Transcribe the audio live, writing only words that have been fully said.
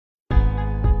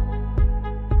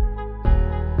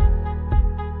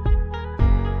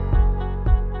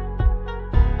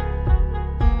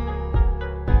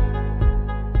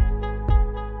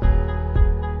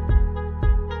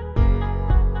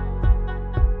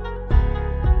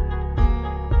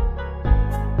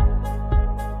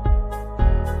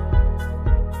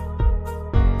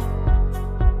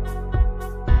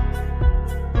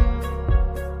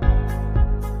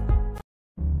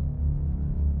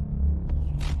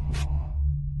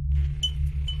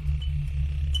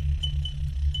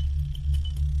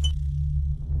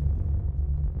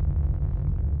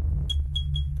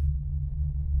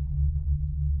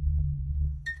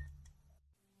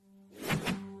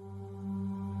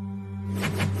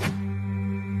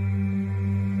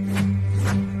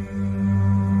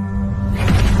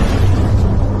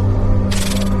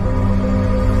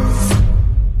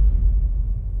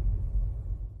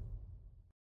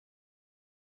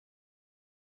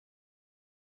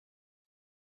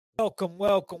Welcome,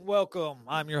 welcome, welcome.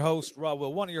 I'm your host, Rob.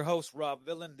 Well, one of your hosts, Rob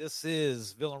Villain. This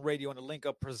is Villain Radio and the Link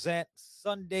Up present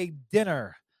Sunday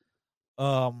Dinner.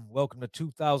 Welcome to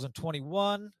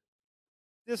 2021.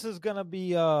 This is gonna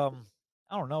be I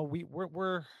don't know. We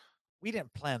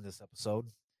didn't plan this episode.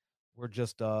 We're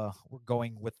just we're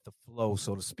going with the flow,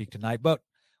 so to speak, tonight. But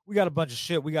we got a bunch of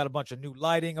shit. We got a bunch of new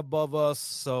lighting above us,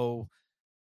 so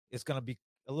it's going to be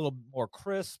a little more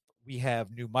crisp. We have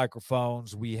new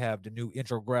microphones. We have the new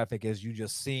intro graphic, as you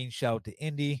just seen. Shout out to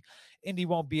Indy. Indy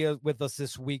won't be with us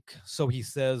this week, so he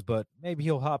says, but maybe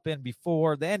he'll hop in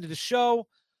before the end of the show.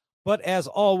 But as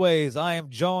always, I am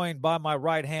joined by my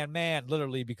right-hand man,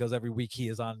 literally because every week he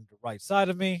is on the right side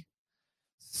of me.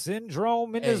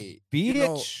 Syndrome in this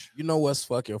bitch. You know what's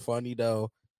fucking funny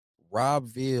though? Rob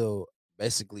Ville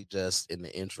basically just in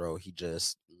the intro, he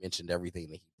just mentioned everything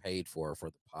that he paid for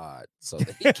the pod. So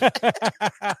that he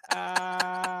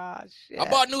I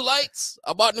bought new lights.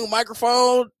 I bought new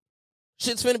microphone.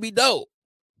 Shit's finna be dope.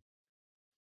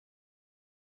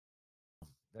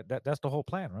 That's the whole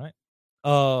plan, right?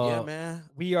 Yeah, man.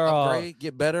 We are upgrade,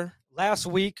 get better. Last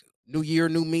week, new year,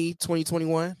 new me,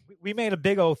 2021. We made a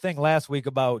big old thing last week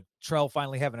about Trell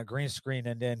finally having a green screen,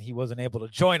 and then he wasn't able to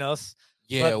join us.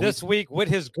 Yeah, but this week with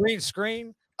his green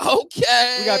screen,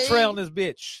 okay, we got Trell in this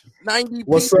bitch. 90.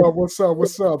 What's up? What's up?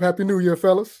 What's up? Happy New Year,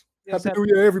 fellas. Yes, Happy New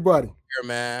Year, everybody. Here,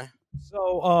 man.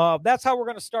 So that's how we're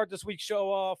going to start this week's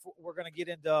show off. We're going to get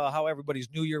into how everybody's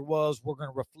New Year was. We're going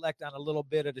to reflect on a little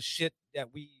bit of the shit that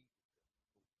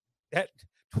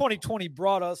 2020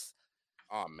 brought us.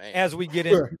 Oh man! As we get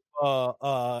into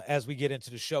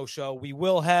the show, we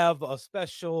will have a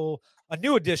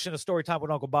new edition of Storytime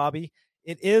with Uncle Bobby.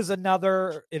 It is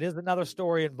another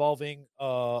story involving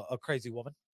a crazy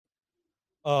woman.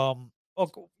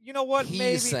 You know what?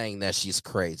 He's saying that she's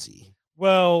crazy.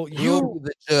 Well, you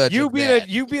be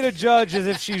the judge as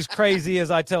if she's crazy as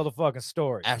I tell the fucking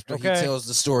story. After he tells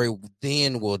the story,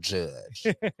 then we'll judge.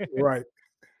 Right.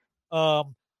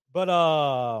 But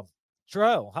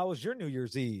Trell, how was your New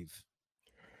Year's Eve?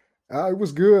 It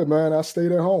was good, man. I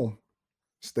stayed at home.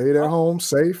 Home,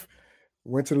 safe.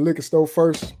 Went to the liquor store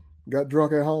first. Got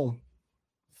drunk at home.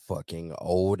 Fucking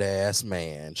old ass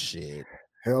man shit.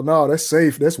 Hell no, that's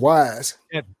safe. That's wise.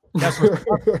 Yeah, that's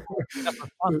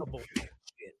responsible shit.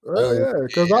 Yeah,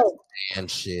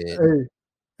 because shit.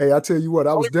 Hey, I tell you what,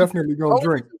 I was definitely gonna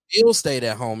drink. Bill stayed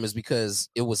at home is because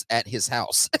it was at his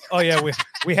house. Oh yeah,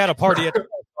 we had a party at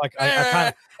like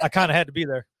I kind of had to be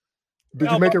there.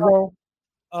 Did you make it wrong?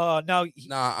 No, he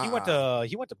went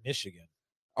to Michigan.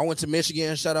 I went to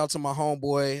Michigan. Shout out to my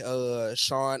homeboy,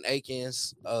 Sean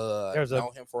Akins.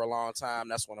 Known him for a long time.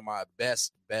 That's one of my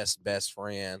best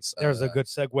friends. There's a good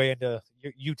segue into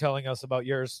you telling us about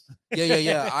yours.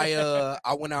 Yeah.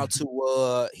 I went out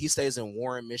to, he stays in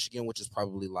Warren, Michigan, which is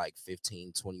probably like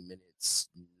 15, 20 minutes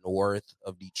north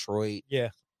of Detroit.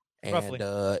 Yeah. And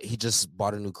roughly. He just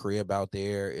bought a new crib out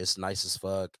there. It's nice as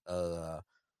fuck.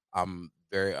 I'm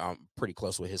pretty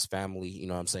close with his family, you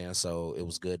know what I'm saying? So it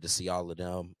was good to see all of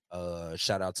them.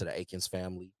 Shout out to the Akins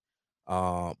family.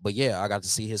 But yeah, I got to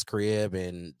see his crib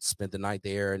and spent the night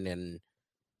there and then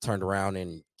turned around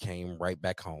and came right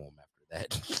back home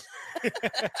after that.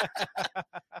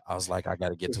 I was like, I got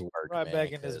to get to work. Right, man,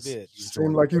 back in this bitch.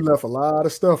 Seemed like you left a lot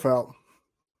of stuff out.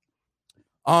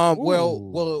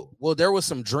 Well, there was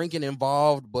some drinking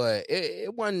involved, but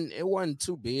it wasn't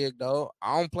too big though.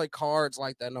 I don't play cards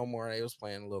like that no more. They was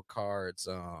playing little cards.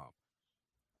 Yeah,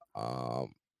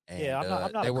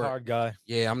 I'm not a card guy.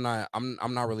 Yeah, I'm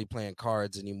not really playing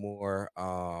cards anymore.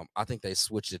 I think they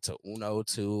switched it to Uno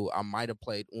too. I might have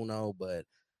played Uno, but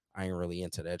I ain't really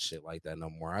into that shit like that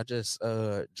no more. I just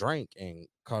drank and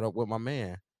caught up with my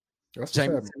man. That's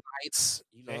Jameson Nights.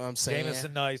 You know what I'm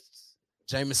saying?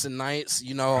 Jameson Nights,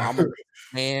 you know, I'm a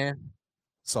man.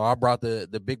 So I brought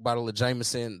the big bottle of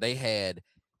Jameson. They had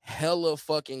hella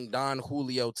fucking Don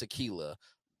Julio tequila.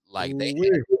 Like they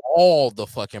had all the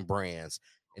fucking brands.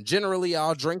 And generally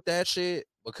I'll drink that shit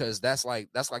because that's like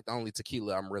the only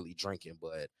tequila I'm really drinking.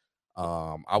 But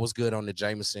I was good on the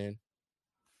Jameson.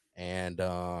 And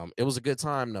it was a good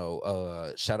time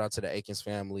though. Shout out to the Akins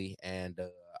family, and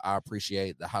I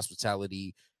appreciate the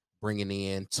hospitality bringing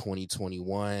in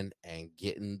 2021 and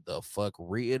getting the fuck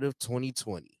rid of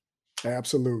 2020.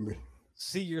 Absolutely.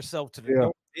 See yourself to the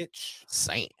no bitch.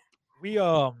 Same. We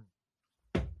had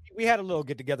a little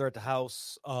get together at the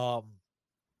house.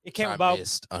 It came about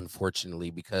missed,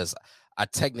 unfortunately, because I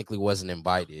technically wasn't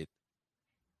invited.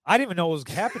 I didn't even know what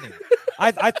was happening.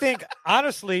 I think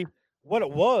honestly what it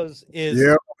was is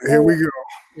here we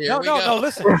go. No,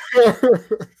 listen.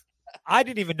 I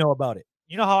didn't even know about it.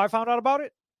 You know how I found out about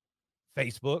it?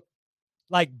 Facebook.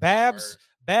 like Babs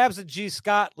and G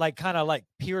Scott, like kind of like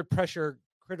peer pressure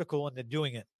critical into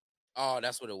doing it. Oh,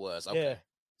 that's what it was. Okay. Yeah.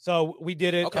 So we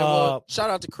did it. Okay, well, shout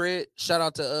out to Crit. Shout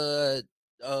out to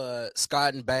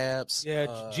Scott and Babs.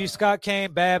 Yeah, G Scott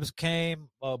came, Babs came,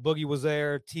 Boogie was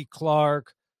there, T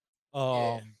Clark,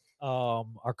 our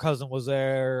cousin was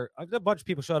there. A bunch of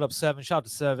people showed up. Shout out to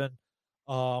Seven.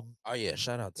 Oh yeah,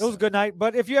 shout out to it was a good night.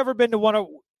 But if you ever been to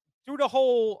through the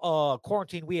whole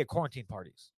quarantine, we had quarantine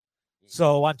parties.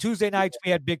 So on Tuesday nights we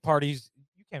had big parties.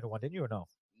 You came to one, didn't you, or no?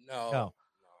 No.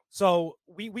 So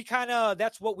we kind of,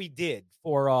 that's what we did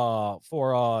for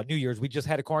New Year's. We just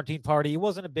had a quarantine party. It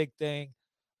wasn't a big thing.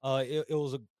 It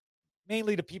was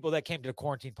mainly the people that came to the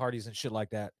quarantine parties and shit like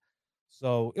that.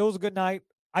 So it was a good night.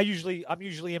 I'm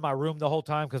usually in my room the whole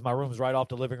time because my room's right off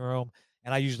the living room,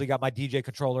 and I usually got my DJ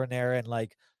controller in there, and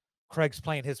like Craig's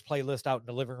playing his playlist out in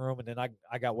the living room, and then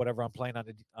I got whatever I'm playing on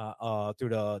the through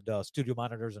the studio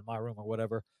monitors in my room or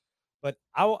whatever. But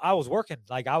I was working.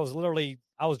 Like I was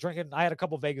drinking. I had a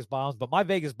couple Vegas bombs, but my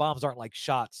Vegas bombs aren't like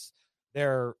shots.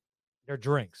 They're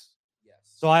drinks. Yes.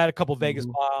 So I had a couple Vegas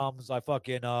bombs. I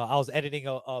was editing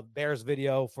a Bears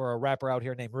video for a rapper out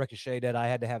here named Ricochet that I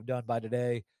had to have done by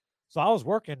today. So I was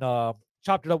working,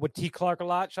 chopped it up with T Clark a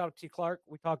lot. Shout out to T Clark.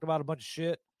 We talked about a bunch of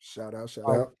shit. Shout out.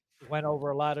 Went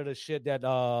over a lot of the shit that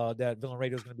Villain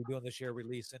Radio is going to be doing this year,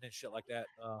 releasing and shit like that.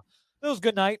 It was a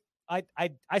good night.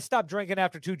 I stopped drinking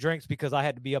after 2 drinks because I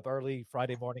had to be up early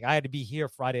Friday morning. I had to be here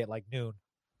Friday at like noon.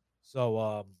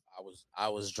 So I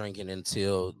was drinking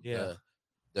until the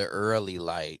early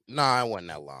light. Nah, it wasn't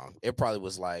that long. It probably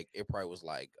was like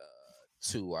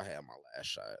 2. I had my last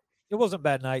shot. It wasn't a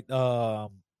bad night.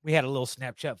 We had a little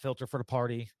Snapchat filter for the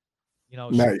party. You know,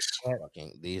 nice.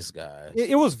 Fucking these guys.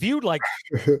 It was viewed like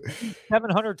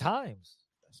 700 times.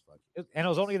 And it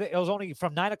was only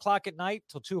from 9 o'clock at night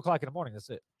till 2 o'clock in the morning. That's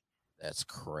it. That's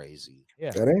crazy. Yeah,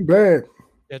 that ain't bad.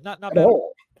 It's not at bad.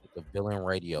 All. The Villain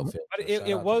Radio, but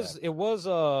it was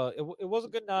a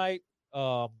good night.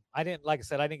 I didn't, like I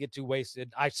said, I didn't get too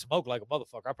wasted. I smoked like a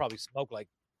motherfucker. I probably smoked like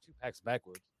 2 packs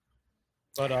backwards.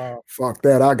 But fuck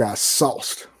that, I got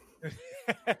sauced.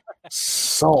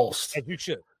 Sauced. As you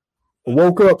should.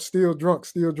 Woke up still drunk,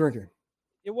 still drinking.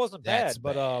 It wasn't bad,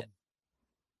 but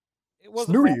it was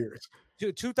New Year's.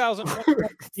 2021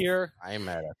 year. I ain't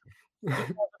mad at you.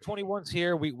 2021's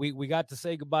here. We got to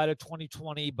say goodbye to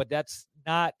 2020, but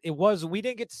we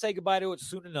didn't get to say goodbye to it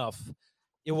soon enough.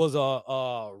 It was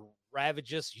a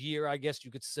ravagous year, I guess you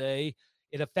could say.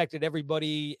 It affected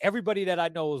everybody. Everybody that I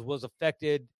know was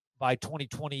affected by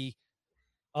 2020,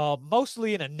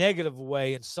 mostly in a negative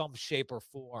way in some shape or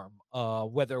form,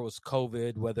 whether it was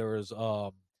COVID, whether it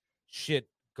was shit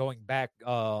going back,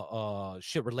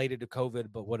 shit related to COVID,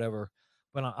 but whatever.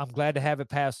 But I'm glad to have it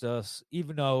past us,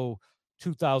 even though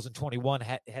 2021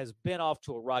 has been off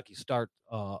to a rocky start,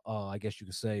 I guess you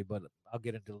could say, but I'll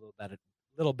get into a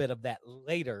little bit of that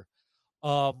later.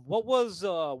 What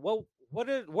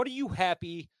are you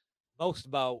happy most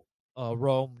about,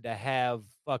 Rome, to have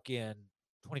fucking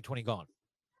 2020 gone?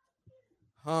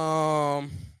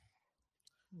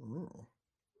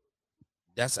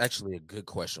 That's actually a good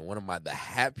question. What am I the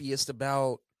happiest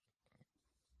about?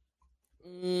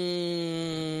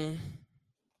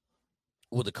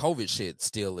 Well, the COVID shit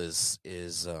still is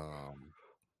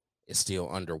still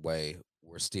underway.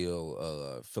 We're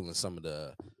still feeling some of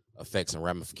the effects and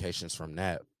ramifications from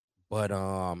that. But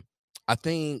I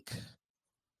think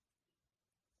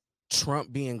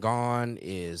Trump being gone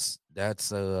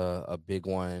that's a big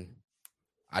one.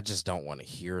 I just don't want to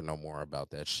hear no more about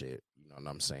that shit. You know what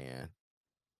I'm saying?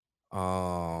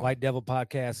 White Devil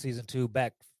Podcast Season 2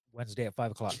 back Wednesday at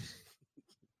 5:00.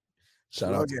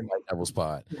 Shout out to White Devil's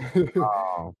Pod.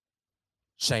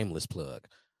 Shameless plug.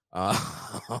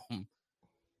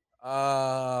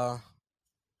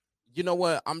 You know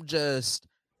what? I'm just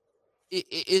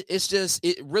it's just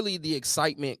really the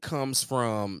excitement comes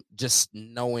from just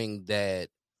knowing that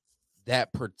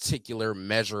particular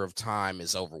measure of time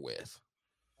is over with.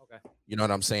 Okay. You know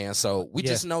what I'm saying? So we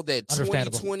just know that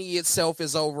 2020 itself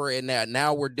is over, and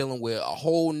now we're dealing with a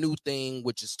whole new thing,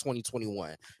 which is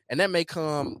 2021. And that may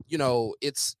come,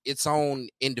 its own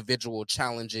individual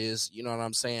challenges, you know what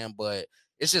I'm saying? But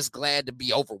it's just glad to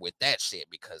be over with that shit,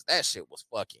 because that shit was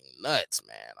fucking nuts,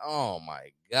 man. Oh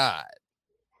my God.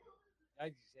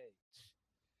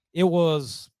 It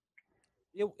was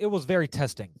very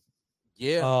testing.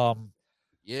 Yeah.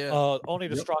 Only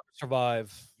the strong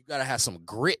survive. You gotta have some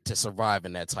grit to survive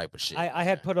in that type of shit. I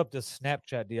had put up this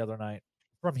Snapchat the other night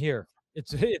from here.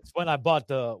 It's when I bought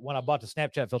the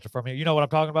Snapchat filter from here. You know what I'm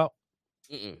talking about?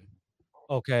 Mm-mm.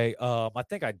 Okay. I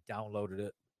think I downloaded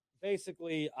it.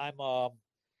 Basically,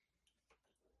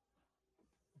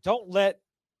 don't let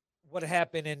what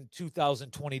happened in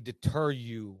 2020 deter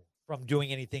you from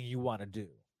doing anything you want to do.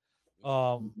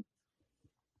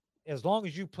 As long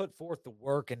as you put forth the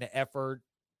work and the effort,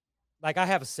 like I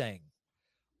have a saying,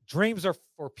 dreams are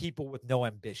for people with no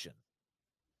ambition.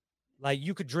 Like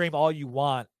you could dream all you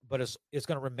want, but it's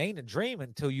going to remain a dream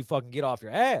until you fucking get off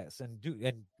your ass and do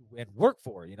and work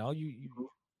for it. You know, you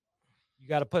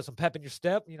got to put some pep in your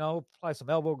step. You know, apply some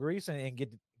elbow grease and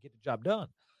get the job done.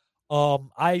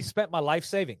 I spent my life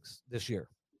savings this year.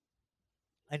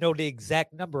 I know the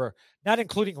exact number, not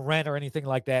including rent or anything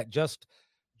like that. Just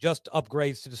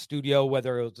upgrades to the studio.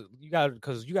 Whether it was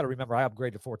because you got to remember, I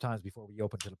upgraded 4 times before we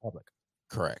opened to the public.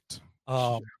 Correct.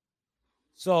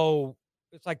 So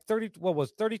it's like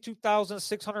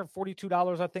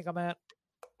 $32,642. I think I'm at,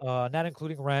 not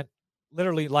including rent.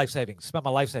 Literally life savings. Spent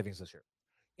my life savings this year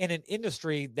in an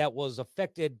industry that was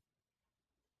affected.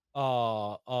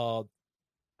 I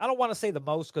don't want to say the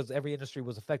most because every industry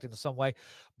was affected in some way,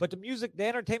 but the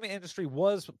entertainment industry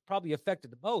was probably affected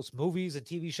the most. Movies and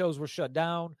TV shows were shut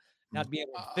down, not being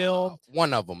able to film.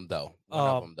 One of them though.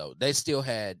 They still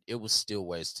had. It was still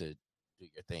ways to do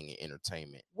your thing in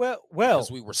entertainment. Well, because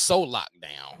we were so locked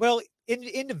down. Well,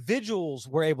 individuals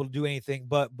were able to do anything,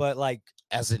 but like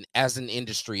as an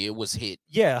industry, it was hit.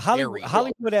 Yeah,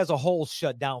 Hollywood as a whole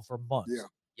shut down for months. Yeah.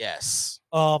 Yes.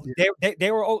 They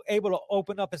were able to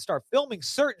open up and start filming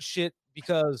certain shit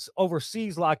because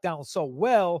overseas locked down so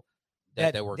well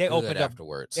that they opened up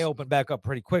afterwards. They opened back up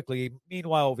pretty quickly.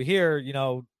 Meanwhile, over here, you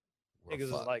know, niggas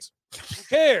is like, who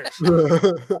cares?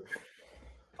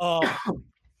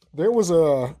 There was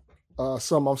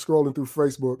some I'm scrolling through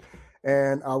Facebook,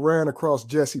 and I ran across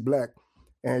Jesse Black,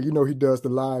 and you know he does the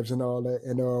lives and all that.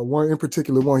 And one in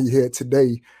particular, one he had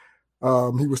today,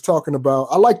 he was talking about.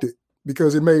 I liked it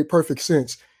because it made perfect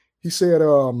sense. He said,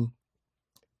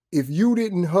 if you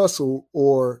didn't hustle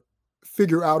or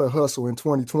figure out a hustle in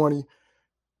 2020,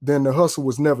 then the hustle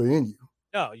was never in you.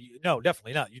 No,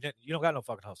 definitely not. You don't got no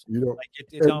fucking hustle. You don't. Like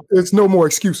it's no more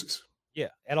excuses. Yeah,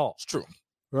 at all. It's true.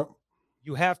 Yep.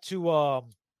 You have to.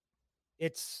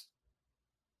 It's.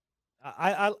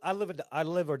 I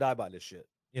live or die by this shit.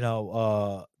 You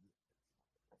know.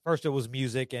 First it was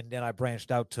music, and then I branched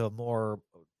out to more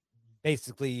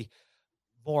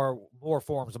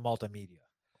forms of multimedia.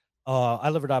 I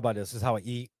live or die by this. This is how I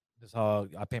eat. This is how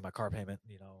I pay my car payment.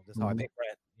 You know, this is how I pay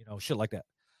rent. You know, shit like that.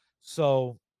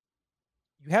 So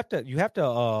you have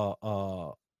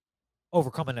to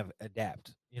overcome and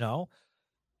adapt. You know,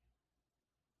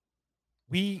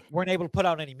 we weren't able to put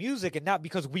out any music, and not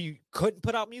because we couldn't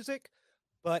put out music,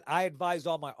 but I advised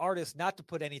all my artists not to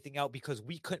put anything out because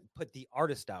we couldn't put the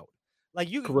artist out.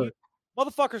 Like you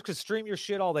motherfuckers could stream your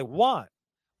shit all they want,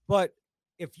 but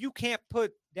if you can't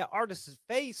put that artist's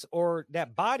face or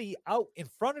that body out in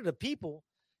front of the people,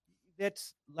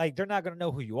 that's like they're not going to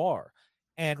know who you are.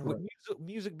 And with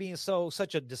music being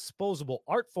such a disposable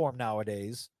art form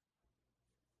nowadays,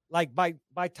 like by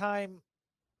time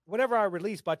whatever I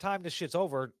release, by time this shit's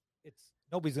over,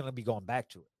 nobody's going to be going back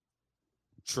to it.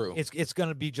 True. It's going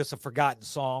to be just a forgotten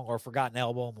song or forgotten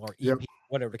album or EP,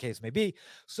 whatever the case may be.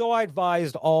 So I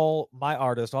advised all my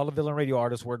artists, all the Villain Radio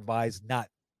artists were advised not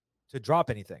to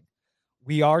drop anything.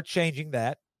 We are changing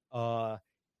that.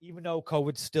 Even though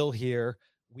COVID's still here,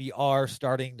 we are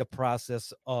starting the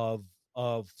process of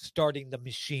starting the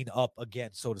machine up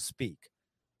again, so to speak.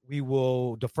 We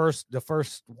will the first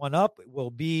one up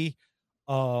will be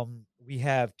we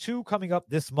have 2 coming up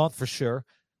this month for sure.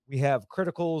 We have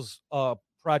Critical's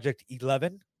Project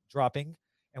 11 dropping,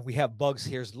 and we have Bugs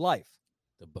Here's Life.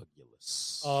 The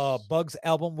Bugulous. Bugs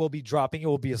album will be dropping. It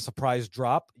will be a surprise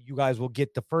drop. You guys will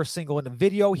get the first single in the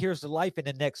video, Here's the Life, in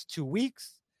the next 2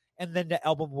 weeks, and then the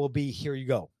album will be Here You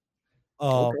Go.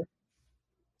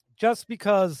 Just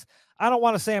because I don't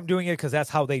want to say I'm doing it because that's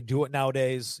how they do it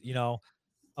nowadays, you know.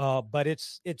 But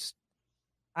it's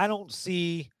I don't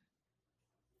see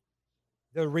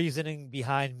the reasoning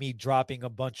behind me dropping a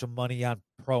bunch of money on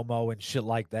promo and shit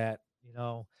like that. You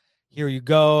know, Here You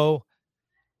Go.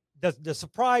 The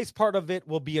surprise part of it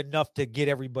will be enough to get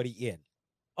everybody in.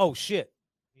 Oh shit.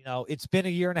 You know, it's been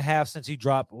 1.5 years since he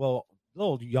dropped. Well, a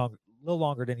little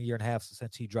longer than 1.5 years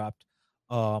since he dropped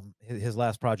his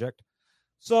last project.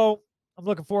 So I'm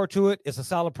looking forward to it. It's a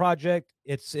solid project.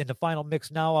 It's in the final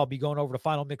mix now. I'll be going over the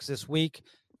final mix this week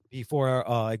before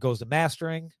it goes to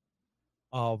mastering.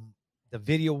 The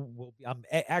video will be, I'm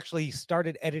actually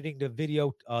started editing the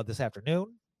video this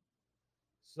afternoon.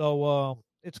 So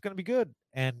it's going to be good.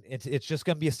 And it's just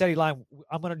going to be a steady line.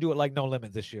 I'm going to do it like No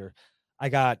Limit this year. I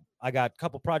got a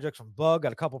couple projects from Bug,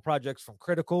 got a couple projects from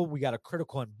Critical. We got a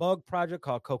Critical and Bug project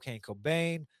called Cocaine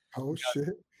Cobain. Oh, shit.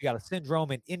 We got a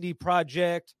Syndrome and Indie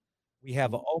project. We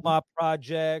have an OMA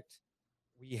project.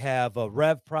 We have a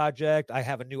Rev project. I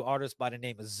have a new artist by the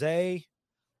name of Zay.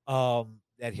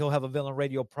 That he'll have a Villain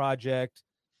Radio project.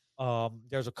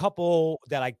 There's a couple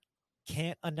that I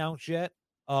can't announce yet.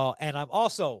 And I'm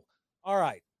also, all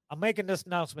right, I'm making this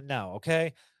announcement now,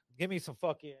 okay? Give me some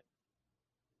fucking.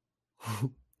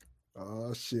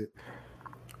 Oh, shit.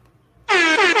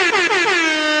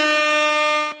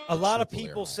 A lot of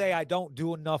people say I don't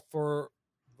do enough for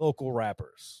local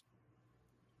rappers,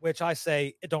 which I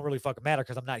say it don't really fucking matter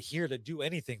because I'm not here to do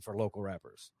anything for local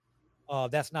rappers.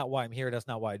 That's not why I'm here. That's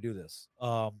not why I do this.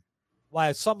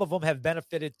 Why some of them have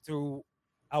benefited throughout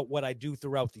what I do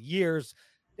throughout the years,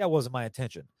 that wasn't my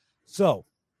intention. So,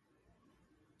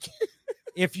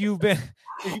 if you've been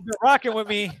rocking with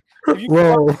me, if you've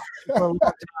been rocking with me for a long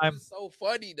time, so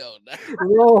funny though.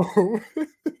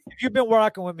 If you've been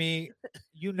rocking with me,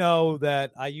 you know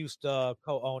that I used to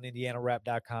co-own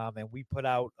IndianaRap.com, and we put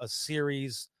out a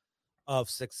series of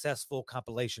successful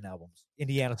compilation albums.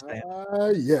 Indiana Stand Up.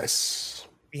 Yes.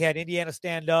 We had Indiana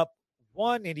Stand Up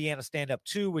 1, Indiana Stand Up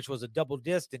 2, which was a double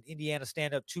disc, and Indiana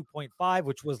Stand Up 2.5,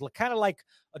 which was kind of like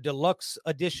a deluxe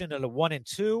edition of the 1 and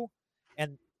 2,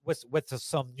 and with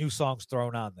some new songs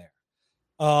thrown on there.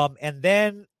 And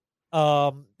then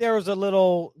there was a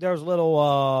little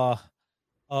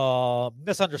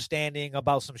misunderstanding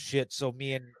about some shit. So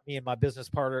me and my business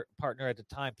partner at the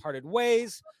time parted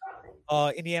ways.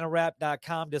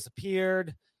 IndianaRap.com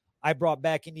disappeared. I brought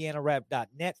back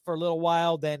IndianaRap.net for a little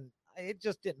while. Then it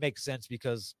just didn't make sense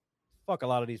because fuck a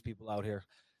lot of these people out here.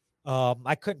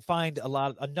 I couldn't find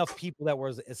enough people that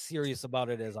were as serious about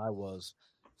it as I was.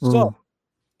 So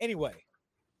anyway,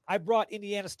 I brought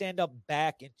Indiana Stand Up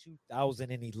back in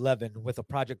 2011 with a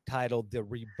project titled The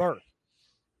Rebirth.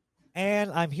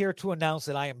 And I'm here to announce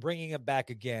that I am bringing it back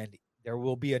again. There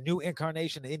will be a new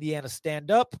incarnation of Indiana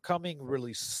Stand Up coming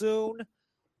really soon.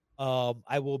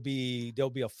 There'll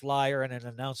be a flyer and an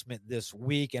announcement this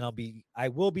week, and I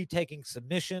will be taking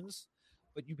submissions,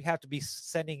 but you have to be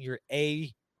sending your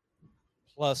A+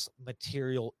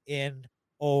 material in,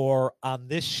 or on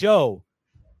this show,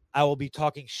 I will be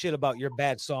talking shit about your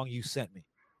bad song you sent me.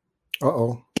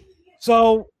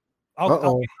 So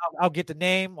I'll get the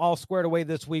name all squared away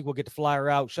this week. We'll get the flyer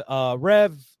out.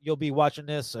 Rev, you'll be watching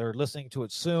this or listening to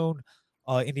it soon.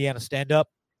 Indiana Stand Up.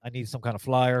 I need some kind of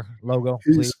flyer logo,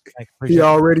 please. He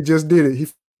already just did it. He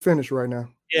finished right now.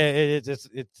 Yeah,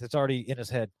 it's already in his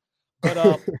head.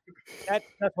 But that's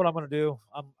what I'm gonna do.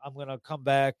 I'm gonna come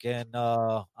back and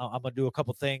I'm gonna do a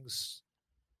couple things.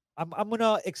 I'm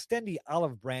gonna extend the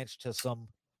olive branch to some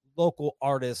local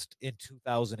artist in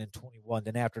 2021.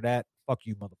 Then after that, fuck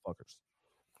you, motherfuckers.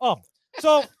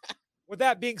 So with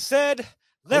that being said,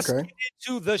 let's get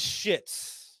into the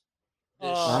shits.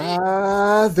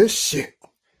 The shit.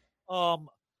 Trell,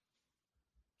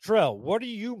 what are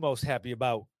you most happy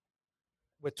about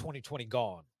with 2020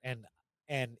 gone and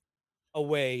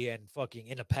away and fucking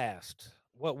in the past?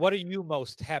 What are you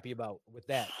most happy about with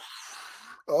that?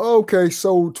 Okay,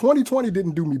 so 2020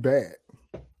 didn't do me bad.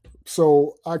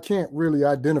 So I can't really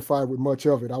identify with much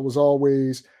of it. I was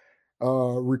always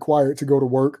required to go to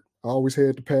work. I always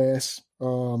had to pass.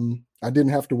 I didn't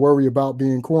have to worry about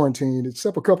being quarantined,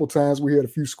 except a couple times we had a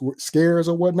few scares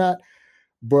or whatnot,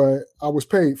 but I was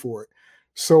paid for it.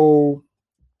 So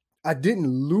I didn't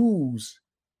lose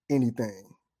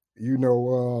anything.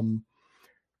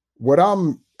 What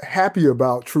I'm happy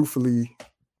about, truthfully,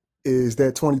 is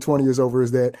that 2020 is over,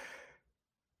 is that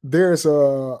there's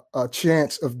a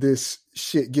chance of this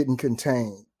shit getting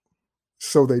contained.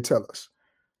 So they tell us,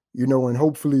 and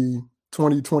hopefully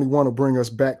 2021 will bring us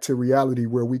back to reality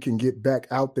where we can get back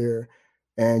out there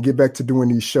and get back to doing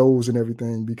these shows and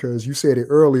everything. Because you said it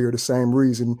earlier, the same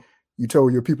reason you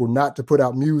told your people not to put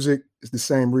out music is the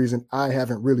same reason I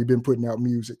haven't really been putting out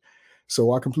music.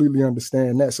 So I completely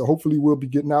understand that. So hopefully we'll be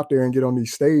getting out there and get on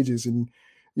these stages and,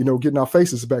 getting our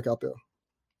faces back out there.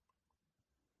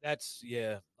 That's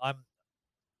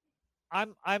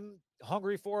I'm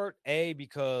hungry for it,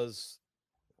 because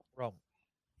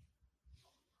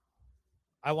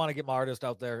I want to get my artist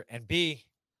out there, and B,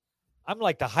 I'm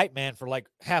like the hype man for like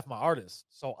half my artists.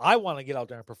 So I want to get out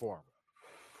there and perform.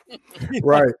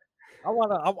 Right. I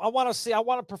want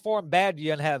to perform Bad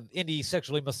You and have Indy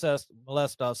sexually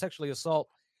sexually assault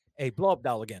a blow up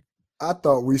doll again. I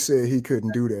thought we said he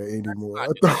couldn't do that anymore.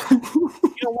 You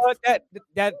know what? That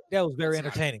was very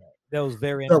entertaining. That was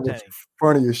very entertaining. That was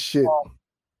funny as shit.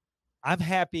 I'm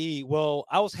happy. Well,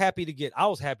 I was happy to get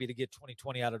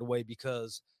 2020 out of the way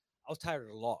because I was tired of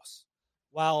the loss.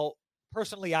 While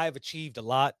personally I have achieved a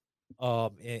lot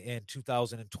in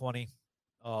 2020,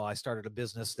 I started a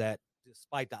business that,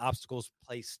 despite the obstacles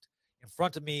placed in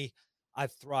front of me,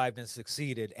 I've thrived and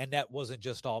succeeded. And that wasn't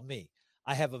just all me.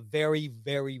 I have a very,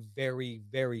 very, very,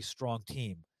 very strong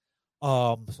team.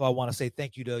 So I want to say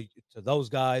thank you to those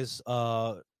guys.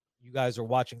 You guys are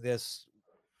watching this.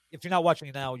 If you're not watching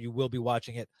it now, you will be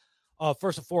watching it.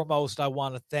 First and foremost, I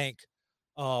want to thank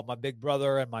my big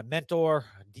brother and my mentor,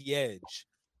 D-Edge.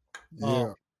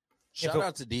 Yeah. Shout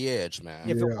out to D-Edge, man.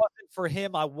 If it wasn't for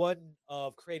him, I wouldn't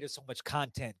have created so much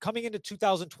content. Coming into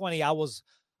 2020, I was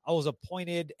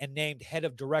appointed and named head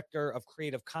of director of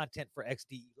creative content for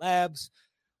XDE Labs.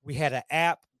 We had an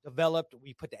app developed.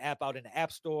 We put the app out in the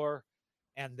App Store,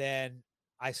 and then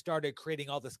I started creating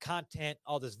all this content,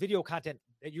 all this video content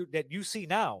that you see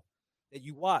now, that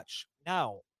you watch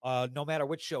now. No matter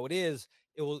which show it is,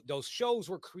 those shows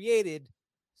were created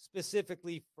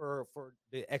specifically for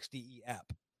the XDE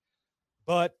app.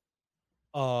 But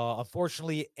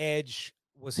unfortunately, Edge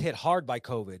was hit hard by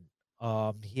COVID.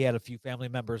 He had a few family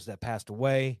members that passed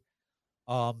away.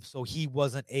 So he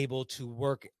wasn't able to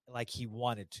work like he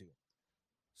wanted to.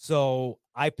 So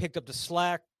I picked up the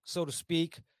slack, so to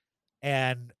speak,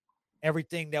 and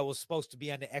everything that was supposed to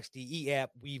be on the XDE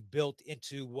app, we've built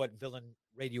into what Villain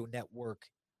Radio Network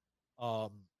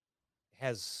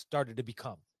has started to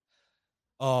become.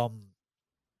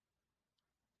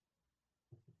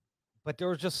 But there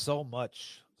was just so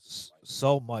much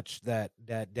that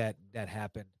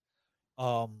happened.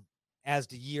 As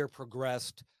the year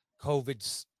progressed, the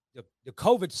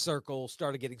COVID circle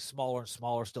started getting smaller and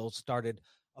smaller. Still started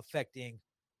affecting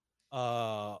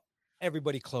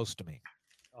everybody close to me.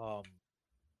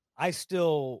 I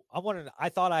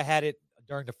thought I had it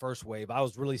during the first wave. I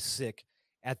was really sick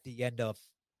at the end of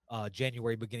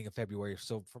January, beginning of February.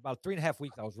 So for about 3.5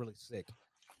 weeks, I was really sick.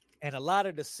 And a lot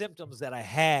of the symptoms that I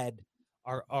had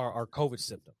are COVID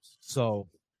symptoms. So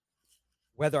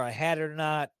whether I had it or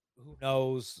not, who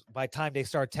knows? By the time they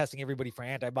started testing everybody for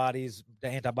antibodies, the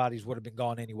antibodies would have been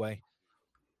gone anyway.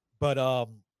 But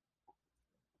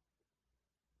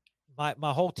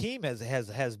my whole team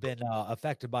has been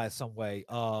affected by it some way.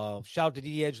 Shout out to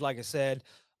D-Edge, like I said.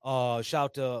 Shout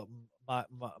out to my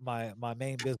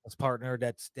main business partner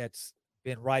that's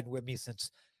been riding with me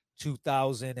since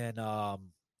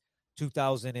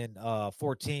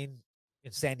 2014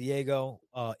 in San Diego,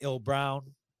 Il Brown.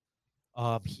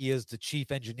 He is the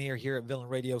chief engineer here at Villain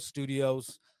Radio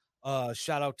Studios.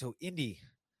 Shout out to Indy.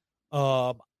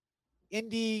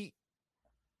 Indy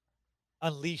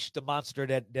unleashed the monster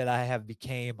that I have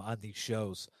became on these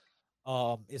shows.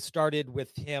 It started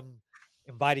with him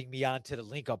inviting me onto the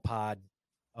Link Up Pod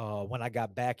when I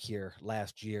got back here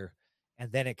last year,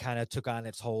 and then it kind of took on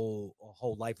its whole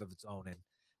life of its own. And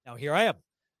now here I am.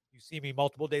 You see me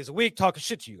multiple days a week talking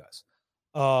shit to you guys.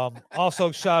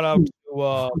 Also, shout out to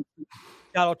Rev.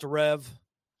 Shout out to Rev.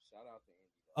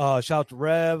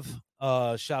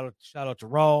 Shout out to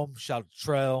Rome. Shout out to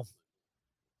Trell.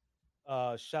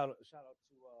 Shout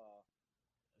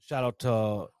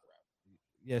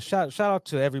out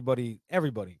to everybody.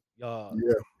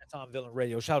 That's on Villain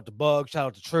Radio. Shout out to Bug. Shout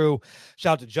out to True.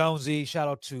 Shout out to Jonesy. Shout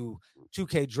out to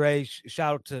 2K Dre.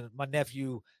 Shout out to my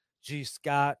nephew G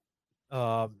Scott.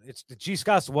 It's the G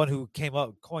Scott's the one who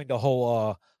coined the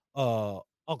whole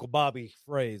Uncle Bobby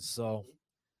phrase. So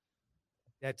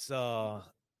that's I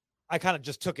kind of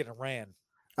just took it and ran.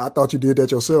 I thought you did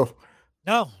that yourself.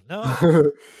 No. I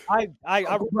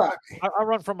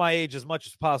run from my age as much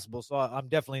as possible, so I'm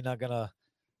definitely not gonna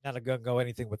go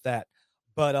anything with that.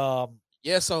 But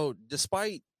yeah. So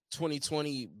despite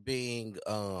 2020 being,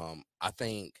 I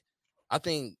think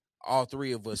all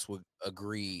three of us would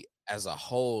agree as a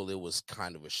whole it was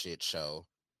kind of a shit show.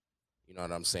 You know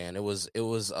what I'm saying? It was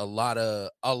a lot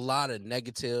of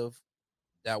negative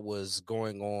that was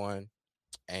going on,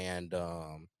 and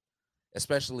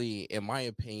especially in my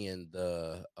opinion,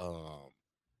 the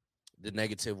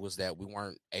negative was that we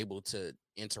weren't able to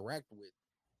interact with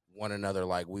one another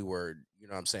like we were, you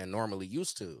know what I'm saying, normally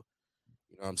used to.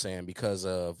 You know what I'm saying? Because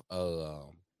of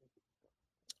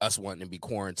us wanting to be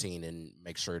quarantined and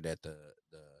make sure that the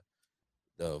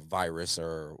virus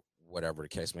or whatever the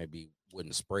case may be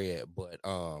wouldn't spread. But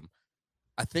I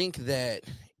think that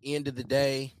end of the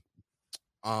day,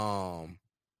 the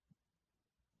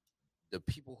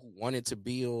people who wanted to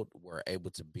build were able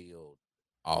to build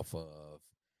off of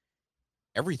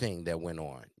everything that went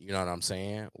on. You know what I'm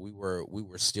saying? We were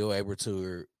still able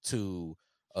to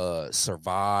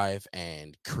survive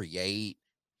and create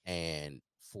and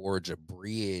forge a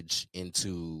bridge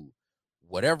into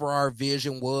whatever our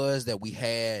vision was that we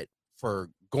had for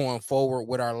going forward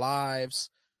with our lives.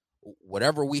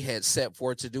 whatever we had set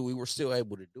for it to do, we were still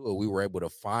able to do it. We were able to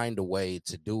find a way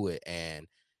to do it. And,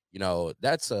 you know,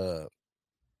 that's a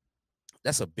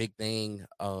big thing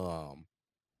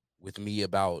with me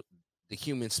about the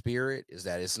human spirit, is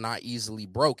that it's not easily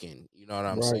broken. You know what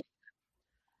I'm saying?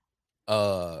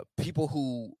 People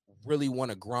who really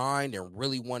want to grind and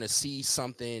really want to see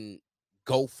something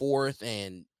go forth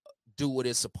and do what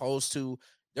it's supposed to,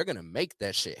 they're going to make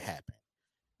that shit happen.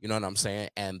 You know what I'm saying?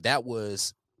 And that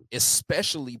was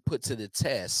especially put to the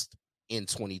test in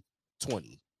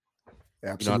 2020.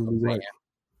 Absolutely, you know right.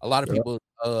 A lot of people,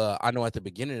 I know at the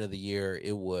beginning of the year,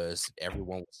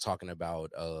 everyone was talking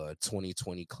about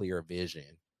 2020 clear vision.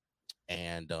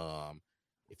 And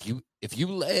if you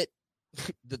let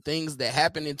the things that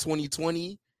happened in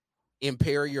 2020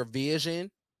 impair your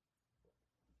vision,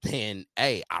 then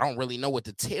hey, I don't really know what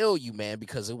to tell you, man,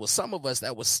 because it was some of us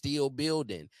that was still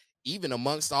building, even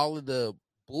amongst all of the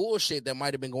bullshit that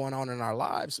might have been going on in our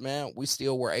lives, man. We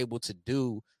still were able to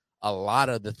do a lot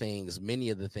of the things,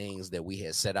 many of the things that we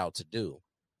had set out to do.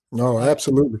 No,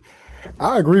 absolutely.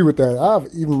 I agree with that.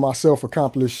 I've even myself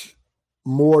accomplished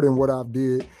more than what I've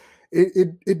did.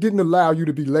 It didn't allow you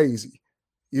to be lazy.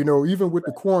 You know, even with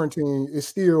the quarantine, it's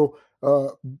still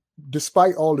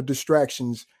despite all the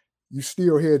distractions, you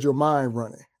still had your mind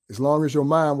running. As long as your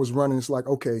mind was running, it's like,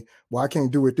 okay, well, I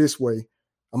can't do it this way.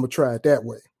 I'm gonna try it that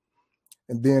way.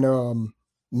 And then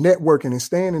networking and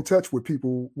staying in touch with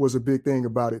people was a big thing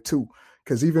about it too.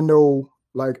 Because even though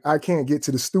like I can't get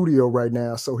to the studio right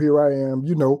now, so here I am,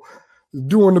 you know,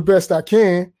 doing the best I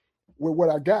can with what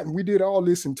I got. And we did all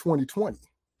this in 2020.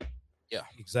 Yeah,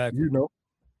 exactly. You know,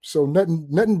 so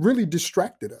nothing really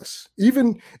distracted us.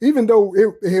 Even though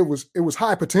it was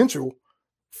high potential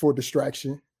for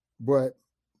distraction, but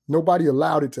nobody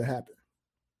allowed it to happen.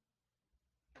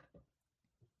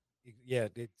 Yeah,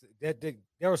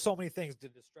 there were so many things to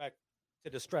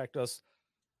distract us.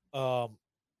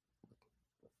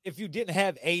 If you didn't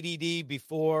have ADD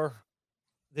before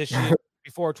this year,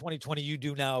 before 2020, you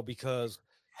do now, because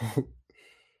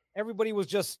everybody was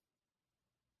just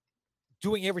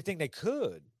doing everything they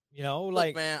could. You know,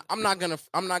 like, look, man, I'm not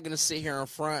gonna sit here in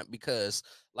front, because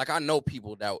like I know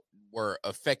people that were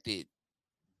affected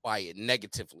by it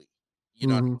negatively. You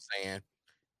know what I'm saying?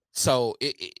 So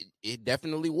it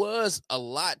definitely was a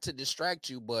lot to distract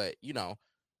you, but you know,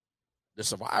 the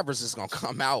survivors is gonna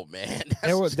come out, man.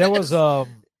 There was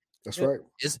That's right.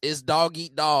 It's dog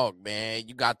eat dog, man.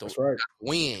 You got to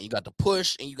win. You got to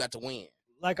push, and you got to win.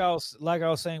 Like I was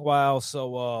saying, why I was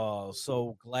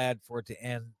so glad for it to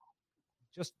end.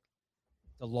 Just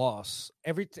the loss.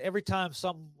 Every time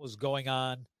something was going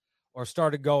on or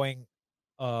started going,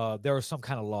 there was some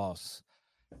kind of loss.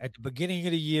 At the beginning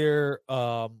of the year,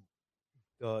 the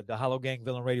Hollow Gang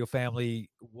Villain Radio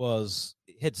family was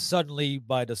hit suddenly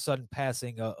by the sudden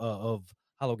passing of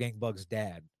Hollow Gang Bug's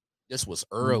dad. This was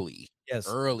early. Yes.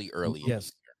 Early.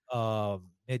 Yes.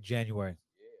 Mid-January.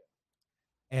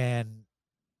 Yeah. And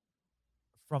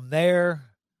from there,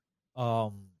 I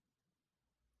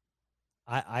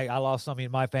lost somebody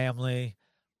in my family.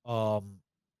 Mob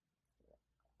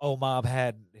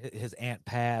had his aunt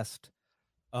passed.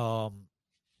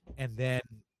 And then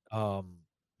there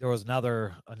was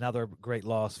another great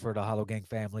loss for the Hollow Gang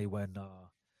family when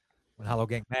Hollow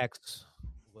Gang Max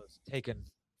was taken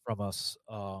from us.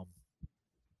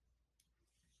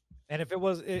 And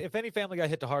if any family got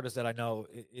hit the hardest that I know,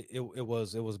 it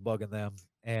was bugging them.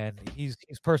 And he's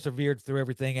persevered through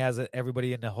everything, as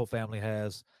everybody in the whole family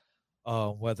has.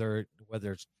 Whether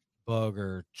it's Bug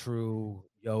or True,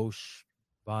 Yosh,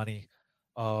 Bonnie,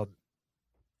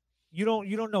 you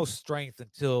don't know strength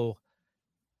until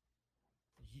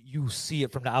you see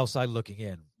it from the outside looking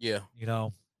in. Yeah, you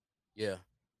know. Yeah,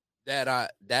 that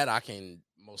I can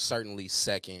most certainly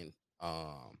second.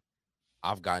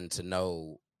 I've gotten to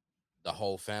know the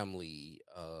whole family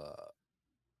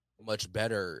much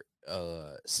better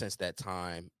since that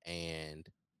time, and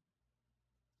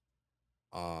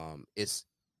it's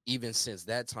even since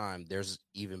that time there's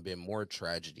even been more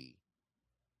tragedy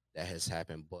that has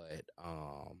happened, but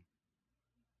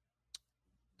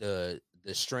the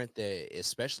strength that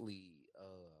especially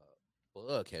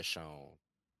Bug has shown,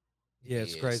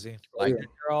 it's crazy. Like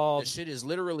they're all, the shit is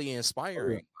literally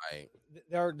inspiring. Like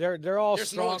they're all there's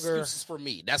stronger. No excuses for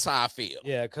me. That's how I feel.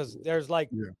 Yeah, because there's like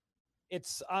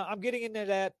it's I'm getting into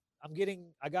that.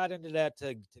 I got into that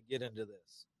to get into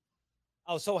this.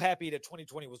 I was so happy that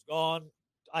 2020 was gone.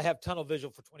 I have tunnel vision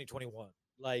for 2021.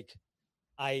 Like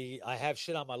I have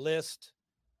shit on my list.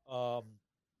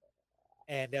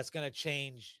 And that's going to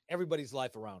change everybody's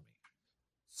life around me.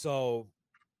 So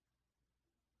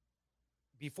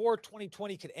before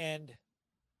 2020 could end,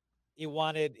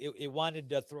 it wanted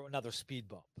to throw another speed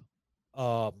bump.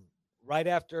 Right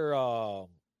after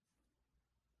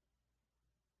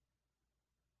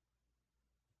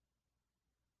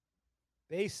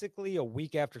basically a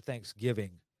week after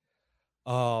Thanksgiving,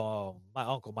 my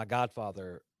uncle, my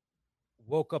godfather,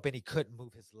 woke up and he couldn't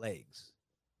move his legs.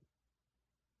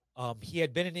 He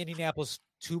had been in Indianapolis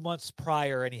 2 months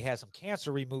prior, and he had some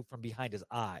cancer removed from behind his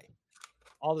eye.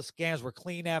 All the scans were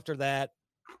clean after that.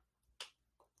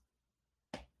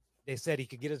 They said he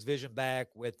could get his vision back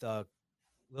with a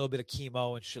little bit of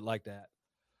chemo and shit like that.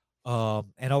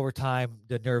 And over time,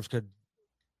 the nerves could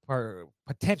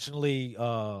potentially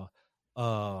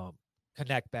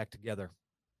connect back together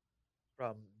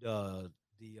from the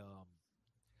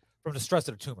stress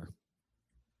of the tumor.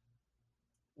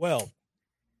 Well,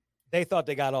 they thought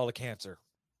they got all the cancer.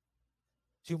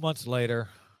 2 months later,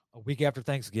 a week after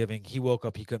Thanksgiving, he woke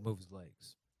up. He couldn't move his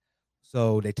legs.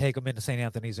 So they take him into St.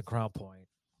 Anthony's in Crown Point.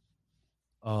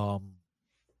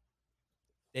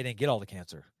 They didn't get all the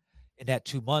cancer. In that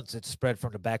 2 months, it spread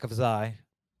from the back of his eye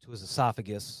to his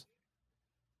esophagus,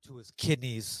 to his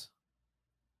kidneys,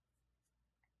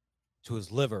 to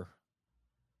his liver.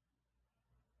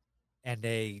 And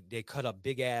they cut a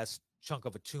big-ass chunk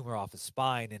of a tumor off his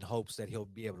spine in hopes that he'll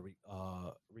be able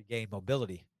to regain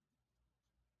mobility.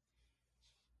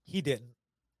 He didn't.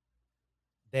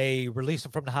 They released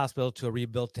him from the hospital to a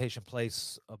rehabilitation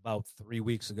place about 3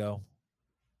 weeks ago,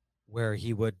 where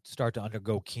he would start to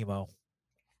undergo chemo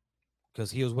because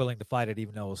he was willing to fight it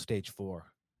even though it was stage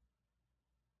 4.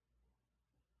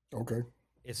 Okay.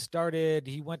 It started,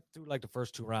 he went through like the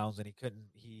first 2 rounds and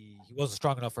he wasn't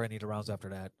strong enough for any of the rounds after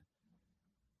that.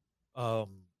 And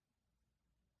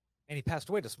he passed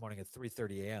away this morning at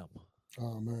 3:30 a.m.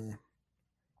 Oh, man.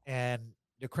 And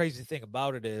the crazy thing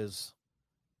about it is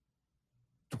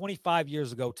 25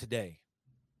 years ago today,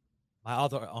 my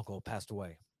other uncle passed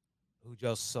away, who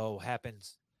just so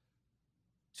happens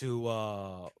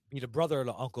to be the brother of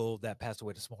the uncle that passed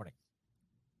away this morning.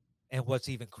 And what's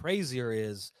even crazier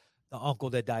is the uncle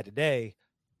that died today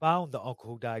found the uncle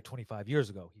who died 25 years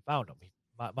ago. He found him.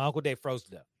 My Uncle Dave froze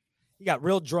to death. He got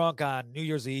real drunk on New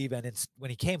Year's Eve, and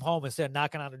when he came home, instead of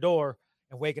knocking on the door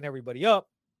and waking everybody up,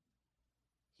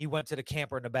 he went to the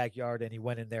camper in the backyard and he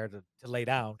went in there to lay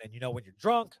down. And when you're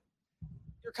drunk,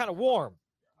 you're kind of warm.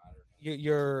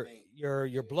 Your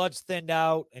blood's thinned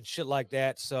out and shit like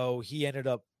that. So he ended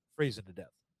up freezing to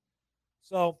death.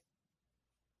 So,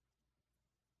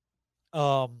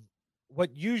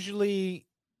 what usually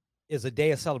is a day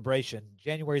of celebration,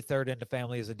 January 3rd in the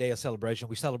family is a day of celebration.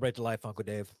 We celebrate the life of Uncle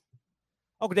Dave.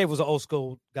 Uncle Dave was an old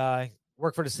school guy,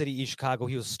 worked for the city of East Chicago.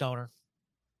 He was a stoner,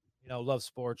 loved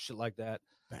sports, shit like that.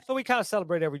 So we kind of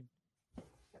celebrate every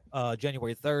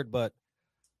January 3rd. But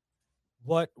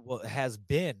what has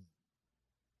been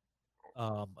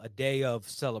a day of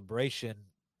celebration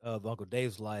of Uncle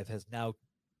Dave's life has now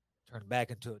turned back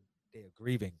into a day of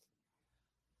grieving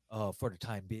for the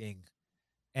time being.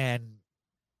 And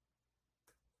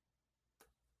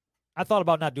I thought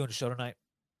about not doing the show tonight,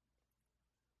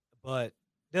 but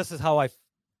this is how I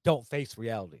don't face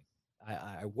reality.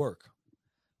 I work.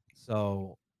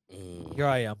 So here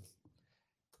I am.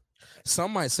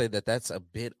 Some might say that that's a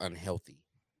bit unhealthy.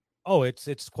 Oh,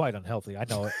 it's quite unhealthy. I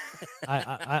know it.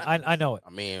 I know it. I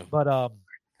mean, but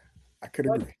I could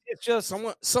agree. It's just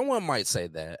someone might say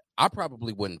that. I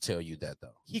probably wouldn't tell you that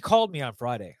though. He called me on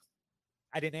Friday.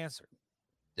 I didn't answer.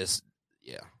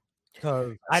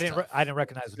 Because I didn't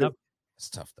recognize the number. It's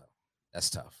tough though. That's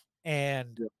tough.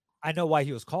 And I know why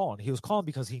he was calling. He was calling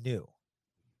because he knew.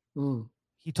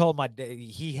 He told my dad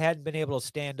he hadn't been able to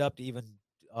stand up to even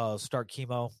start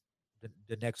chemo,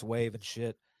 the next wave and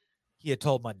shit. He had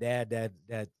told my dad that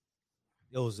it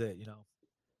was it,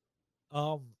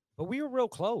 But we were real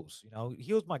close,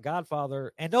 He was my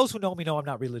godfather, and those who know me know I'm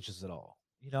not religious at all,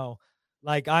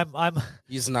 Like I'm.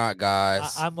 He's not,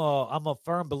 guys. I'm a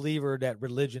firm believer that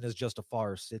religion is just a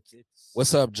farce. It's.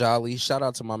 What's up, Jolly? Shout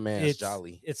out to my man,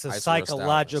 Jolly. It's a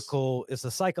psychological. It's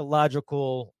a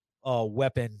psychological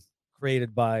weapon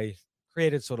created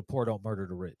so the poor don't murder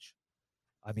the rich.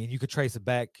 I mean, you could trace it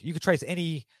back. You could trace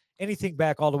anything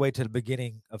back all the way to the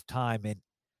beginning of time, and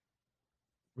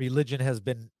religion has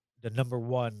been the number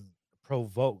one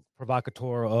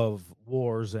provocateur of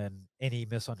wars and any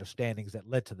misunderstandings that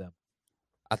led to them.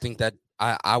 I think that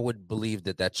I would believe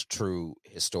that that's true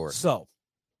historically. So,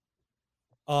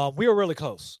 we were really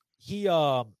close. He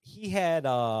was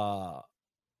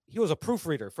a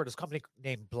proofreader for this company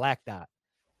named Black Dot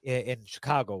in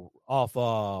Chicago. Off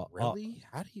really?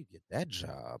 How do you get that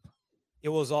job? It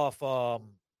was off.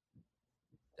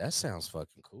 That sounds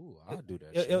fucking cool. I'll do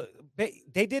that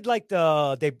shit. They did like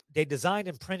they designed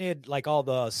and printed like all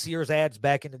the Sears ads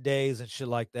back in the days and shit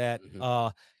like that.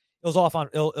 Mhm. It was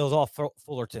off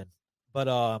Fullerton,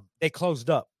 but they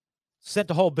closed up, sent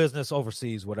the whole business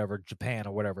overseas, whatever, Japan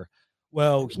or whatever.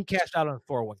 Well, he cashed out on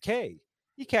 401k.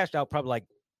 He cashed out probably like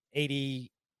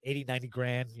 80, 90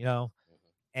 grand, you know,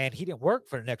 and he didn't work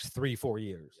for the next 3-4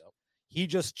 years. Yep. He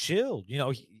just chilled. You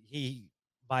know,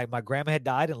 my grandma had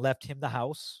died and left him the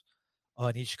house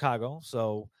in East Chicago.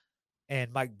 So,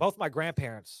 and both my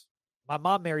grandparents, my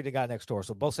mom married a guy next door.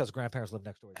 So both sets of grandparents lived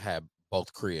next door. Had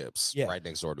both cribs right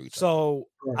next door to each other. So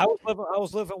I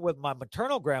was living with my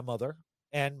maternal grandmother,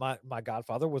 and my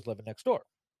godfather was living next door.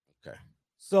 Okay.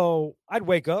 So I'd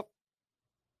wake up,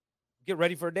 get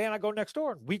ready for a day, and I'd go next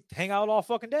door. We'd hang out all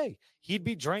fucking day. He'd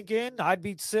be drinking, I'd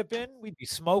be sipping, we'd be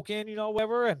smoking, you know,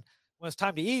 whatever. And when it's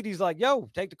time to eat, he's like, yo,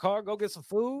 take the car, go get some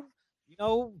food. You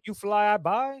know, you fly, I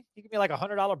buy. He give me like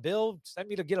 $100 bill, send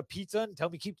me to get a pizza and tell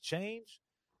me keep the change.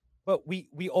 But we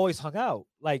always hung out.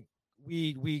 Like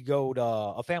we go to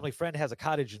a family friend has a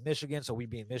cottage in Michigan, so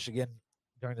we'd be in Michigan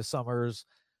during the summers.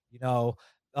 You know,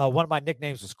 one of my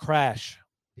nicknames was Crash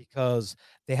because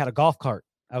they had a golf cart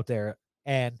out there.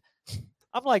 And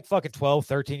I'm like fucking 12,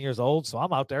 13 years old. So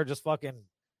I'm out there just fucking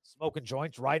smoking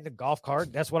joints, riding a golf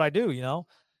cart. That's what I do, you know?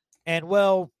 And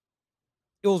well,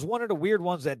 it was one of the weird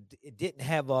ones that it didn't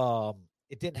have a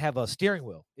steering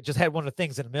wheel. It just had one of the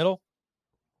things in the middle.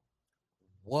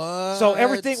 What? So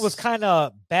everything was kind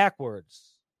of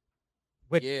backwards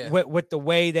with the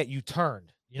way that you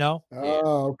turned, you know?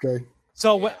 Oh, okay.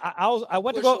 So when I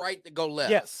went to go right to go left.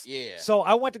 Yes. Yeah. So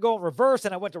I went to go in reverse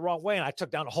and I went the wrong way and I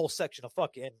took down a whole section of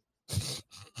fucking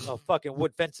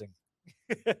wood fencing.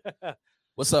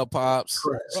 What's up, Pops?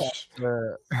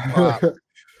 Pop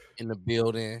in the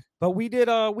building. But we did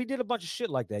a bunch of shit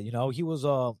like that, you know. He was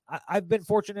I've been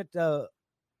fortunate to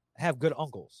have good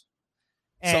uncles.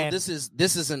 And so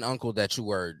this is an uncle that you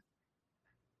were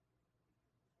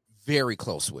very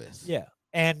close with. Yeah.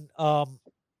 And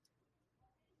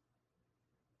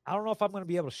I don't know if I'm going to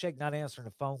be able to shake not answering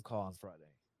a phone call on Friday.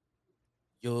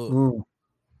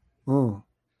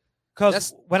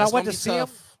 Because when I went to see him,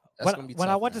 when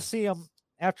I went to see him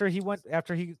after he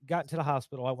got into the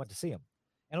hospital, I went to see him,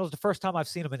 and it was the first time I've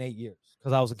seen him in 8 years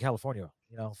because I was in California,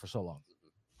 you know, for so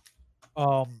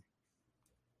long.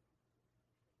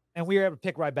 And we were able to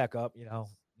pick right back up, you know.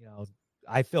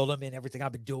 I filled him in everything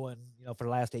I've been doing, you know, for the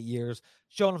last 8 years,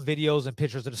 showing him videos and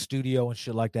pictures of the studio and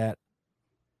shit like that.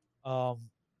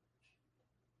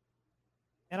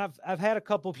 And I've had a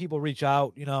couple people reach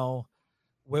out, you know,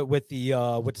 with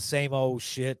the same old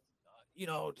shit. You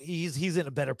know, he's in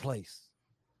a better place.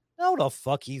 No, the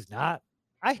fuck he's not.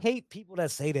 I hate people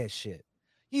that say that shit.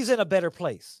 He's in a better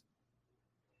place.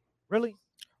 Really?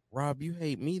 Rob, you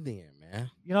hate me then,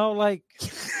 man. You know, like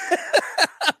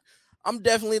I'm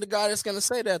definitely the guy that's gonna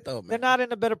say that though, man. They're not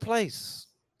in a better place.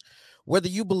 Whether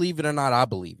you believe it or not, I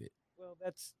believe it. Well,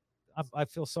 I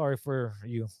feel sorry for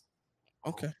you.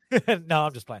 Okay. No,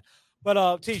 I'm just playing.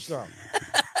 But teach their own.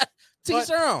 Teach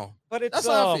their own. But it's that's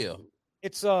how I feel.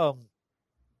 It's But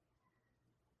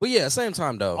yeah, same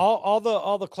time though. All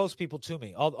the close people to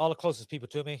me, all the closest people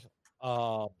to me,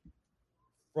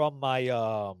 from my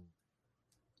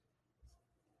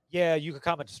yeah, you can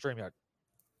comment to StreamYard.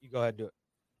 You go ahead and do it.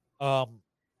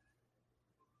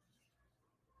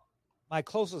 My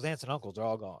closest aunts and uncles are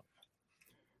all gone.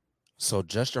 So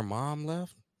just your mom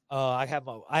left? I have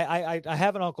I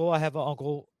have an uncle. I have an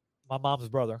uncle, my mom's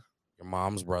brother. Your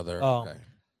mom's brother. Okay.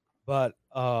 But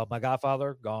my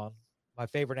godfather gone. My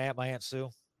favorite aunt, my Aunt Sue,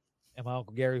 and my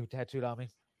Uncle Gary, who tattooed on me.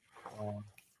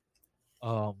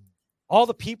 All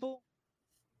the people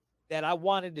that I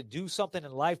wanted to do something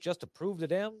in life just to prove to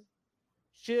them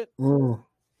shit.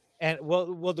 And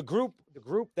well, the group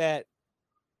that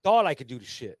thought I could do the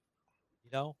shit, you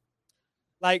know,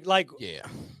 like yeah.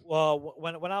 Well,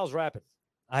 when I was rapping,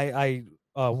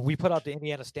 we put out the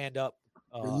Indiana Stand Up.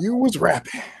 You was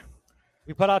rapping.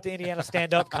 We put out the Indiana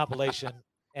Stand Up compilation,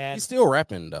 and he's still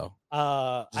rapping though.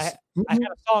 I had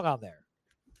a song on there,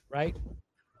 right?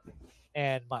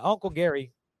 And my Uncle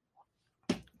Gary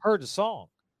heard the song.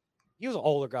 He was an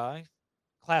older guy,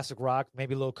 classic rock,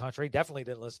 maybe a little country. Definitely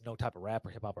didn't listen to no type of rap or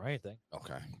hip hop or anything.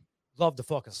 Okay. Loved the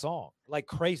fucking song like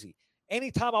crazy.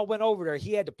 Anytime I went over there,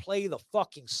 he had to play the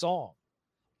fucking song,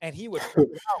 and he would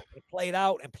play it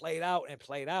out and play it out and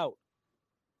play it out.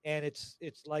 And it's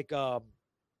like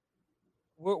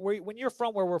when you're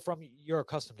from where we're from, you're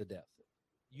accustomed to death.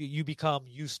 You become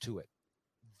used to it.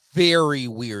 Very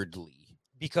weirdly.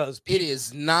 because it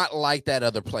is not like that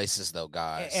other places though,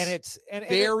 guys. And it's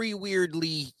very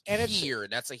weirdly here.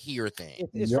 That's a here thing.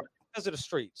 It's because of the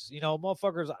streets, you know,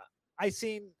 motherfuckers. I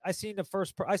seen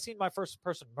my first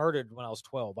person murdered when I was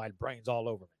 12. I had brains all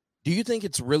over me. Do you think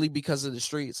it's really because of the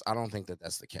streets? I don't think that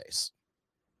that's the case.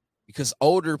 Because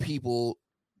older people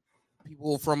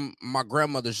from my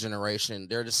grandmother's generation,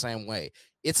 they're the same way.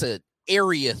 It's an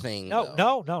area thing.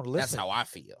 No. Listen, that's how I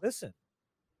feel. Listen,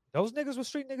 those niggas were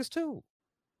street niggas too.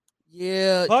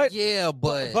 Yeah,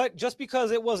 but just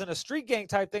because it wasn't a street gang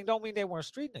type thing, don't mean they weren't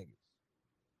street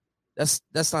niggas.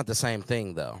 That's not the same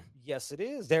thing though. Yes, it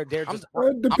is. They're just.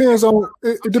 It depends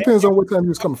on what time he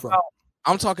was coming from.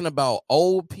 I'm talking about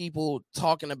old people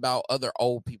talking about other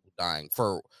old people dying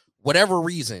for whatever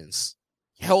reasons,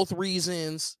 health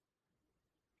reasons.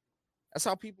 That's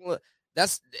how people.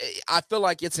 I feel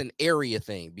like it's an area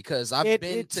thing because I've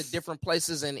been to different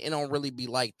places and it don't really be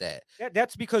like that.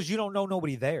 That's because you don't know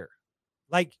nobody there.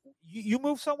 Like you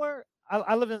move somewhere.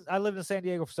 I lived in San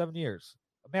Diego for 7 years,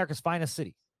 America's finest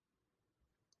city.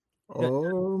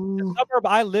 The suburb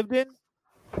I lived in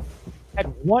had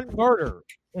one murder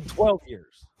in 12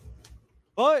 years.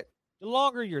 But the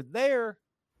longer you're there,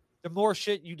 the more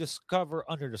shit you discover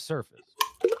under the surface.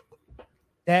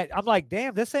 That I'm like,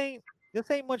 damn, this ain't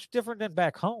much different than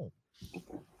back home.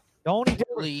 The only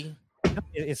difference,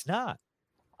 it's not.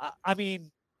 I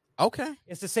mean, okay,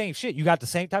 it's the same shit. You got the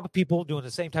same type of people doing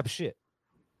the same type of shit.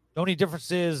 The only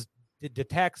difference is the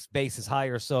tax base is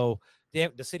higher, so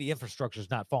the city infrastructure is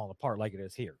not falling apart like it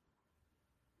is here.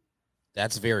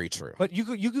 That's very true. But you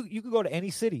could go to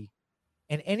any city,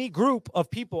 and any group of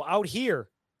people out here,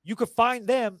 you could find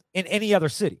them in any other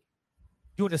city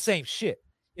doing the same shit.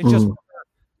 It's just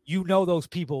you know those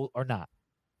people or not.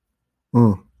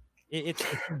 It's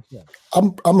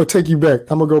I'm gonna take you back.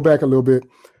 I'm gonna go back a little bit.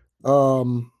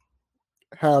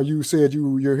 How you said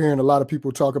you're hearing a lot of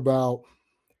people talk about,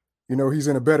 you know, he's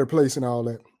in a better place and all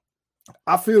that.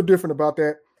 I feel different about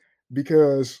that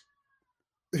because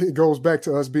it goes back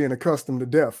to us being accustomed to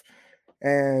death.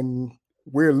 And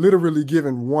we're literally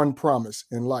given one promise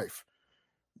in life.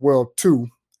 Well, two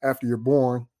after you're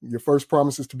born. Your first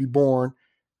promise is to be born,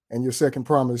 and your second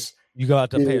promise you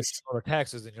got to pay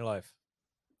taxes in your life.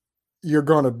 You're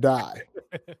gonna die.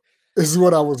 This is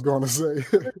what I was gonna say.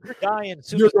 You're dying.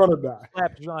 You're gonna die.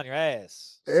 Slap you on your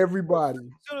ass. Everybody.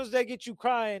 As soon as they get you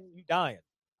crying, you dying.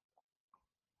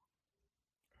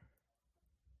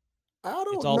 I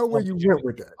don't know where you went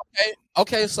with that.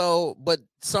 Okay. So, but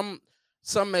some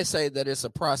may say that it's a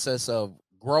process of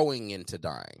growing into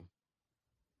dying.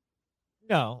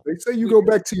 No, they say you go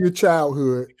back to your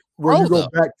childhood, where you go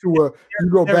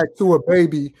back to a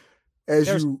baby as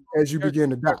you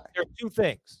begin to die. There's two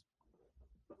things.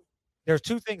 There's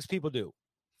two things people do.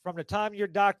 From the time you're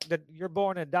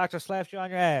born and the doctor slaps you on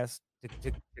your ass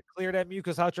to clear that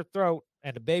mucus out your throat,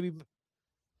 and the baby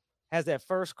has that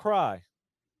first cry.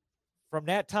 From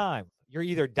that time, you're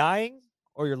either dying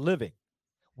or you're living.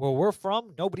 Where we're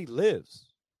from, nobody lives.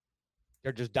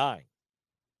 They're just dying.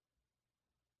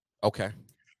 Okay.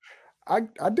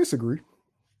 I disagree.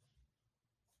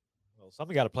 Well,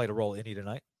 somebody got to play the role of Indy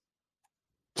tonight.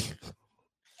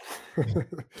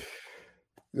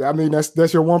 I mean,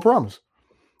 that's your one promise.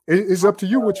 It's up to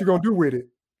you what you're gonna do with it.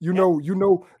 You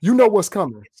know what's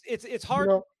coming. It's hard.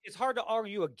 You know? It's hard to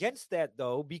argue against that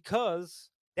though, because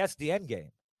that's the end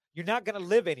game. You're not gonna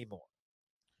live anymore.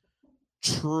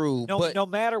 True. No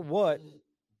matter what.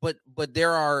 But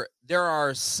there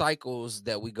are cycles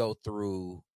that we go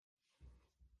through.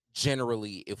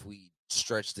 Generally, if we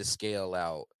stretch the scale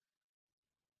out,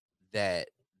 that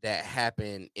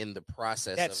happen in the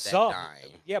process of that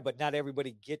dying. Yeah, but not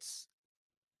everybody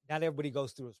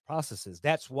goes through those processes.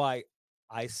 That's why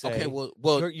I say, okay,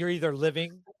 well, you're either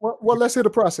living. Well, let's hear the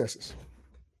processes.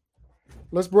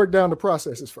 Let's break down the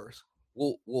processes first.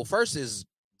 Well, first is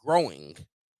growing.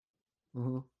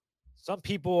 Mm-hmm. Some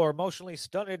people are emotionally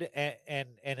stunted and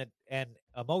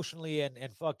emotionally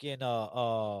and fucking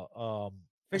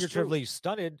figuratively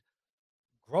stunted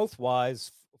growth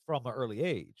wise from an early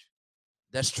age.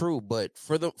 That's true, but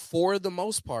for the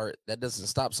most part, that doesn't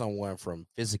stop someone from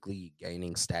physically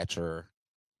gaining stature,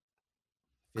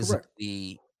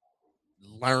 physically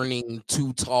learning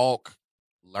to talk,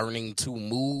 learning to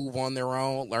move on their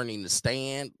own, learning to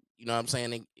stand. You know what I'm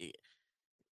saying?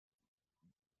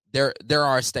 There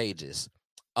are stages.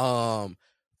 For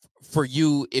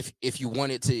you, if you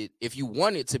want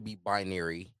it to be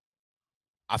binary,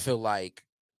 I feel like,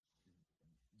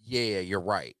 yeah, you're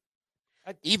right.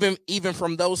 Even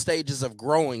from those stages of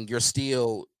growing, you're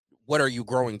still, what are you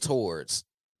growing towards?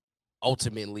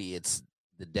 Ultimately, it's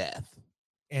the death.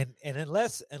 And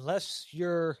unless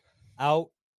you're out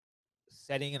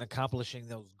setting and accomplishing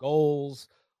those goals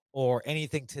or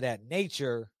anything to that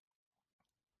nature,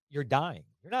 you're dying.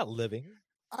 You're not living.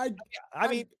 I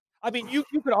mean, you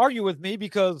could argue with me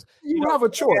because you have a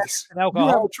choice. You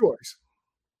have a choice.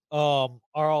 Are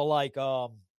all like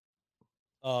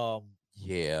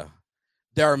yeah.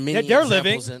 There are many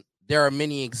examples there are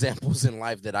many examples in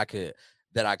life that I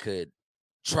could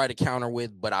try to counter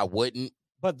with, but I wouldn't.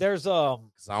 But there's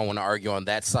because I don't want to argue on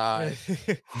that side.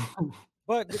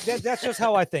 But that's just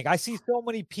how I think. I see so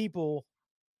many people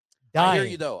dying. I hear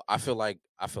you though. I feel like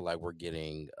we're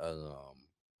getting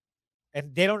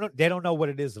and they don't know what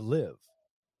it is to live.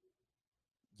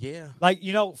 Yeah. Like,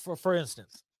 for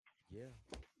instance. Yeah.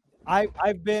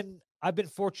 I've been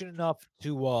fortunate enough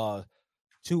to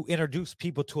introduce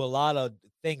people to a lot of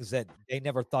things that they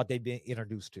never thought they'd be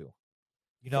introduced to.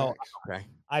 Okay.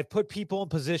 I put people in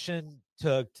position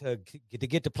to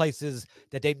get to places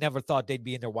that they never thought they'd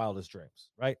be in their wildest dreams,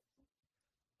 right?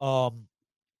 And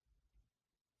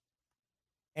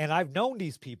I've known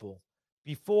these people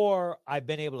before I've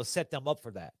been able to set them up for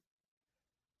that.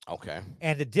 Okay.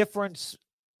 And the difference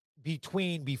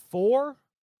between before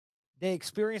they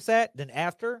experience that than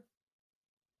after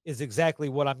is exactly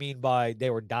what I mean by they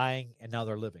were dying and now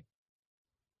they're living.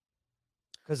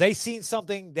 Because they seen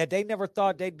something that they never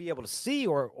thought they'd be able to see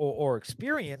or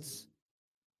experience.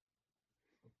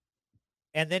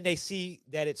 And then they see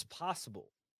that it's possible.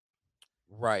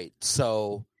 Right.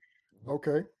 So,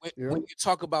 okay. When you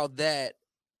talk about that,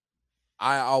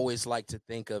 I always like to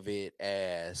think of it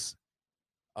as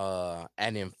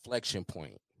an inflection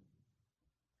point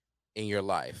in your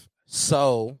life.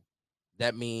 So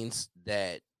that means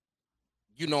that,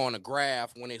 on a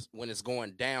graph, when it's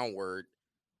going downward,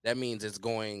 that means it's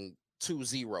going to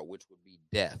 0, which would be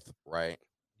death, right?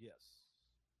 Yes.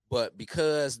 But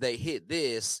because they hit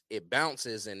this, it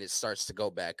bounces and it starts to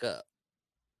go back up,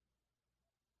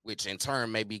 which in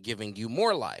turn may be giving you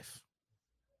more life.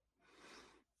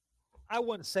 I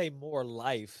wouldn't say more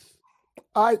life.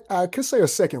 I could say a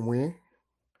second win.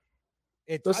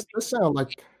 That sounds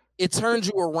like it turns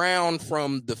you around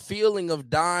from the feeling of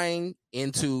dying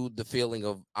into the feeling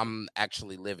of I'm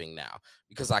actually living now,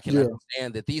 because I can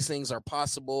understand that these things are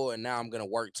possible, and now I'm going to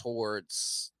work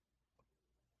towards.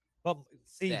 But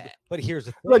see, that. But here's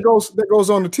the thing. That goes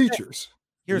on to teachers.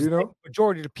 Here's the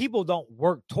majority of the people don't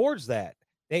work towards that.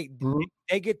 They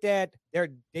get that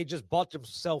they just bought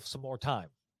themselves some more time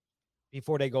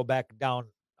before they go back down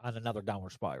on another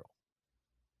downward spiral.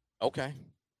 Okay.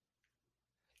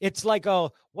 It's like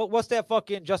what's that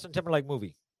fucking Justin Timberlake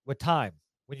movie with time?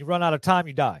 When you run out of time,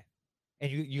 you die, and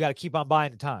you got to keep on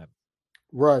buying the time.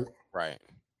 Right.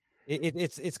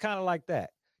 It's kind of like that.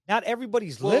 Not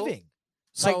everybody's living.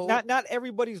 So not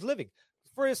everybody's living.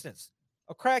 For instance,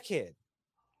 a crackhead,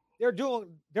 they're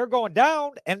going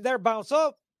down and their bounce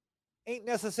up ain't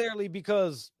necessarily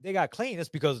because they got clean. It's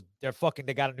because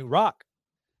they got a new rock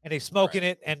and they smoking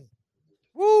it and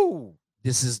woo.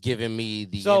 This is giving me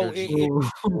the energy.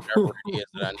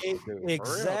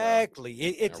 Exactly.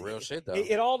 It's real shit though.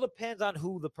 It all depends on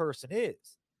who the person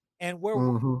is. And where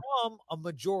we're from, a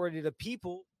majority of the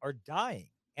people are dying.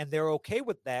 And they're okay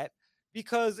with that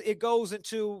because it goes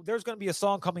into, there's going to be a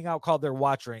song coming out called They're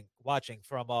Watching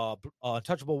from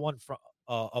Untouchable One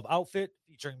of Outfit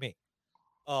featuring me.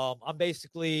 I'm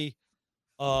basically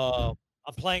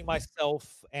I'm playing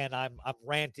myself and I'm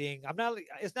ranting.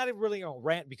 It's not really a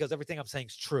rant because everything I'm saying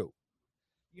is true.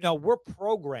 We're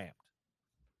programmed.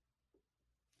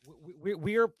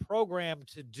 We're programmed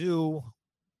to do.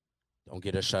 Don't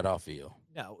get a shut off, Phil.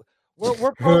 No,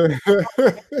 we're programmed.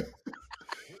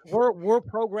 we're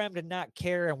programmed to not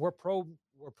care, and we're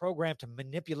programmed to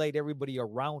manipulate everybody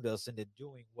around us into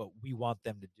doing what we want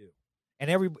them to do,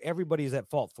 and everybody's at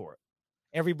fault for it.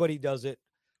 Everybody does it.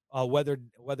 Whether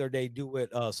they do it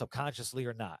subconsciously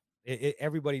or not,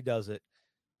 everybody does it.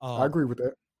 I agree with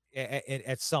that.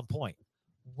 At some point.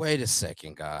 Wait a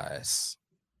second, guys.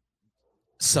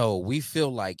 So we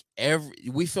feel like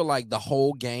the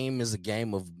whole game is a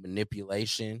game of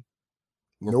manipulation.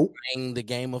 We're playing the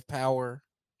game of power,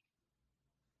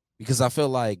 because I feel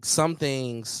like some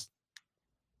things,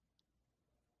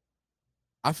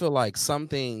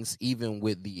 even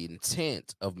with the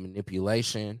intent of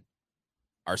manipulation,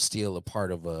 are still a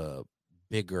part of a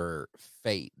bigger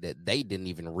fate that they didn't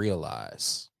even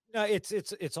realize. No,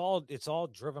 it's all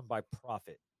driven by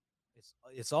profit.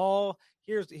 It's all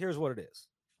here's what it is.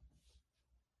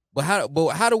 But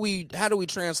how do we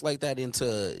translate that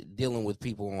into dealing with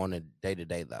people on a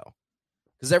day-to-day though?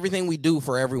 Because everything we do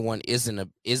for everyone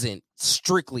isn't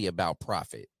strictly about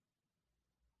profit.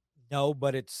 No,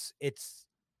 but it's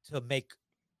to make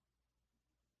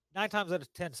 9 times out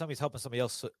of 10 somebody's helping somebody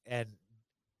else,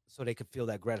 so they can feel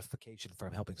that gratification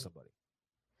from helping somebody.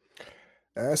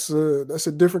 That's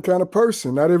a different kind of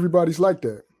person. Not everybody's like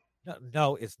that.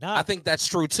 No, it's not. I think that's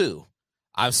true too.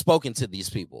 I've spoken to these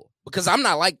people because I'm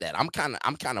not like that. I'm kind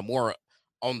of more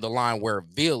on the line where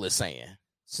Vil is saying.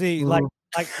 See, I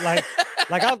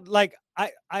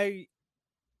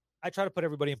try to put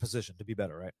everybody in position to be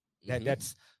better, right?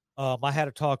 That's I had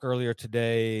a talk earlier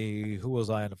today. Who was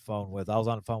I on the phone with? I was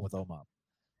on the phone with Omab.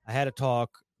 I had a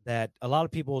talk that a lot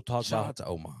of people talk shout about out to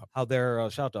Omab. How they're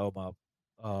shout out to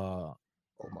Omab.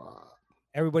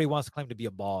 Everybody wants to claim to be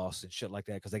a boss and shit like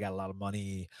that because they got a lot of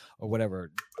money or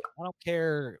whatever. I don't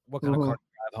care what kind of car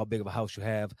you have, how big of a house you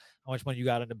have, how much money you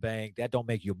got in the bank. That don't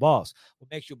make you a boss.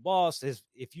 What makes you a boss is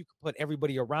if you can put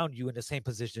everybody around you in the same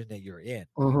position that you're in.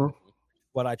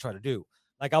 What I try to do.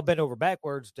 Like, I'll bend over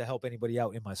backwards to help anybody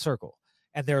out in my circle.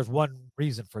 And there's one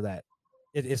reason for that.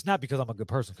 It's not because I'm a good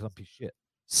person, because I'm a piece of shit.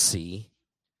 See?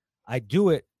 I do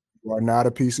it. You are not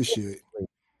a piece of shit.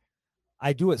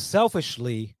 I do it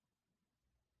selfishly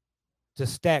to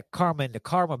stack karma in the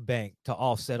karma bank to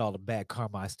offset all the bad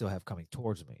karma I still have coming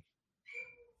towards me.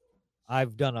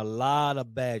 I've done a lot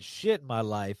of bad shit in my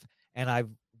life, and I've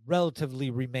relatively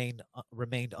remained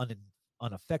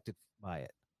unaffected by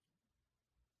it.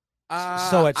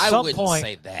 So at some point,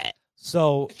 say that.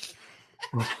 So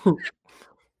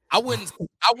I wouldn't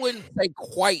say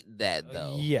quite that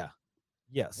though. Yeah.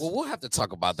 Yes. Well, we'll have to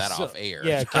talk about that off air.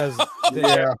 Yeah, because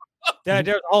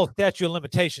there's all statute of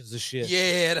limitations and shit.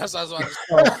 Yeah, that's what I was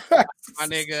about to say. My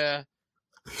nigga.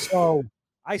 So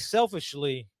I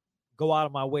selfishly go out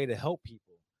of my way to help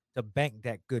people to bank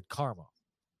that good karma.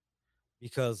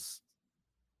 Because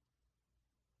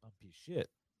I'm a piece of shit.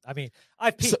 I mean,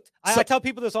 I've peaked. I tell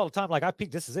people this all the time. Like, I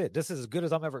peaked. This is it. This is as good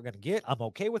as I'm ever going to get. I'm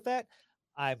okay with that.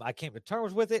 I came to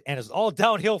terms with it, and it's all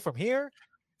downhill from here.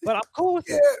 But I'm cool with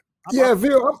it.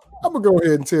 Vil, I'm going to go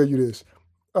ahead and tell you this.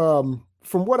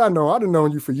 From what I know, I've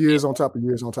known you for years on top of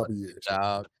years on top of years.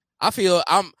 I feel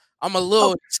I'm a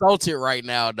little insulted right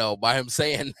now, though, by him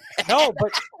saying that. No,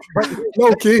 but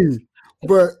low key.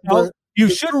 But you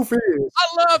the should. Truth is,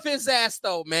 I love his ass,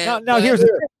 though, man. Now here's the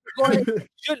thing.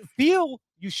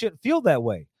 You shouldn't feel that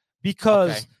way,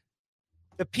 because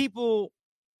the people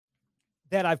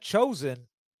that I've chosen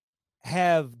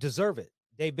deserve it.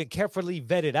 They've been carefully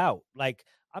vetted out. Like,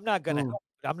 I'm not gonna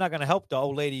help the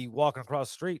old lady walking across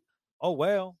the street. Oh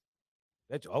well,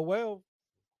 you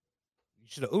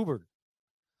should have Ubered.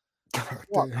 God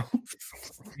damn.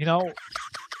 You know.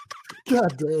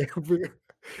 God damn, man.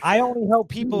 I only help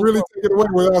people. You really take it away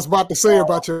what I was about to say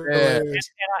about your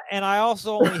and I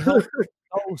also only help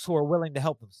those who are willing to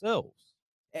help themselves.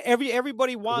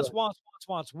 Everybody wants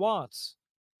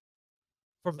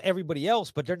from everybody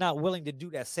else, but they're not willing to do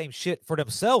that same shit for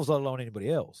themselves, let alone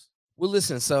anybody else. Well,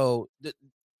 listen, so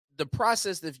the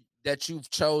process that you've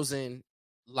chosen,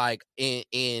 like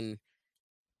in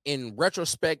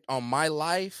retrospect on my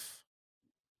life,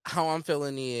 how I'm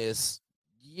feeling is,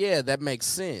 yeah, that makes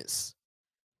sense.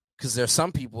 Because there's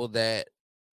some people that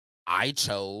I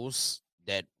chose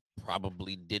that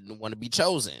probably didn't want to be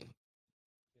chosen.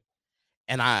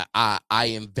 And I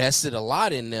invested a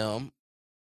lot in them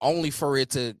only for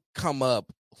it to come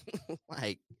up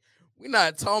like, we're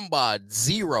not talking about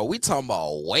zero. We talking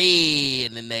about way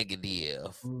in the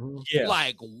negative. Yeah.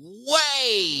 Like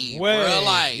way, bro.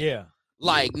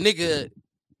 Like nigga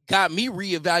got me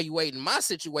reevaluating my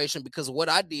situation because of what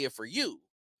I did for you.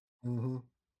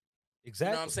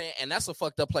 Exactly. You know what I'm saying? And that's a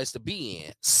fucked up place to be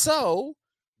in. So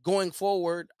going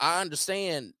forward, I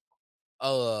understand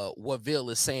what Vil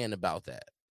is saying about that.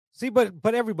 See, but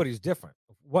everybody's different.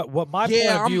 What my point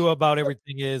of view about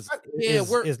everything is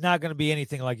not going to be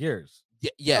anything like yours.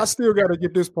 I still got to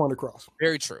get this point across.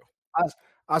 Very true.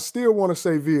 I still want to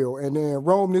say, Vil, and then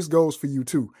Rome, this goes for you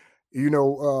too. You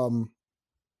know,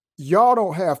 y'all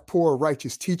don't have poor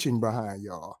righteous teaching behind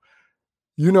y'all.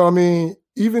 You know what I mean?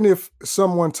 Even if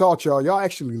someone taught y'all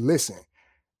actually listen.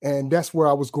 And that's where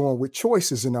I was going with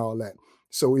choices and all that.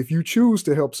 So if you choose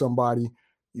to help somebody,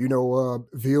 you know,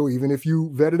 Vil, even if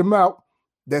you vetted them out,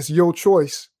 that's your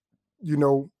choice, you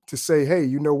know, to say, hey,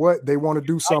 you know what? They want to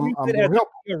do something. I'm going to help.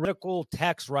 Theoretical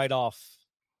tax write-off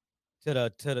to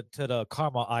the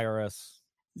karma IRS.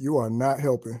 You are not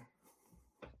helping.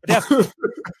 That's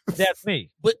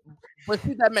me. But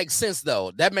see, that makes sense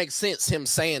though. That makes sense. Him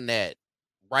saying that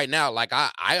right now, like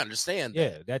I understand.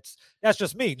 Yeah, that's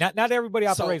just me. Not everybody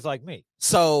operates like me.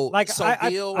 So like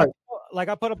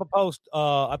I put up a post.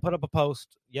 I put up a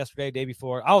post yesterday, day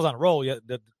before. I was on a roll.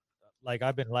 Like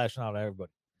I've been lashing out at everybody.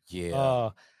 Yeah.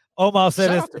 Omar said,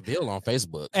 "Shout out to Bill on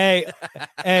Facebook."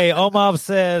 Hey, Omar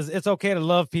says it's okay to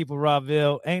love people.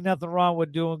 Robville, ain't nothing wrong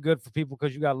with doing good for people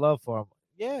because you got love for them.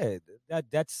 Yeah,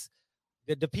 that's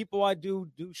the people I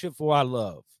do shit for. I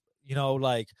love. You know,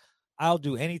 like I'll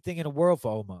do anything in the world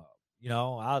for Omar. You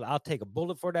know, I'll take a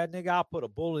bullet for that nigga. I'll put a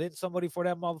bullet in somebody for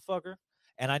that motherfucker,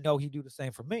 and I know he do the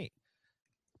same for me.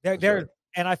 There,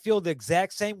 and I feel the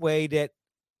exact same way that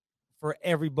for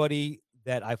everybody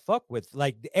that I fuck with.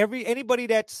 Like anybody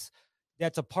that's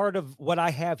a part of what I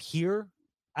have here,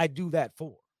 I do that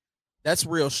for. That's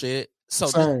real shit.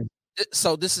 So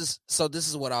this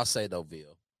is what I'll say though,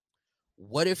 Bill.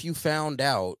 What if you found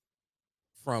out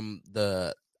from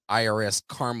the IRS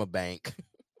Karma Bank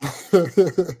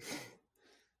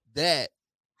that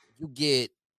you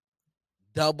get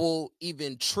double,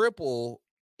 even triple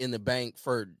in the bank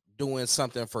for doing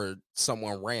something for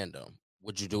someone random?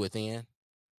 Would you do it then?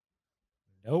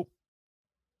 Nope.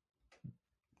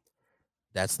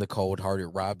 That's the cold-hearted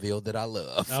Robville that I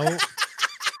love. No.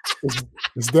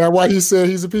 Is that why he said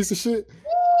he's a piece of shit?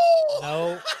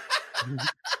 No.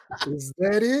 Is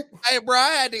that it? Hey, bro,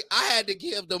 I had to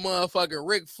give the motherfucking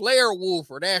Ric Flair woo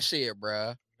for that shit,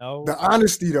 bro. No. The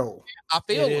honesty, though. I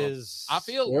feel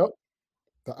Yep.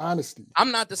 The honesty.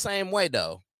 I'm not the same way,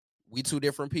 though. We two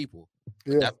different people.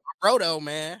 Yeah. That's my bro, though,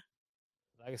 man.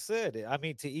 Like I said, I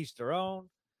mean, to each their own.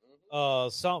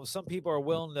 Some people are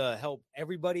willing to help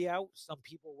everybody out. Some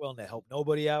people are willing to help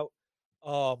nobody out.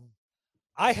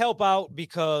 I help out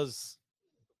because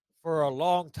for a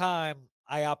long time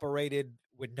I operated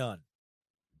with none,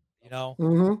 you know,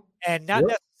 and not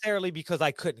necessarily because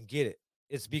I couldn't get it.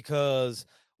 It's because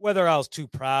whether I was too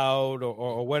proud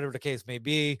or whatever the case may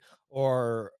be,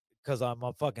 or because I'm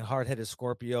a fucking hard-headed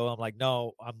Scorpio. I'm like,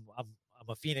 no, I'm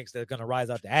a phoenix that's gonna rise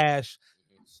out the ash.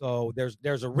 So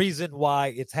there's a reason why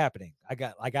it's happening. I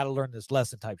got to learn this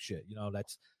lesson type shit. You know,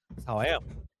 that's how I am.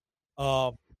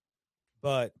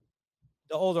 But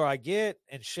the older I get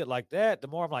and shit like that, the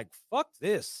more I'm like, fuck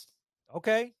this.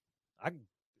 Okay,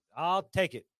 I'll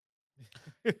take it.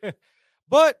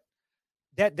 But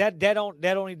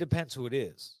that only depends who it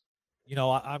is. You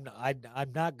know, I'm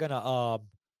not gonna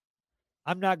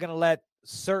let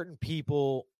certain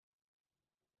people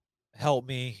help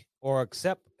me or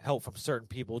accept help from certain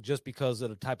people just because of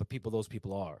the type of people those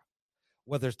people are.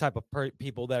 Whether it's type of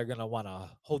people that are going to want to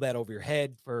hold that over your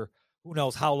head for who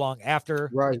knows how long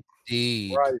after. Right.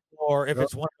 Right. Or if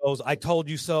it's one of those, I told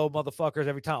you so motherfuckers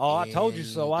every time. Oh, I told you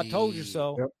so. I told you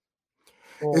so. Yep.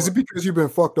 Is it because you've been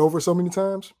fucked over so many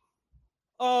times?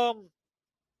 No,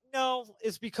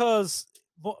 it's because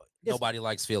nobody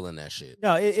likes feeling that shit.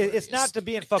 No, it's not the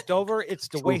being fucked over. It's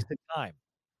the wasted time.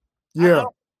 Yeah.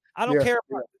 I don't care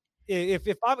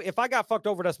if I got fucked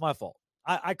over. That's my fault.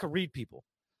 I could read people.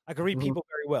 I could read people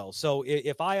very well. So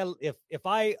if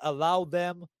I allow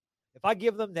them, if I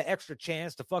give them the extra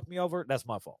chance to fuck me over, that's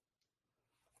my fault.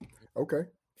 Okay,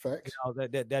 facts. You know,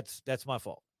 that's my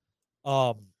fault.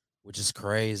 Which is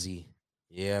crazy.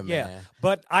 Yeah, man. Yeah,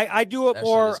 but I do it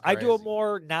more. I do it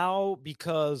more now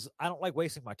because I don't like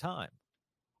wasting my time.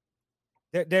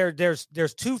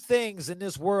 There's two things in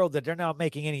this world that they're not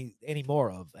making any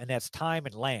more of, and that's time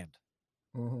and land.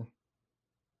 Mm-hmm.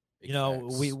 You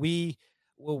know,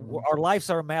 our lives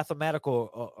are a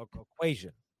mathematical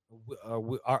equation.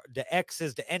 The X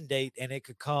is the end date, and it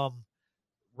could come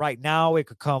right now. It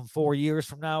could come 4 years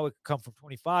from now. It could come from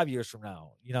 25 years from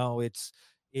now. You know, it's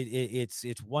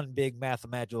one big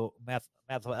mathematical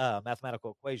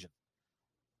equation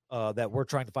that we're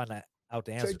trying to find out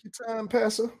the answer. Take your time,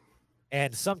 Pastor.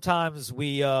 And sometimes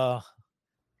we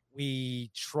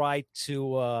try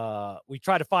to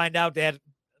find out that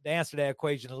the answer to that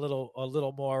equation a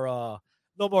little more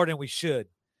than we should,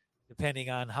 depending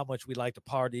on how much we like to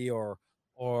party or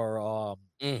our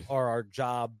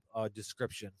job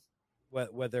description,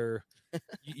 whether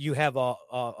you have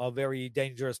a very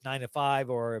dangerous 9 to 5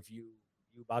 or if you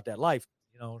about that life,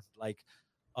 you know, like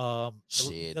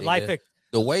shit, the life.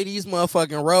 The way these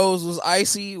motherfucking roads was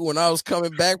icy when I was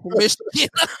coming back from Michigan,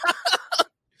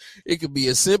 it could be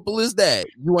as simple as that.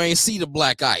 You ain't see the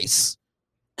black ice.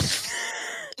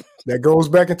 That goes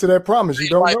back into that promise. You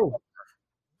don't know.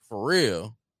 For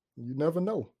real. You never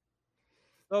know.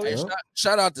 Oh, hey,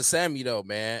 shout out to Sammy though,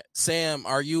 man. Sam,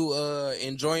 are you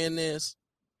enjoying this?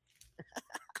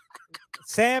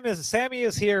 Sammy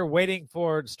is here waiting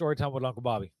for story time with Uncle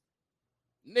Bobby.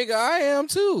 Nigga, I am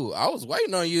too. I was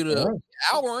waiting on you to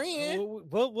hour in.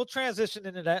 We'll transition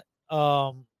into that.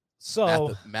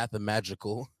 So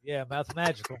mathematical. Yeah,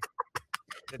 mathematical.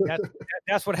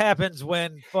 That's what happens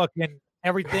when fucking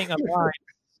everything aligns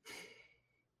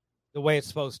the way it's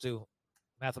supposed to.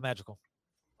 Mathematical.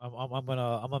 I'm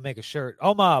gonna make a shirt.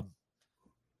 Oh, Mob.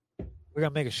 We're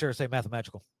gonna make a shirt say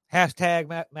mathematical.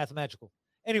 Hashtag mathematical.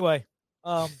 Anyway,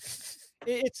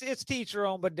 it's teacher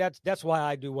owned, but that's why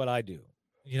I do what I do.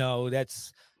 You know,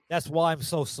 that's why I'm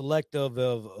so selective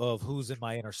of who's in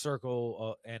my inner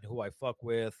circle and who I fuck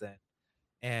with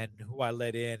and who I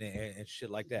let in and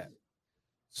shit like that.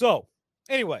 So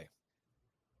anyway,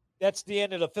 that's the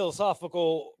end of the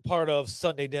philosophical part of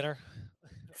Sunday dinner.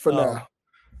 For now.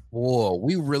 Whoa,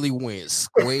 we really went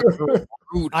square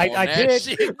root I that did.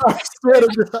 shit. I swear to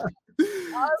God.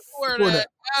 I swear to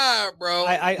God, bro.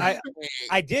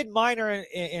 I did minor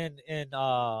in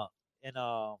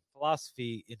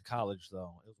philosophy in college,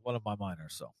 though. It was one of my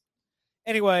minors. So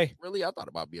anyway, really, I thought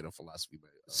about being a philosophy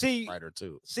writer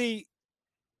too. See,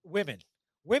 women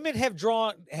have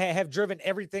driven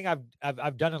everything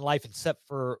I've done in life except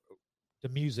for the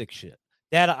music shit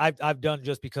that I've done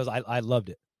just because I loved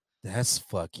it. That's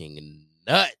fucking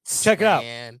nuts. Check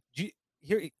man. it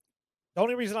out. The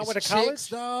only reason I went to college,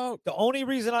 the only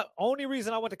reason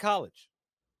I went to college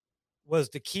was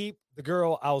to keep the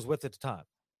girl I was with at the time.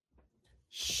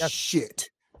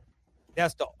 Shit.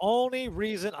 That's the only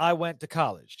reason I went to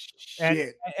college.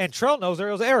 Shit. And Trell knows her.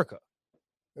 It was Erica.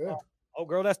 Yeah. Oh,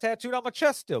 girl, that's tattooed on my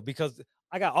chest still because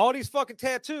I got all these fucking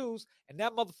tattoos, and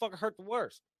that motherfucker hurt the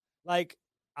worst. Like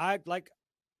the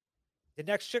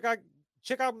next chick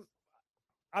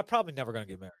I'm probably never gonna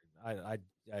get married. I don't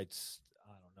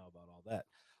know about all that,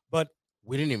 but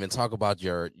we didn't even talk about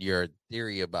your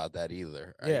theory about that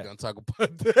either. Are you gonna talk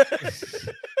about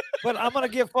that? But I'm gonna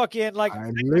get fucking like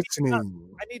I'm listening.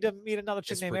 I need to meet another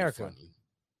chick named Erica.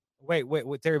 Funny.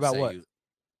 Wait, theory about what?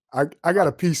 I got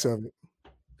a piece of it.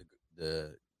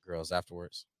 The girls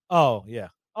afterwards. Oh yeah.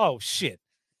 Oh shit.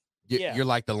 You're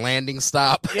like the landing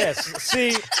stop. Yes.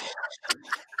 See.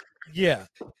 Yeah.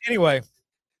 Anyway,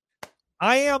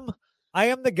 I am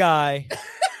the guy.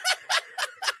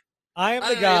 I am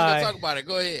the guy. Talk about it.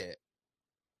 Go ahead.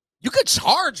 You could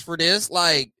charge for this.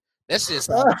 Like that's just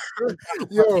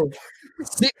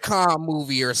sitcom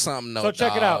movie or something. No, so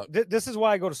check it out. This is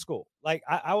why I go to school. Like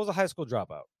I was a high school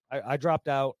dropout. I dropped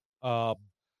out.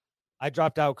 I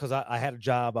dropped out because I had a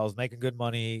job. I was making good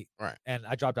money. Right. And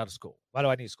I dropped out of school. Why do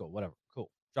I need school? Whatever. Cool.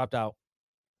 Dropped out.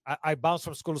 I bounced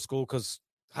from school to school because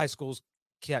high schools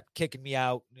kept kicking me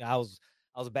out. I was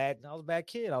a bad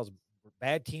kid. I was a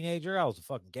bad teenager. I was a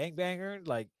fucking gangbanger.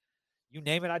 Like, you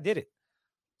name it, I did it.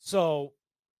 So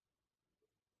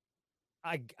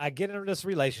I get into this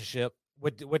relationship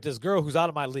with this girl who's out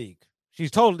of my league.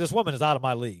 This woman is out of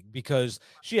my league because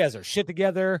she has her shit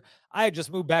together. I had just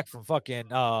moved back from fucking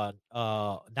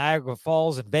Niagara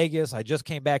Falls in Vegas. I just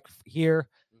came back here.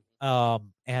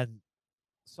 And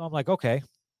so I'm like, okay,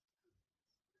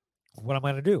 what am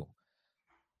I going to do?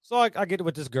 So I get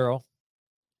with this girl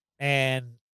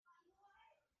and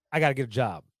I got to get a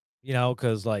job,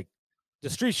 because like the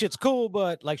street shit's cool,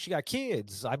 but like she got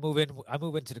kids. I move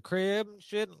into the crib and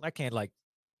shit. I can't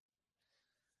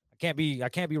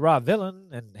be Rob Villain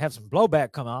and have some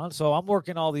blowback come on. So I'm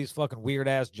working all these fucking weird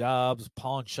ass jobs,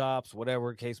 pawn shops, whatever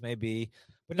the case may be,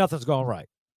 but nothing's going right.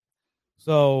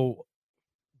 So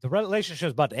the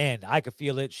relationship's about to end. I could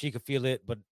feel it. She could feel it,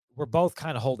 but we're both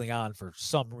kind of holding on for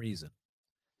some reason.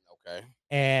 Okay.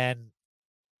 And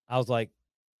I was like,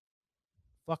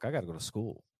 fuck, I got to go to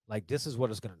school. Like, this is what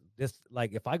it's going to,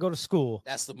 like, if I go to school.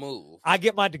 That's the move. I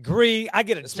get my degree. I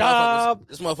get a job.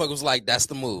 This motherfucker was like, that's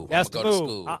the move. That's the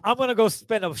move. I'm going to go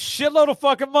spend a shitload of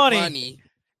fucking money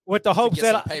with the hopes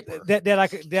that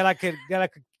I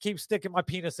could keep sticking my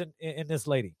penis in this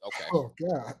lady. Okay. Oh,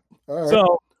 God. All right.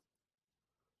 So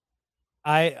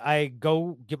I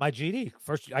go get my GED.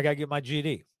 First, I got to get my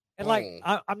GED. And like,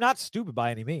 I'm not stupid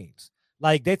by any means.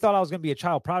 Like, they thought I was going to be a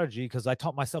child prodigy because I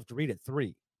taught myself to read at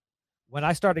 3. When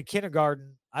I started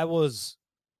kindergarten, I was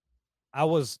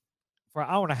for an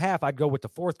hour and a half, I'd go with the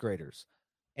 4th graders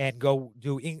and go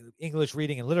do English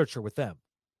reading and literature with them.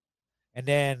 And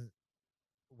then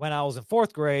when I was in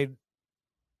 4th grade,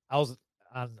 I was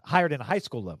hired in a high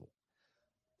school level.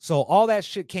 So all that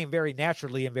shit came very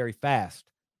naturally and very fast.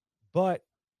 But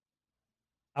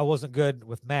I wasn't good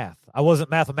with math. I wasn't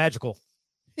mathematical.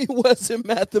 He wasn't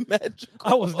mathematical.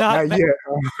 I was not. Not yet.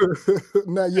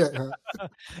 Not yet. Huh?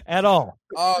 At all.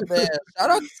 Oh, man. Shout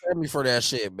out to Sammy for that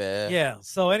shit, man. Yeah.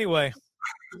 So anyway.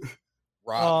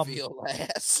 Rob feel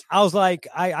ass. I was like,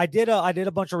 I did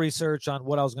a bunch of research on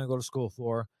what I was going to go to school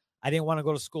for. I didn't want to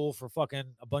go to school for fucking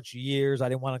a bunch of years. I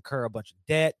didn't want to incur a bunch of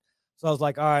debt. So I was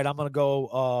like, all right, I'm going to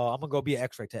go be an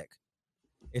x-ray tech.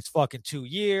 It's fucking 2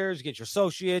 years. You get your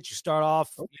associates. You start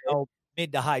off,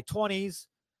 mid to high 20s.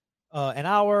 An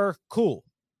hour, cool.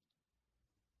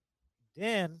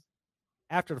 Then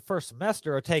after the first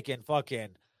semester are taking fucking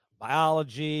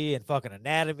biology and fucking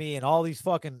anatomy and all these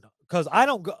fucking, because I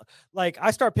don't go, like, I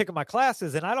start picking my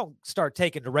classes and I don't start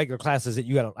taking the regular classes that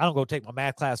you got. I don't go take my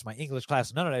math class, my English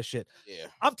class, none of that shit. Yeah.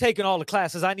 I'm taking all the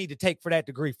classes I need to take for that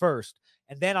degree first,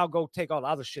 and then I'll go take all the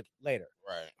other shit later.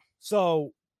 Right.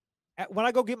 So when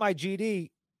I go get my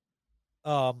GED,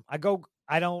 I go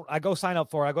sign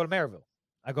up for it. I go to Maryville.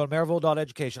 I go to Maryville Adult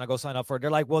Education. I go sign up for it. They're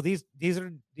like, well, these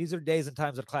are days and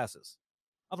times of classes.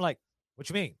 I'm like, what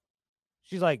you mean?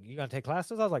 She's like, you gonna take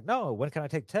classes? I was like, no. When can I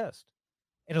take tests?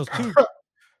 And it was Tuesday.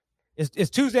 It's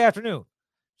Tuesday afternoon.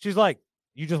 She's like,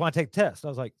 you just want to take tests? I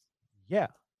was like, yeah.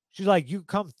 She's like, you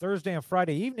come Thursday and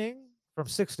Friday evening from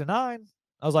 6 to 9.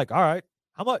 I was like, all right.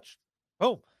 How much?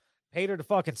 Boom. Paid her the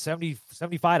fucking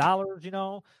 $75, you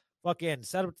know, fucking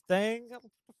set up the thing. What the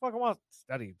fuck I want to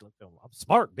study? I'm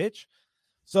smart, bitch.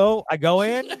 So I go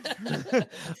in,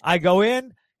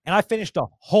 and I finished the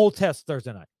whole test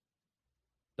Thursday night.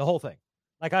 The whole thing.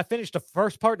 Like, I finished the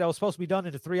first part that was supposed to be done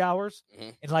into 3 hours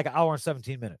in like an hour and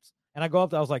 17 minutes. And I go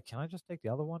up there, I was like, can I just take the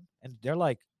other one? And they're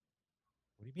like,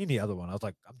 what do you mean the other one? I was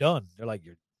like, I'm done. They're like, what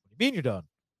do you mean you're done?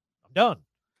 I'm done.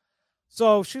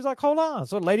 So she's like, hold on.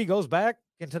 So the lady goes back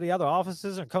into the other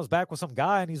offices and comes back with some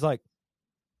guy, and he's like,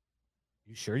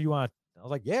 you sure you want to? I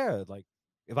was like, yeah. Like,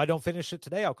 if I don't finish it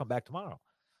today, I'll come back tomorrow.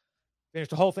 Finish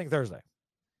the whole thing Thursday.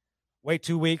 Wait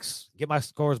 2 weeks, get my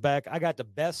scores back. I got the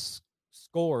best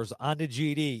scores on the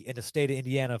GED in the state of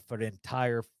Indiana for the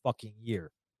entire fucking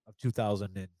year of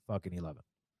 2011.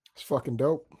 It's fucking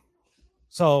dope.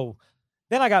 So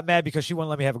then I got mad because she wouldn't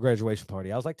let me have a graduation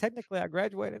party. I was like, technically I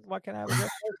graduated. Why can't I have a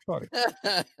graduation party?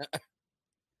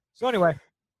 So anyway.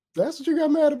 That's what you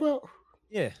got mad about?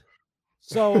 Yeah.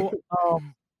 So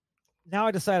now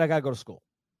I decide I got to go to school.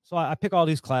 So I pick all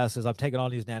these classes. I'm taking all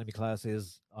these anatomy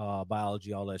classes,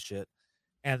 biology, all that shit.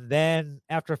 And then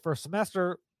after first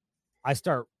semester, I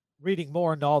start reading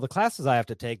more into all the classes I have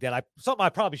to take something I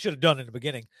probably should have done in the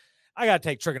beginning. I got to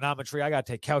take trigonometry. I got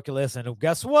to take calculus. And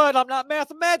guess what? I'm not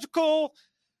mathematical.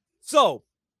 So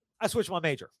I switched my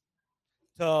major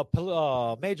to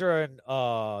double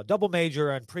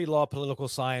major in pre-law political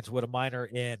science with a minor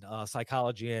in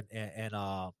psychology and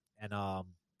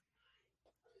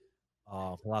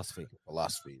philosophy.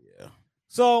 Philosophy, yeah.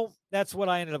 So that's what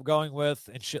I ended up going with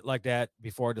and shit like that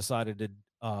before I decided to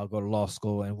go to law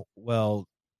school. And well,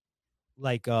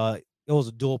 like it was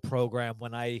a dual program.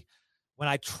 When I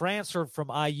transferred from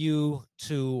IU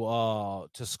to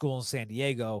school in San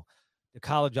Diego, the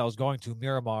college I was going to,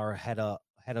 Miramar, had a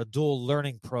dual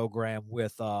learning program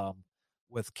with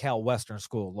Cal Western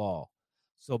School of Law.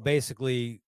 So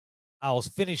basically, I was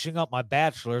finishing up my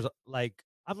bachelor's. Like,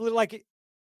 I'm a little like,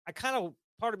 I kind of,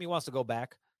 part of me wants to go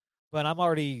back, but I'm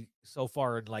already so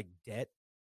far in like debt.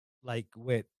 Like,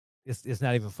 it's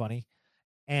not even funny.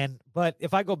 But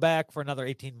if I go back for another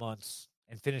 18 months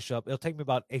and finish up, it'll take me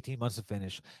about 18 months to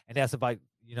finish. And that's if I,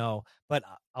 but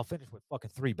I'll finish with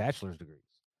fucking 3 bachelor's degrees.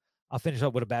 I'll finish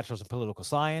up with a bachelor's in political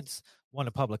science, one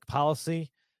in public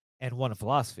policy, and one in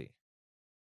philosophy.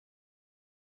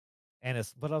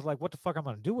 But I was like, what the fuck am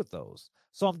I going to do with those?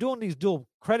 So I'm doing these dual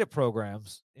credit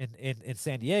programs in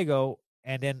San Diego,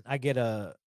 and then I get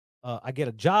a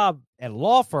job at a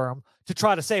law firm to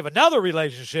try to save another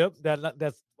relationship.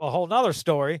 That's a whole nother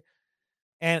story.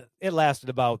 And it lasted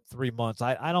about 3 months.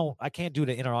 I can't do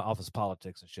the inner office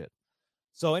politics and shit.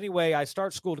 So anyway, I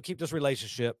start school to keep this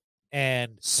relationship.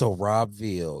 And so Rob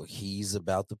Veal, he's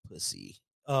about the pussy.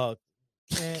 Man,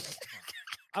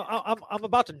 I'm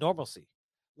about to normalcy.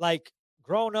 Like,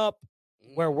 growing up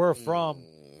where we're from,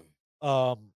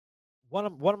 one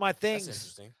of my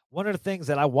things, one of the things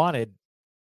that I wanted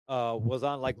was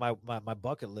on like my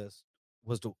bucket list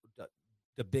was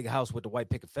the big house with the white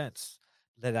picket fence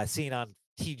that I seen on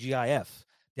TGIF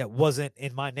that wasn't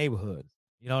in my neighborhood.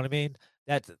 You know what I mean?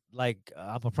 That's like,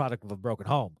 I'm a product of a broken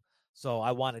home. So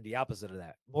I wanted the opposite of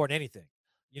that more than anything.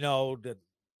 The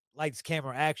lights,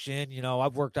 camera, action.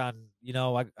 I've worked on,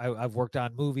 I've worked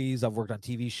on movies. I've worked on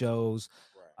TV shows.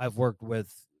 Right. I've worked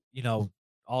with,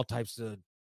 all types of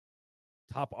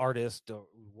top artists or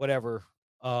whatever.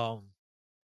 But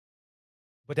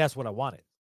that's what I wanted.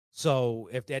 So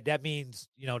if that means,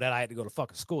 that I had to go to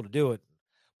fucking school to do it.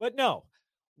 But no,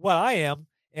 what I am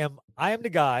the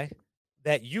guy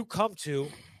that you come to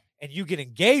and you get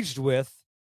engaged with.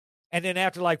 And then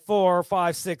after like 4,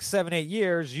 5, 6, 7, 8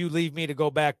 years, you leave me to go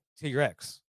back to your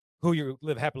ex, who you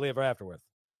live happily ever after with.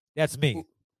 That's me.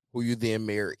 Who you then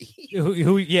marry.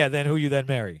 who you then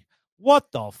marry. What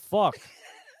the fuck?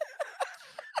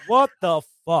 What the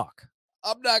fuck?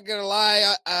 I'm not gonna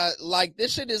lie. I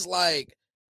this shit is like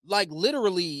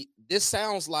literally, this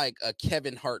sounds like a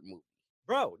Kevin Hart movie.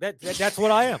 bro. That's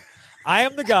what I am. I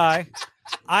am the guy.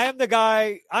 I'm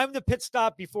the pit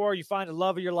stop before you find the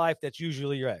love of your life. That's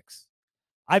usually your ex.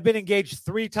 I've been engaged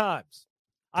 3 times.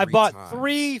 I bought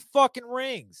 3 fucking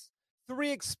rings,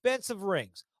 3 expensive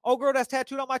rings. Oh, girl, that's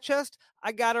tattooed on my chest.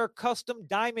 I got her custom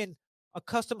diamond, a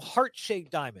custom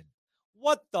heart-shaped diamond.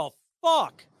 What the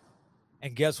fuck?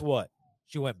 And guess what?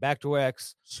 She went back to her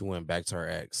ex. She went back to her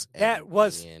ex.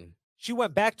 She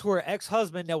went back to her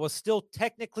ex-husband that was still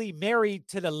technically married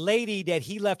to the lady that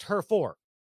he left her for.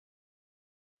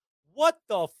 What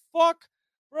the fuck?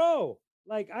 Bro,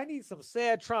 like, I need some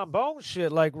sad trombone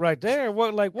shit, like, right there.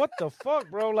 What the fuck,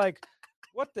 bro? Like,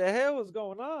 what the hell is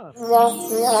going on? And the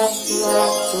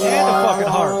fucking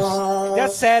harps.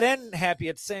 That's sad and happy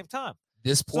at the same time.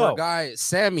 This poor guy,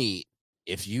 Sammy,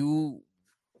 if you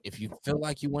feel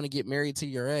like you want to get married to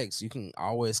your ex, you can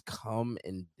always come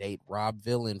and date Rob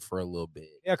Villain for a little bit.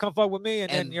 Yeah, come fuck with me,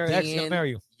 and then your ex is gonna marry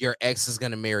you. Your ex is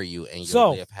gonna marry you, and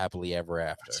you'll live happily ever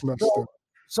after.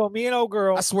 So me and old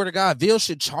girl, I swear to God, Vil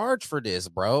should charge for this,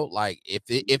 bro. Like if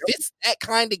it's that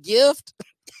kind of gift.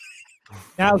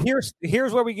 Now here's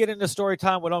where we get into story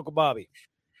time with Uncle Bobby.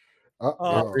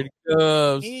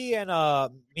 Me and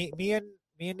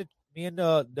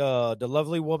the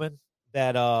lovely woman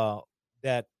that I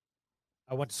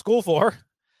went to school for,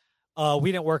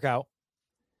 we didn't work out.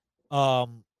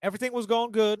 Everything was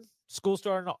going good. School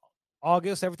started in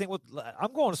August. Everything was.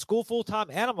 I'm going to school full time,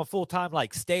 and I'm a full time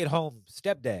like stay at home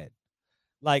stepdad.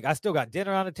 Like I still got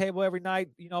dinner on the table every night.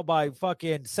 By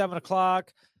fucking 7:00.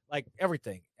 Like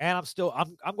everything, and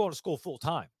I'm going to school full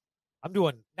time. I'm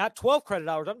doing not 12 credit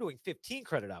hours. I'm doing 15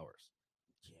 credit hours.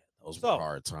 Yeah, those were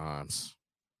hard times.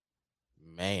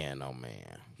 Man, oh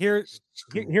man. Here's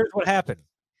what happened.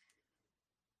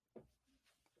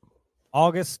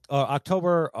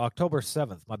 October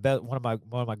 7th. One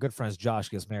of my good friends, Josh,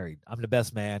 gets married. I'm the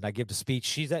best man. I give the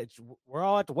speech. We're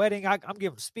all at the wedding. I'm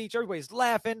giving the speech. Everybody's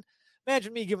laughing.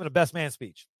 Imagine me giving a best man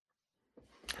speech.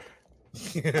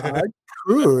 I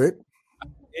could.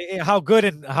 How good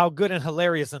and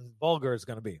hilarious and vulgar it's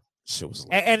going to be.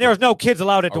 And there was no kids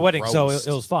allowed at the wedding, so it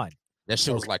was fine. That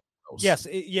shit was like roast. Yes,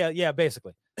 yeah,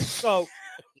 basically. So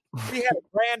we had a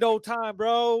grand old time,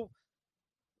 bro.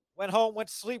 Went home, went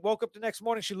to sleep, woke up the next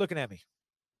morning. She looking at me.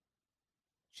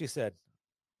 She said,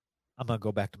 "I'm gonna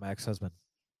go back to my ex-husband."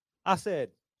 I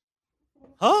said,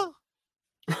 "Huh?"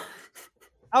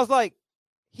 I was like,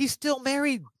 "He's still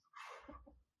married to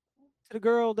the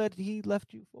girl that he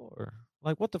left you for.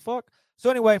 Like, what the fuck?"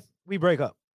 So anyway, we break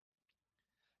up.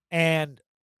 And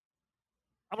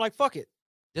I'm like, fuck it.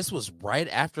 This was right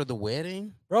after the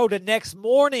wedding? Bro, the next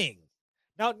morning.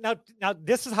 Now,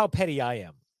 this is how petty I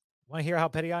am. Want to hear how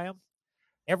petty I am?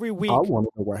 Every week. I want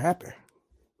to know what happened.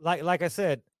 Like I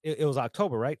said, it was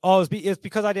October, right? Oh, it's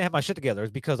because I didn't have my shit together.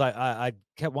 It's because I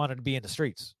kept wanting to be in the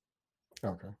streets.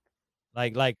 Okay.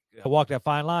 Like I walked that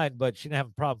fine line, but she didn't have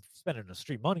a problem spending the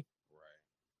street money.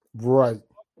 Right.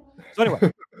 So anyway,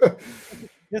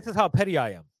 this is how petty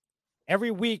I am.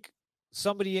 Every week,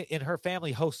 somebody in her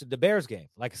family hosted the Bears game.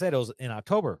 Like I said, it was in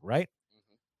October, right?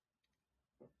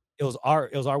 Mm-hmm. It was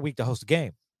our week to host the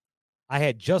game. I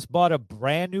had just bought a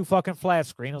brand new fucking flat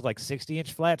screen. It was like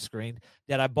 60-inch flat screen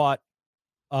that I bought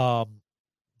the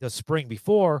spring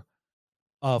before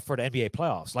for the NBA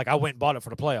playoffs. Like I went and bought it for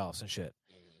the playoffs and shit.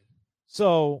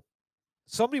 So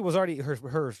somebody was already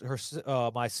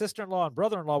my sister-in-law and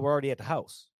brother-in-law were already at the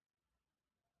house,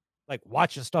 like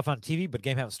watching stuff on TV, but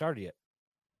game haven't started yet.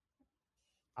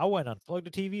 I went and unplugged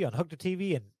the TV, unhooked the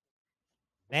TV, and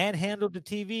manhandled the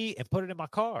TV and put it in my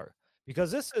car because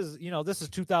this is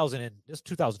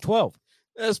 2012.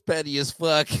 That's petty as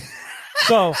fuck.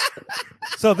 So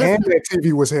and that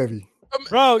TV was heavy.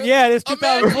 Bro, yeah, it's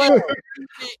 2012.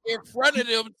 In front of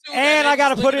them, too. And I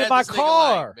got to put it in my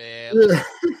car. Like, man. Yeah.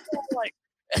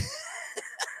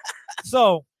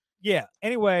 So, yeah.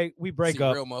 Anyway, we break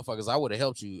up. Real motherfuckers, I would have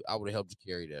helped you. I would have helped you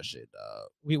carry that shit, dog.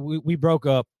 We broke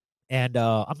up, and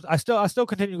I still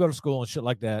continue to go to school and shit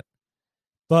like that.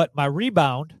 But my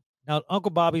rebound, now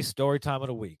Uncle Bobby's story time of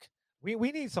the week. We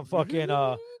need some fucking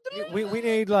we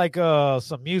need like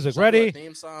some music. Ready?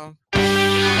 Theme song.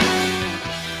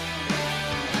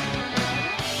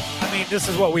 I mean, this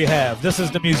is what we have. This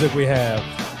is the music we have.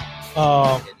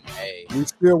 We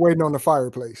still waiting on the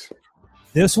fireplace.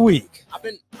 This week, I've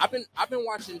been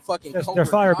watching fucking Cobra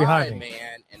Kai, behind me,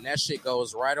 man, and that shit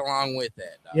goes right along with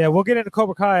that. Dog. Yeah, we'll get into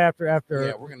Cobra Kai after. Yeah,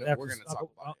 we're gonna talk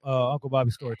about Uncle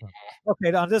Bobby's story time.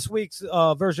 Okay, on this week's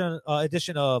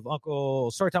edition of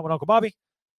Uncle Story Time with Uncle Bobby,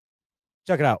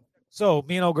 check it out. So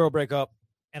me and old girl break up,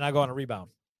 and I go on a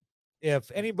rebound.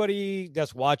 If anybody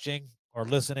that's watching or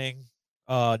listening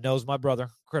knows my brother,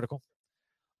 Critical,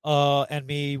 and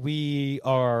me, we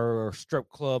are strip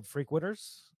club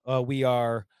frequenters. We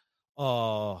have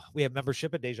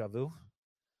membership at Deja Vu.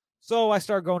 So I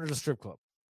started going to the strip club.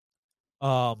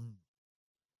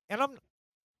 And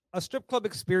a strip club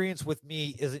experience with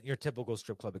me isn't your typical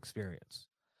strip club experience.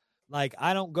 Like,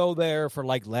 I don't go there for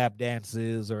like lap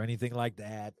dances or anything like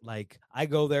that. Like, I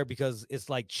go there because it's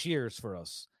like Cheers for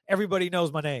us. Everybody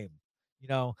knows my name. You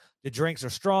know, the drinks are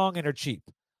strong and they're cheap.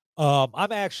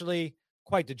 I'm actually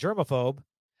quite the germaphobe,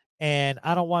 and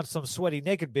I don't want some sweaty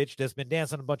naked bitch that's been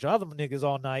dancing a bunch of other niggas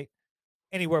all night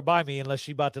anywhere by me unless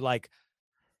she about to like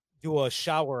do a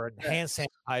shower and hand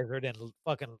sanitizer it and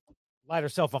fucking light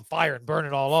herself on fire and burn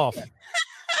it all off.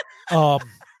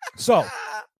 So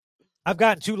I've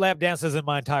gotten 2 lap dances in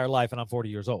my entire life, and I'm 40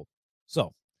 years old.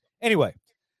 So anyway,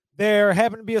 there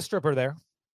happened to be a stripper there.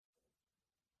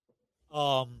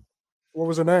 What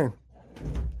was her name?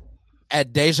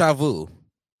 At Deja Vu.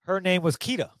 Her name was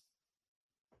Kita.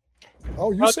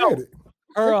 Oh, you said it.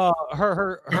 Her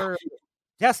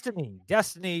Destiny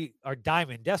or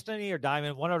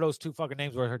Diamond, one of those 2 fucking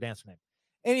names were her dance name.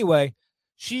 Anyway,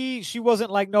 she wasn't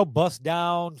like no bust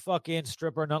down fucking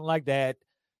stripper, nothing like that.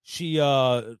 She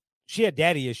had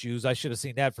daddy issues. I should have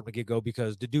seen that from the get-go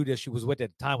because the dude that she was with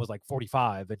at the time was like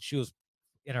 45 and she was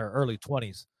in her early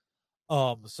 20s.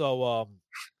 I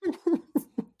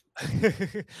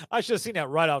should have seen that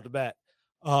right off the bat.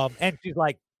 And she's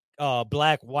like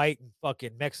black, white, and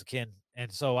fucking Mexican.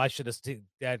 And so I should have seen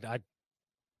that. I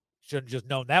should have just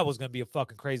known that was going to be a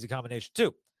fucking crazy combination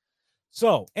too.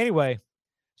 So anyway,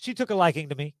 she took a liking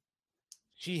to me.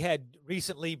 She had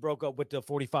recently broke up with the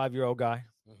 45-year-old guy.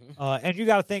 Mm-hmm. And you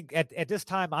got to think at this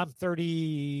time, I'm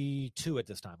 32 at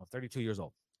this time. I'm 32 years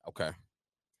old. Okay.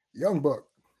 Young buck.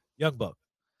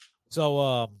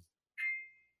 So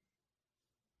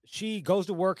she goes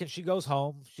to work and she goes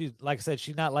home. She's, like I said,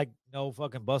 she's not like no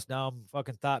fucking bust down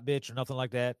fucking thought bitch or nothing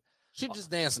like that. She's just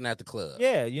dancing at the club.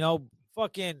 Yeah, you know,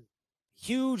 fucking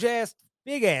huge ass,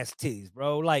 big ass titties,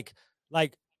 bro. Like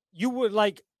you would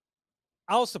like.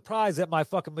 I was surprised that my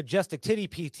fucking majestic titty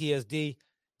PTSD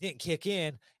didn't kick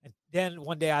in. And then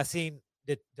one day I seen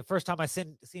the first time I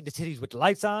seen the titties with the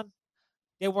lights on,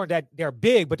 they're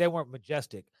big, but they weren't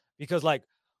majestic because like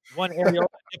one area of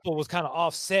the nipple was kind of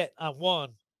offset on one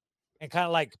and kind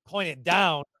of like pointed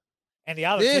down, and the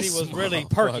other titty was really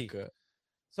perky.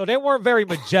 So they weren't very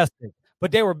majestic,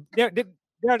 but they're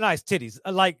nice titties.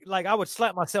 Like I would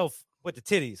slap myself with the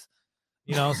titties,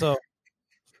 you know, so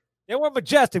they weren't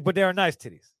majestic, but they were nice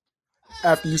titties.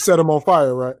 After you set them on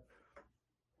fire, right?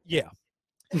 Yeah.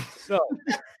 So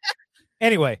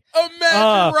anyway,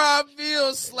 imagine Rob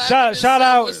Ville slapping shout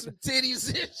out with some titties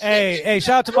and shit. Hey,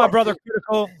 shout out to my brother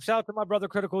Critical. Shout out to my brother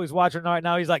Critical. He's watching right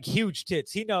now. He's like huge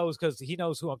tits. He knows because he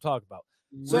knows who I'm talking about.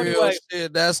 So anyway,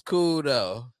 shit, that's cool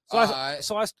though. So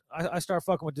I start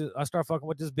fucking with this. I start fucking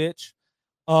with this bitch.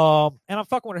 And I'm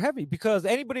fucking with her heavy because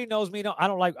anybody knows me. I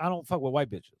don't fuck with white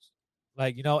bitches.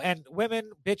 Like, you know, and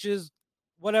women, bitches,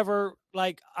 whatever.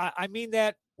 Like, I mean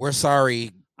that. We're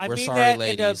sorry. We're sorry, that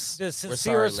ladies. In the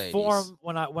sincerest form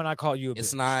when I call you a bitch.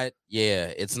 It's not.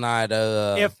 Yeah, it's not.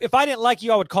 If I didn't like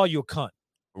you, I would call you a cunt.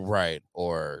 Right.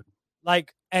 Or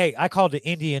like, hey, I called the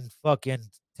Indian fucking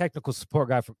technical support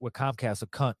guy with Comcast a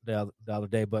cunt the other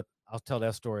day, but I'll tell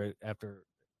that story after.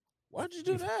 Why'd you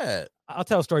do that? I'll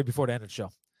tell a story before the end of the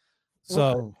show.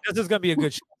 So this is gonna be a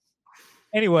good show.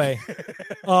 Anyway,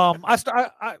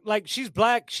 I like she's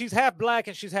black, she's half black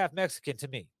and she's half Mexican to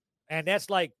me, and that's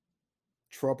like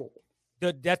trouble.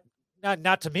 That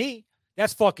not to me.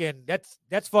 That's fucking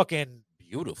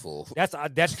beautiful. That's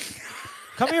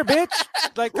come here, bitch.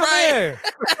 Like come here.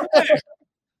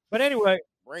 But anyway,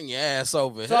 bring your ass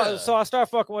over here. So I start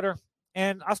fucking with her,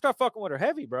 and I start fucking with her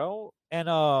heavy, bro. And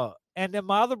then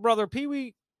my other brother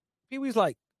Pee-wee's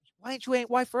like, why ain't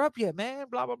wife her up yet, man?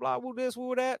 Blah blah blah. Woo this,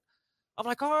 woo that. I'm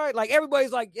like, all right. Like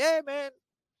everybody's like, yeah, man.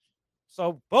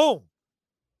 So boom,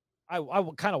 I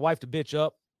kind of wifed the bitch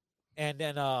up, and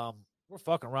then we're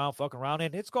fucking around,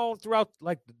 and it's going throughout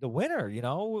like the winter. You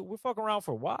know, we're fucking around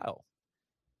for a while,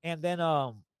 and then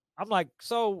I'm like,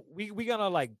 so we gonna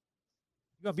like,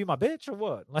 you gonna be my bitch or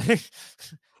what? Like,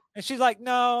 and she's like,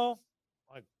 no.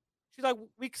 Like, she's like,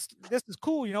 this is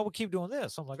cool. You know, we'll keep doing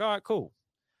this. I'm like, all right, cool.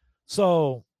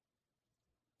 So.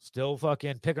 Still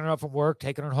fucking picking her up from work,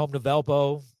 taking her home to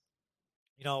Valpo,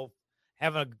 you know,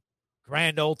 having a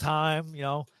grand old time, you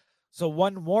know. So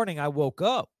one morning I woke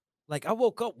up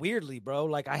weirdly, bro.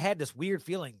 Like I had this weird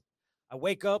feeling. I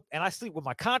wake up and I sleep with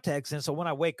my contacts in. So when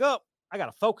I wake up, I got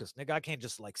to focus, nigga. I can't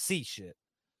just like see shit.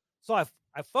 So I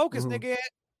focus, nigga.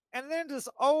 And then this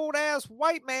old ass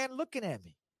white man looking at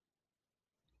me.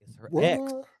 It's her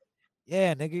ex.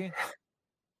 Yeah, nigga.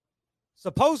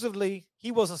 Supposedly,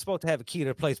 he wasn't supposed to have a key to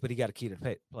the place, but he got a key to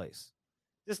the place.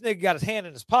 This nigga got his hand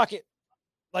in his pocket,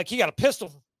 like he got a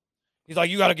pistol. He's like,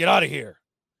 you got to get out of here.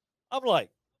 I'm like,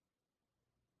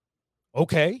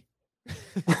 okay.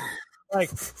 Like,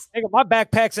 nigga, my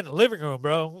backpack's in the living room,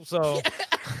 bro. So,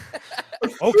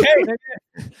 okay,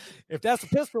 nigga. If that's a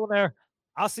pistol in there,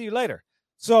 I'll see you later.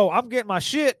 So I'm getting my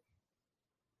shit.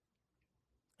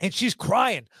 And she's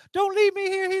crying. Don't leave me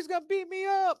here. He's going to beat me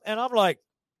up. And I'm like,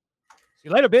 see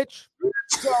you later, bitch.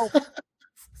 So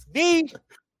me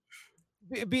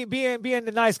being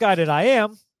the nice guy that I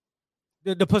am,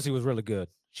 the pussy was really good.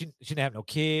 She didn't have no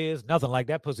kids, nothing like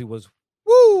that. Pussy was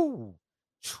woo,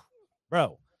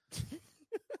 bro.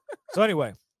 So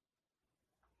anyway,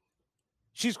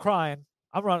 she's crying.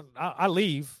 I'm running. I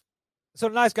leave. So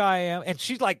the nice guy I am, and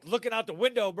she's like looking out the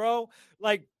window, bro,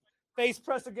 like face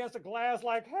pressed against the glass,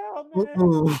 like hell,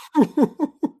 man.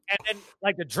 And then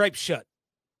like the drape shut.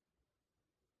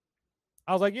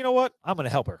 I was like, you know what? I'm gonna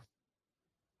help her.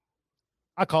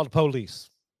 I called the police.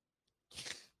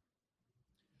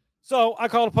 So I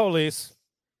called the police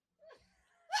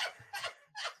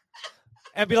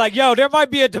and be like, yo, there might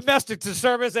be a domestic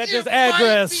disturbance at this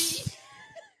address.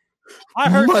 I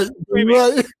heard screaming.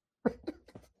 Right.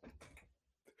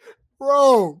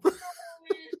 Bro.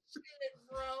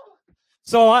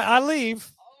 So I leave.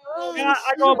 And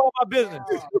I go about my business.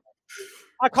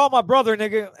 I call my brother,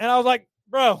 nigga, and I was like,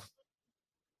 bro,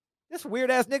 this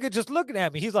weird ass nigga just looking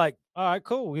at me. He's like, all right,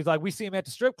 cool. He's like, we see him at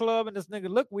the strip club and this nigga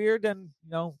look weird, and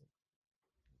you know,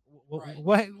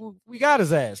 we got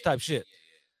his ass type shit.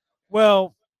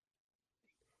 Well,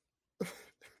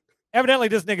 evidently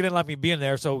this nigga didn't let me be in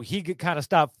there, so he could kind of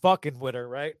stop fucking with her,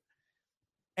 right?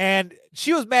 And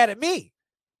she was mad at me.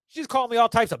 She's calling me all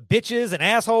types of bitches and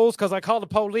assholes because I called the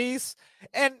police.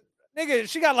 And nigga,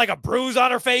 she got like a bruise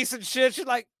on her face and shit. She's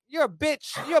like, you're a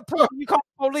bitch. You're a pussy. You call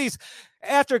the police.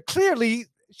 After clearly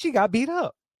she got beat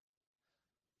up.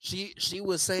 She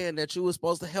was saying that you was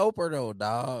supposed to help her though,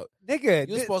 dog. Nigga.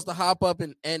 You was supposed to hop up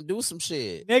and do some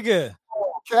shit. Nigga.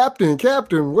 Oh,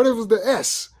 Captain. What was the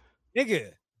S?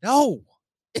 Nigga. No.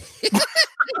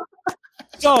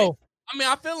 So. I mean,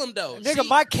 I feel him though. Nigga,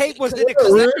 my cape was in it.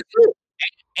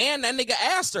 And that nigga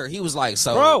asked her. He was like,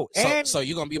 so, bro, so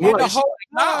you gonna be my the whole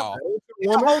time,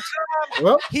 the whole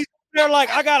time he's there like,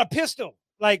 I got a pistol.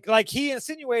 Like he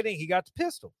insinuating he got the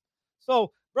pistol.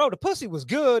 So, bro, the pussy was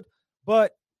good,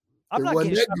 but I'm not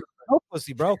getting no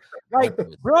pussy, bro. Like,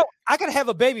 bro, I could have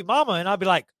a baby mama and I'd be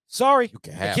like, sorry,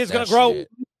 the kid's gonna grow. Shit.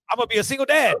 I'm gonna be a single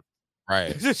dad.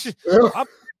 Right.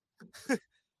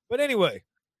 But anyway.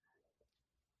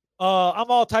 I'm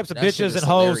all types of bitches and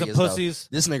hoes and pussies.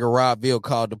 Though. This nigga Rob Bill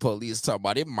called the police talking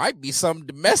about it might be some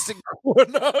domestic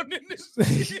going on in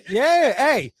this. Yeah,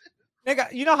 hey,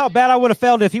 nigga, you know how bad I would have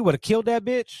felt if he would have killed that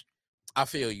bitch? I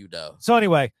feel you though. So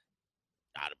anyway,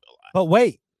 but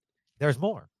wait, there's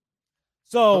more.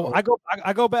 So I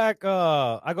go back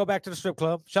to the strip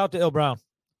club. Shout out to Il Brown.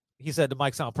 He said the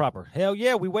mic sound proper. Hell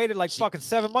yeah, we waited like fucking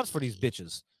 7 months for these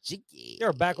bitches. They're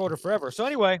a back order forever. So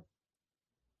anyway,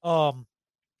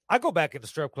 I go back in the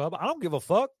strip club. I don't give a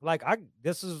fuck. Like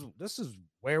this is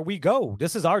where we go.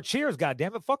 This is our cheers,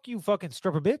 goddammit. Fuck you, fucking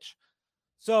stripper bitch.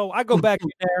 So I go back in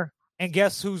there, and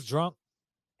guess who's drunk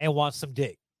and wants some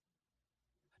dick?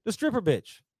 The stripper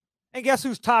bitch. And guess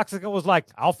who's toxic and was like,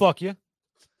 I'll fuck you?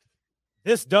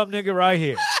 This dumb nigga right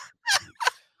here.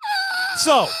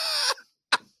 So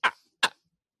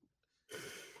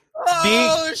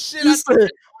shit! I said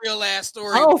real ass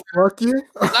story. I'll fuck you.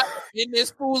 In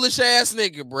this foolish ass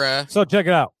nigga, bruh. So check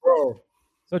it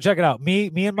out.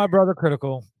 Me and my brother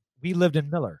Critical, we lived in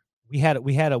Miller. We had a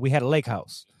lake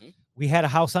house. Mm-hmm. We had a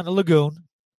house on the lagoon,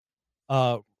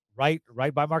 right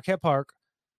by Marquette Park.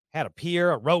 Had a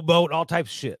pier, a rowboat, all types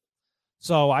of shit.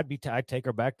 So I'd take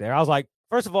her back there. I was like,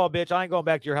 first of all, bitch, I ain't going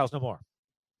back to your house no more.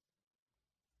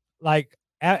 Like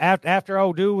after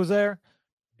old dude was there,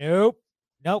 nope,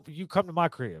 you come to my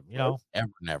crib, you know.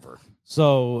 Never.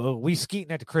 So we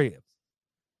skeeting at the crib.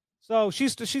 So she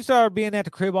started being at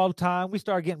the crib all the time. We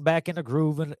started getting back in the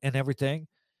groove and everything.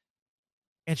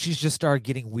 And she's just started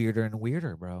getting weirder and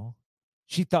weirder, bro.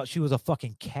 She thought she was a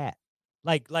fucking cat.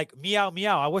 Like meow,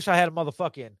 meow. I wish I had a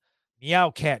motherfucking meow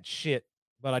cat shit,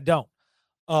 but I don't.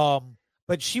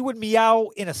 But she would meow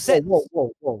in a sentence.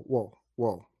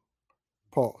 Whoa.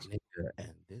 Pause.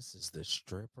 And this is the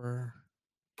stripper.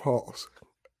 Pause.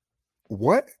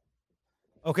 What?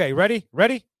 Okay, ready?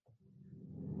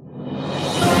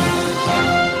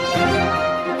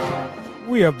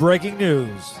 We are breaking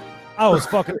news. I was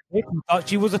fucking thought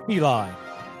she was a feline.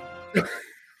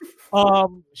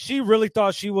 She really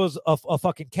thought she was a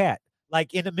fucking cat.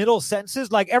 like in the middle of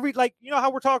sentences, like you know how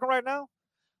we're talking right now.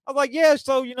 I was like, yeah,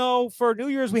 so you know, for New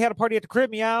Year's we had a party at the crib,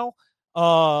 meow.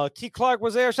 T Clark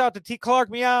was there. Shout out to T Clark,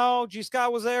 meow. G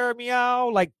Scott was there, meow.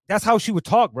 Like that's how she would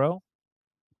talk, bro.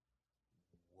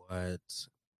 What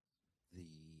the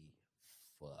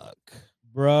fuck,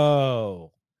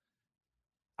 bro?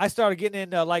 I started getting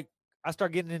into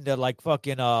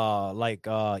fucking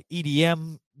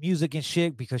EDM music and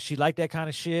shit because she liked that kind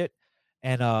of shit,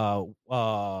 and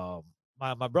my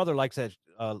brother likes that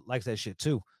shit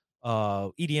too.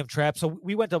 EDM trap. So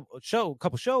we went to a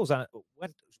couple shows. I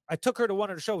took her to one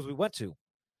of the shows we went to.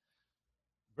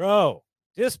 Bro,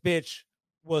 this bitch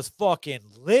was fucking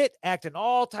lit, acting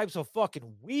all types of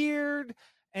fucking weird.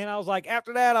 And I was like,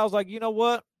 after that, I was like, you know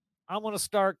what? I'm gonna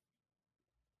start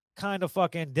kind of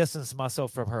fucking distance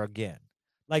myself from her again.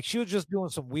 Like she was just doing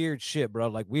some weird shit, bro.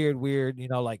 Like weird, you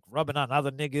know, like rubbing on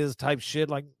other niggas type shit.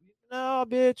 Like, no,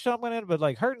 bitch, I'm gonna end up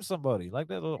like hurting somebody like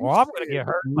that, or I'm gonna get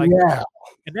hurt. Like, yeah,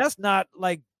 and that's not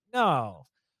like no.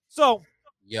 So,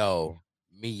 yo,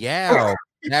 meow.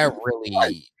 That really,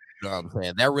 you know what I'm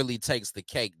saying? That really takes the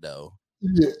cake, though.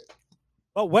 Yeah.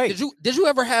 But wait, did you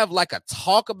ever have like a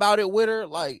talk about it with her?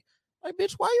 Like,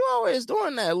 bitch, why you always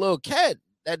doing that little cat,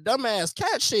 that dumbass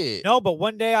cat shit? No, but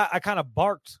one day I kind of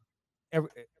barked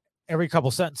every couple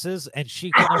sentences, and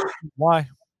she couldn't understand why,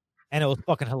 and it was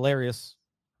fucking hilarious.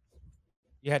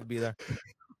 You had to be there.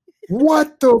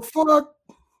 What the fuck?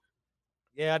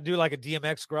 Yeah, I do like a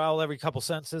DMX growl every couple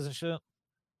sentences and shit.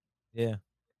 Yeah,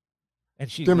 and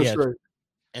she demonstrate,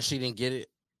 and she didn't get it.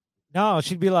 No,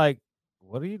 she'd be like,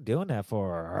 "What are you doing that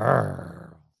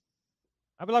for?"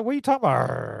 I'd be like, "What are you talking about?"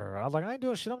 I was like, "I ain't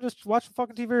doing shit. I'm just watching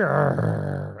fucking TV."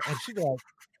 And she'd be like,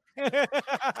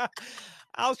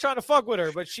 I was trying to fuck with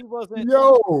her, but she wasn't.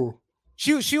 Yo,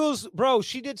 she was, bro.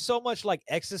 She did so much like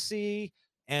ecstasy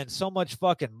and so much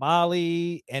fucking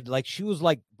Molly, and like she was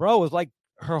like, bro, it was like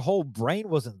her whole brain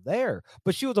wasn't there.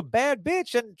 But she was a bad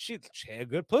bitch, and she had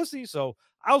good pussy, so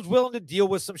I was willing to deal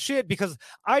with some shit because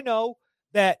I know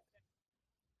that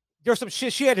there's some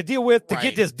shit she had to deal with to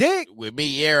get this dick. With me,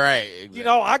 yeah, right. Exactly. You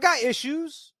know, I got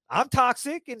issues. I'm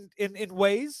toxic in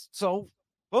ways. So,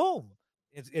 boom,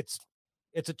 it's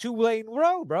a 2-lane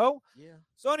road, bro. Yeah.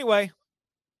 So anyway,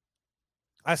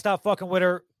 I stopped fucking with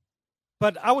her,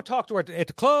 but I would talk to her at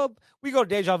the club. We go to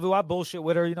Deja Vu. I bullshit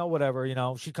with her, you know, whatever. You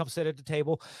know, she'd come sit at the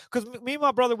table because me and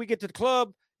my brother, we get to the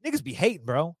club. Niggas be hating,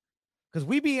 bro, because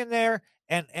we be in there.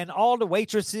 And all the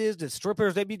waitresses, the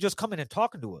strippers, they be just coming and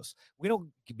talking to us. We don't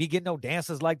be getting no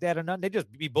dances like that or nothing. They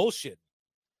just be bullshit.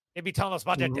 They be telling us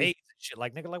about their dates and shit.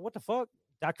 Like, nigga, like, what the fuck?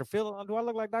 Dr. Phil? Do I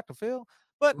look like Dr. Phil?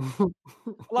 But a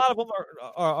lot of them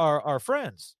are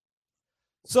friends.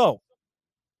 So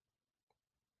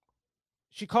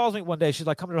she calls me one day. She's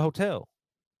like, come to the hotel.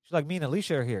 She's like, me and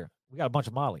Alicia are here. We got a bunch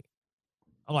of Molly.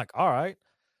 I'm like, all right.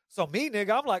 So me,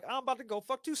 nigga, I'm like, I'm about to go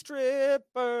fuck 2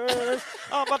 strippers.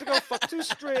 I'm about to go fuck 2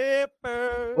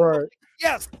 strippers. right. Like,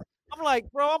 yes. I'm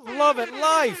like, bro, I'm loving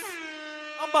life.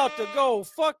 I'm about to go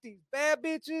fuck these bad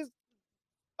bitches.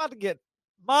 About to get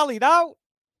mollied out.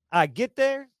 I get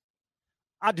there.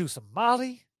 I do some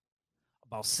Molly.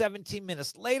 About 17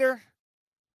 minutes later,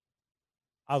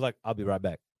 I was like, I'll be right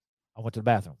back. I went to the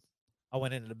bathroom. I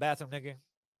went into the bathroom, nigga.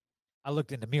 I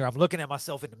looked in the mirror. I'm looking at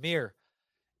myself in the mirror.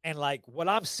 And like what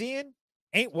I'm seeing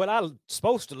ain't what I'm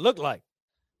supposed to look like.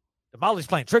 The Molly's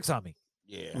playing tricks on me.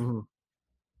 Yeah. Mm-hmm.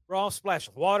 Bro, I'm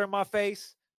splashing water in my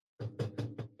face.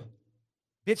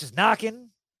 Bitches knocking.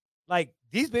 Like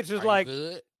these bitches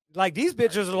these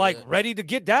bitches are like ready to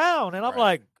get down. And I'm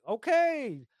like,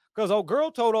 okay. Because old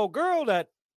girl told old girl that,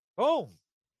 boom.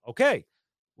 Okay.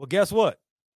 Well, guess what?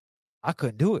 I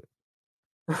couldn't do it.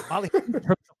 Molly tripped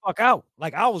the fuck out.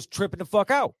 Like I was tripping the fuck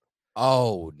out.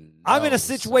 Oh, no, I'm in a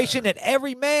situation that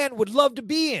every man would love to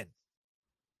be in.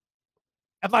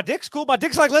 And my dick's cool. My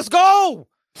dick's like, let's go.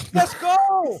 Let's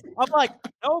go. I'm like,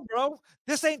 no, bro.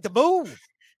 This ain't the move.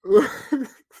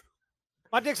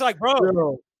 My dick's like, bro.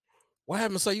 Yo. What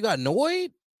happened? So you got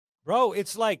annoyed? Bro,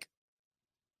 it's like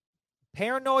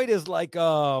paranoid is like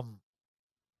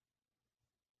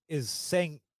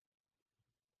is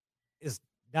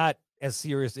not as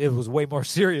serious. It was way more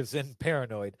serious than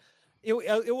paranoid. It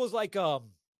was like I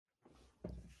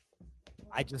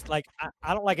just like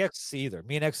I don't like ecstasy either.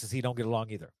 Me and ecstasy don't get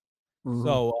along either. Mm-hmm.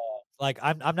 So like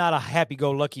I'm not a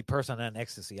happy-go-lucky person on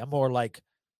ecstasy. I'm more like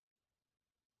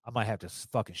I might have to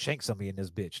fucking shank somebody in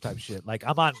this bitch type shit. Like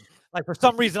I'm on like for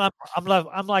some reason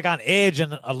I'm like on edge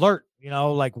and alert, you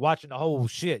know, like watching the whole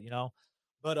shit, you know.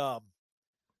 But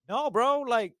no, bro,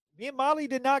 like me and Molly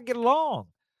did not get along.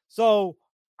 So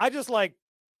I just like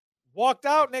walked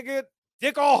out, nigga,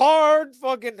 dick all hard.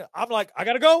 Fucking, I'm like, I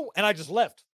gotta go, and I just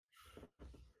left.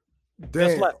 Damn.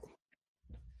 Just left.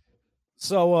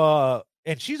 So,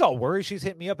 and she's all worried. She's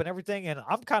hitting me up and everything, and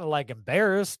I'm kind of like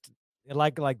embarrassed, and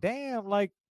like, damn,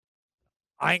 like,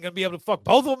 I ain't gonna be able to fuck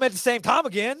both of them at the same time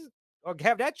again, or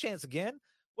have that chance again.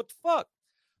 What the fuck?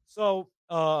 So,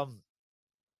 I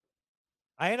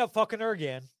end up fucking her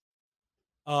again.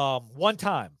 One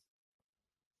time.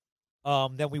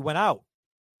 Then we went out.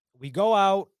 We go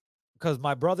out because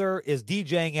my brother is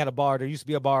DJing at a bar. There used to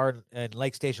be a bar in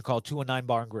Lake Station called 219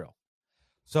 Bar and Grill.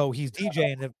 So he's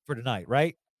DJing for the night,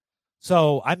 right?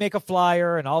 So I make a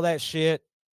flyer and all that shit.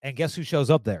 And guess who shows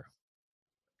up there?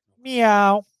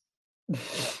 Meow.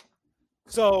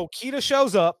 So Keita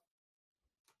shows up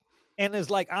and is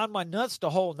like on my nuts the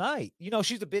whole night. You know,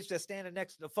 she's the bitch that's standing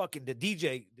next to the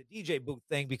DJ booth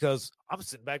thing, because I'm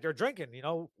sitting back there drinking, you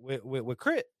know, with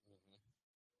Crit.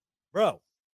 Bro,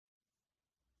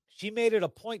 she made it a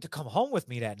point to come home with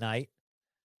me that night.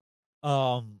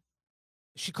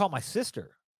 She called my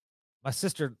sister. My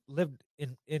sister lived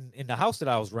in the house that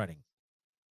I was renting.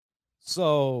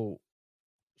 So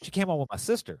she came home with my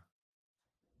sister.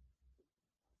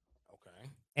 Okay.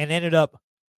 And ended up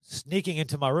sneaking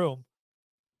into my room.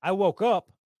 I woke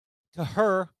up to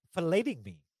her filleting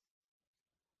me.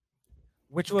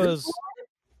 Which was,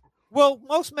 well,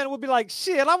 most men would be like,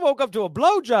 shit, I woke up to a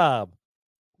blowjob.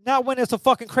 Not when it's a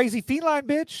fucking crazy feline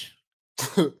bitch.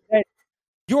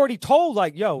 You already told,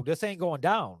 like, yo, this ain't going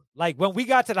down. Like, when we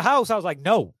got to the house, I was like,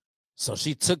 no. So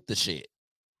she took the shit.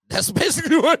 That's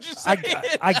basically what you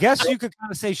said. I guess you could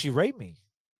kind of say she raped me.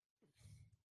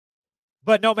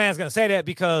 But no man's going to say that,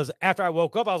 because after I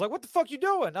woke up, I was like, what the fuck you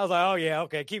doing? I was like, oh, yeah,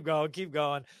 okay, keep going.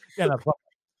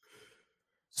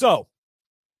 So,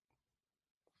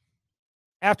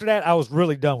 after that, I was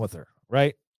really done with her,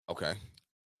 right? Okay.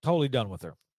 Totally done with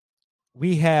her.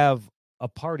 We have a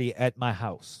party at my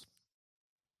house.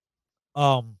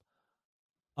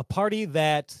 A party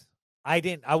that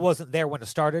I wasn't there when it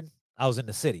started. I was in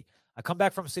the city. I come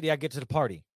back from the city, I get to the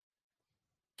party.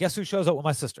 Guess who shows up with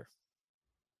my sister?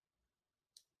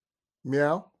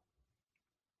 Meow.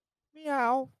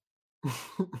 Meow.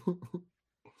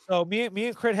 So me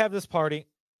and Crit have this party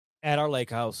at our lake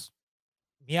house.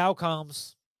 Meow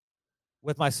comes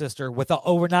with my sister with an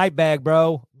overnight bag,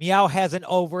 bro. Meow has an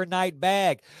overnight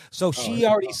bag. So she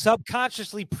already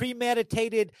subconsciously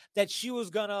premeditated that she was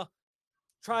gonna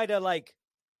try to, like,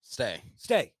 stay.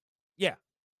 Yeah.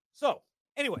 So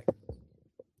anyway,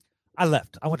 I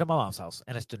left. I went to my mom's house,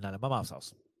 and I stood out at my mom's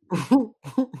house.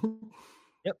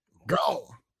 Yep. Go.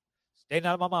 Stayed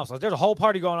out of my mom's house. There's a whole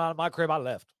party going on in my crib. I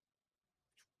left.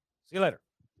 See you later.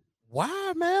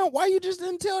 Why, man? Why you just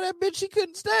didn't tell that bitch she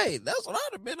couldn't stay? That's what I'd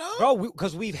have been on. Bro,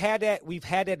 because we've had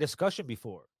that discussion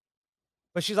before.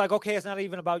 But she's like, okay, it's not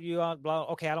even about you. Blah.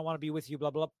 Okay, I don't want to be with you.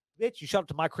 Blah, blah, blah. Bitch, you showed up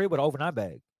to my crib with an overnight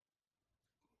bag.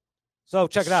 So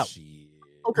check it out. Shit.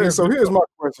 Okay, so here's my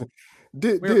question.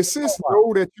 Did sis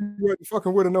know that you wasn't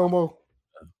fucking with her no more?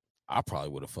 I probably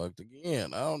would have fucked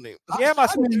again. I don't even. Yeah, my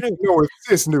sister knew. No,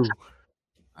 sis knew.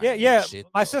 Yeah.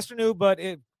 My sister knew, but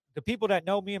the people that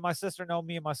know me and my sister know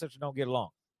me and my sister don't get along.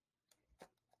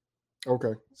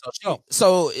 Okay.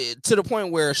 So to the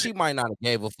point where she might not have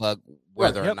gave a fuck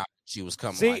whether or not she was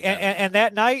coming. See, and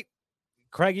that night,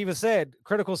 Craig even said,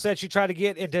 Critical said she tried to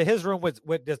get into his room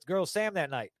with this girl Sam that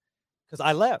night, because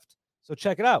I left. So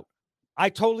check it out. I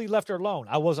totally left her alone.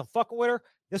 I wasn't fucking with her.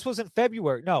 This was in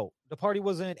February. No, the party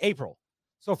was in April.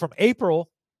 So from April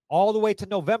all the way to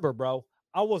November, bro,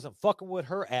 I wasn't fucking with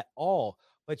her at all.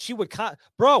 But she would,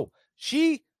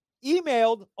 she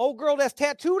emailed old girl that's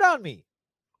tattooed on me.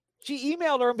 She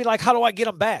emailed her and be like, how do I get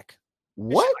them back?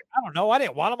 What? Like, I don't know. I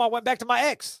didn't want them. I went back to my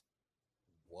ex.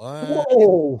 What?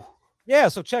 Whoa. Yeah,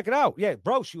 so check it out. Yeah,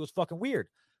 bro, she was fucking weird.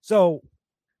 So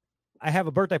I have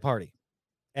a birthday party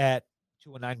at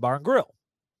 219 Bar and Grill.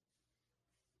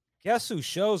 Guess who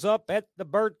shows up at the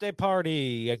birthday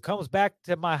party and comes back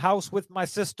to my house with my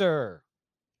sister?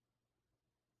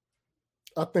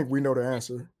 I think we know the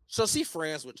answer. So she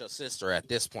friends with your sister at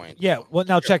this point. Yeah, well,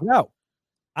 now check it out.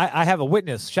 I have a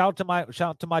witness. Shout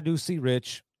out to my dude C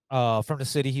Rich from the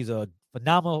city. He's a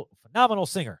phenomenal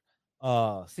singer.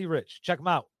 C Rich, check him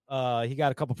out. He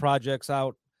got a couple projects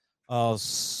out.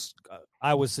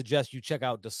 I would suggest you check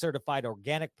out the Certified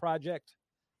Organic Project.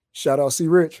 Shout out C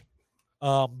Rich.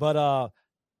 But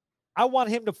I want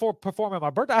him to perform at my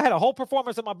birthday. I had a whole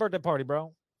performance at my birthday party,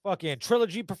 bro. Fucking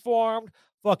Trilogy performed.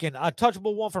 Fucking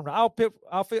Untouchable one from the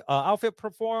outfit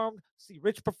performed. C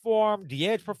Rich performed.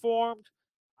 D-Edge performed.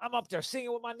 I'm up there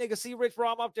singing with my nigga C Rich,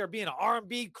 bro. I'm up there being an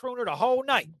R&B crooner the whole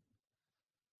night.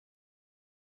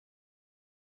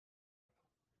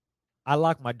 I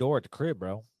locked my door at the crib,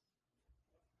 bro.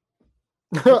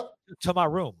 To my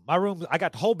room. My room, I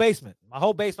got the whole basement. My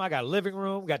whole basement, I got a living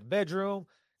room, got the bedroom,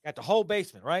 got the whole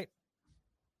basement, right?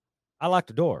 I locked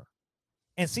the door.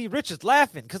 And see, Rich is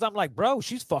laughing because I'm like, bro,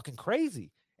 she's fucking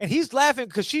crazy. And he's laughing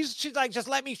because she's like, just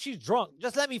let me, she's drunk.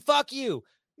 Just let me fuck you.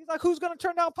 He's like, who's going to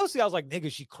turn down pussy? I was like,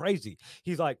 nigga, she crazy.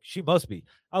 He's like, she must be.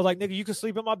 I was like, nigga, you can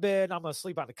sleep in my bed. I'm going to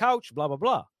sleep on the couch, blah, blah,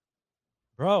 blah.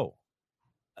 Bro,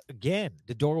 again,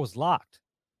 the door was locked.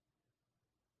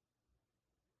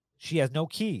 She has no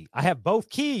key. I have both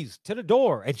keys to the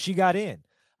door, and she got in.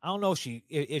 I don't know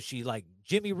if she like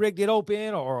Jimmy rigged it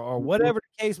open or whatever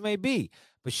the case may be,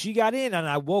 but she got in, and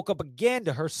I woke up again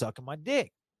to her sucking my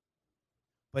dick.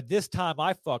 But this time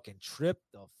I fucking tripped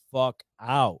the fuck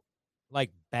out.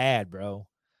 Like bad, bro.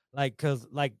 Like, cause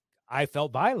like I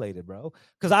felt violated, bro.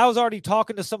 Cause I was already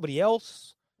talking to somebody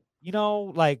else, you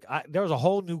know, like there was a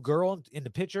whole new girl in the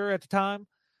picture at the time.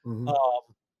 Mm-hmm.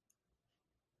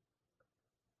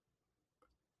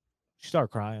 She started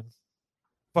crying.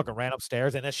 Fucking ran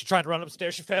upstairs, and then she tried to run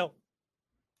upstairs. She fell.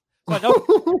 So I know hit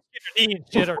her knee and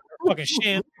shit, or fucking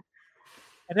shin.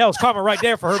 And that was karma right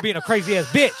there for her being a crazy ass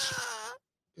bitch.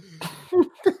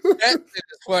 That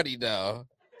is funny, though.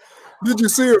 Did you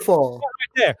see her fall?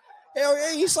 Right there. Hell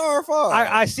yeah, you saw her fall.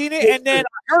 I seen it, and then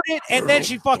I heard it, and then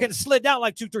she fucking slid down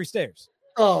like 2-3 stairs.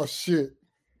 Oh shit.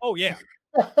 Oh yeah.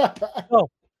 Oh,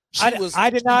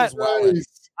 I did not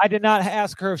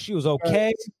ask her if she was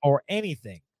okay or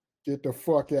anything. Get the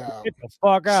fuck out. Get the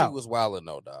fuck out. She was wilding,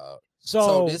 no, dog.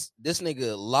 So this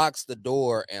nigga locks the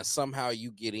door and somehow you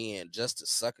get in just to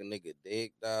suck a nigga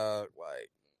dick, dog. Like,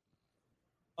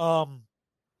 I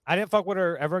didn't fuck with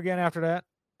her ever again after that.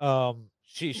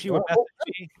 She would message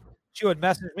me. She would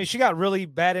message me. She got really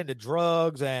bad into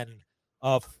drugs and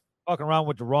fucking around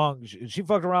with the wrong. She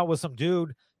fucked around with some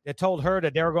dude that told her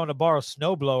that they were going to borrow a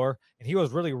snowblower, and he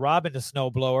was really robbing the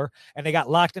snowblower, and they got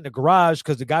locked in the garage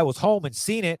because the guy was home and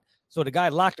seen it. So the guy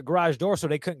locked the garage door so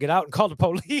they couldn't get out and called the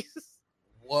police.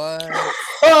 What?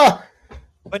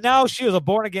 But now she was a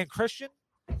born-again Christian.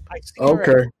 I see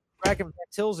her back in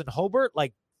Hills in Hobart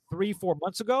like 3-4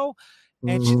 months ago,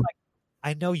 and she's like,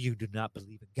 I know you do not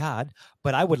believe in God,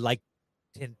 but I would like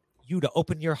you to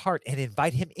open your heart and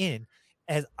invite him in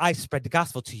as I spread the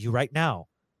gospel to you right now.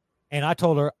 And I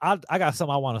told her, I got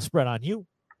something I want to spread on you.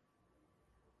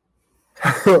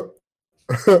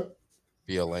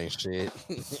 Feel ain't shit.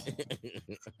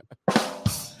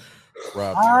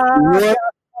 Rob,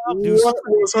 what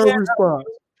was her response?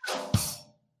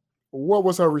 What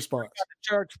was her response? The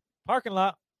church parking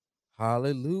lot.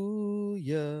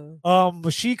 Hallelujah.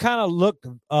 She kind of looked,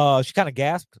 she kind of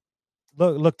gasped,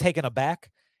 looked taken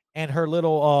aback, and her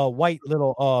little white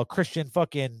little Christian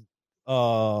fucking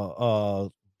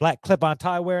black clip-on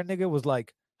tie wearing nigga was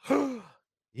like, I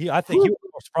think he was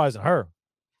more surprised than her.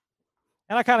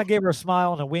 And I kind of gave her a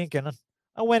smile and a wink, and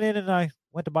I went in and I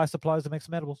went to buy supplies to make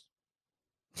some edibles.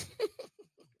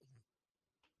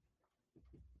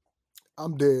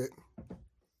 I'm dead.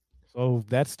 So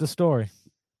that's the story.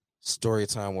 Story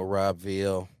time with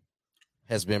Robville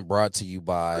has been brought to you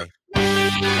by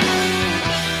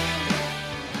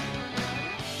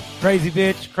Crazy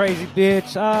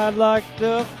bitch. I like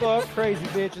to fuck crazy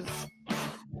bitches.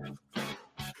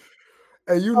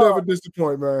 Hey, you never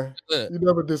disappoint, man. You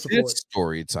never disappoint. This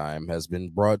story time has been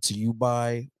brought to you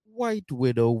by White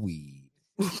Widow Weed.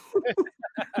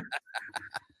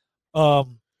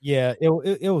 Yeah,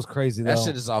 it was crazy though. That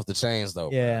shit is off the chains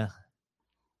though. Yeah.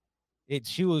 It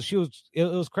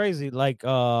was crazy. Like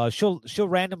she'll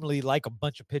randomly like a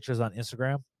bunch of pictures on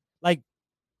Instagram. Like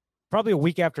probably a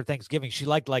week after Thanksgiving, she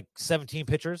liked like 17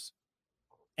 pictures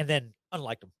and then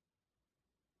unliked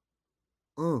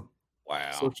them.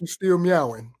 Wow. So she's still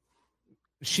meowing.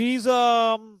 She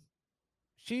belongs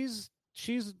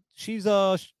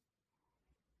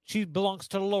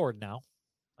to the Lord now,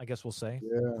 I guess we'll say.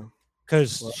 Yeah.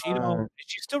 Because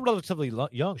she's still relatively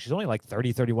young. She's only like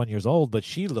 30, 31 years old, but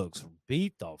she looks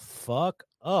beat the fuck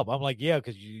up. I'm like, yeah,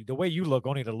 because the way you look,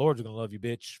 only the Lord's going to love you,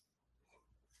 bitch.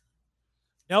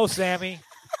 No, Sammy.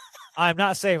 I'm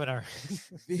not saving her.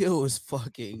 Bill is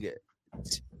fucking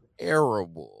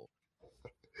terrible.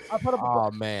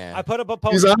 Man. I put up a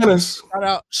post. He's honest.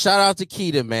 Shout out to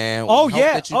Keita, man. Oh,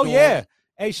 yeah.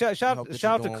 Hey, shout out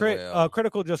to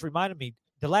Critical just reminded me.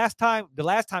 The last time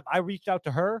I reached out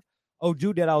to her,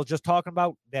 dude that I was just talking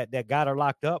about that got her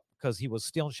locked up because he was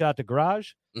stealing shit out the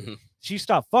garage. Mm-hmm. She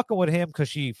stopped fucking with him because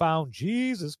she found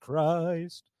Jesus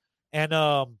Christ. And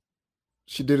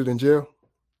she did it in jail.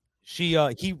 He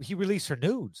released her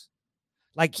nudes.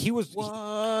 Like he was what?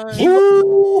 he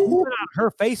went on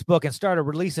her Facebook and started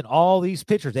releasing all these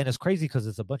pictures, and it's crazy because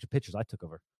it's a bunch of pictures I took of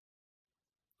her.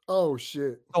 Oh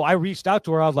shit! So I reached out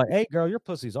to her. I was like, "Hey, girl, your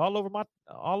pussy's all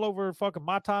over fucking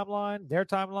my timeline, their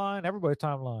timeline, everybody's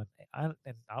timeline." And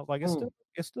I was like, "It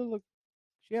still look."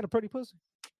 She had a pretty pussy.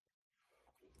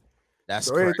 That's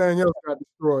so everything else got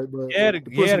destroyed, but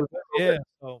yeah.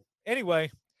 So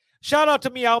anyway, shout out to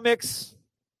Meow Mix.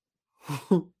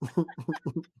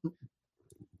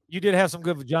 You did have some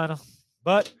good vagina,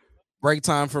 but break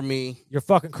time for me. You're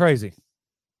fucking crazy.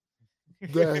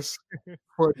 That's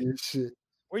funny as shit.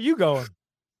 Where you going?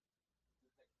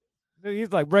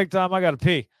 He's like, break time. I gotta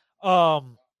pee.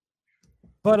 But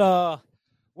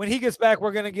when he gets back,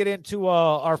 we're gonna get into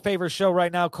our favorite show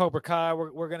right now, Cobra Kai.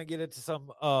 We're gonna get into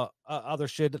some other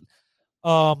shit.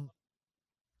 I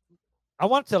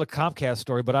want to tell a Comcast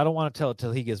story, but I don't want to tell it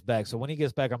till he gets back. So when he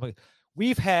gets back,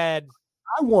 we've had.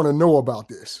 I want to know about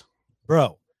this,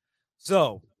 bro.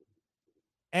 So,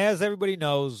 as everybody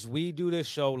knows, we do this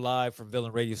show live from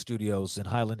Villain Radio Studios in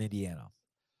Highland, Indiana.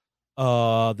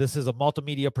 This is a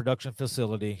multimedia production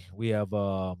facility. We have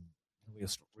a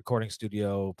recording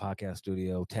studio, podcast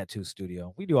studio, tattoo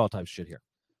studio. We do all types of shit here.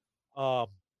 I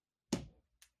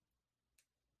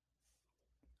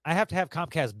have to have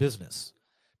Comcast Business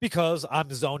because I'm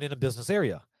zoned in a business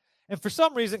area. And for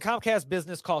some reason, Comcast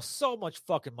Business costs so much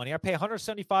fucking money. I pay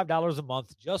 $175 a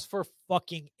month just for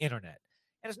fucking internet.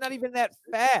 And it's not even that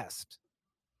fast.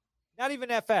 Not even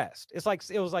that fast. It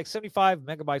was like 75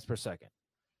 megabytes per second.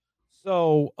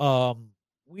 So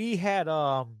we had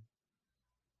I've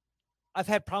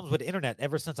had problems with the internet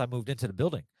ever since I moved into the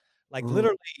building. Like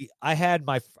literally, I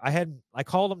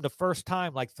called them the first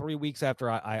time like 3 weeks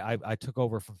after I took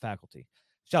over from faculty.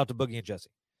 Shout out to Boogie and Jesse.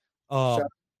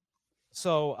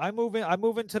 So I move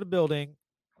into the building,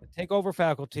 take over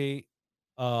faculty,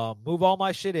 move all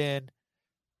my shit in,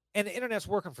 and the internet's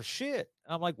working for shit.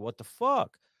 And I'm like, what the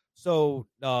fuck? So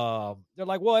they're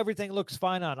like, well, everything looks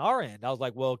fine on our end. I was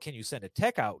like, well, can you send a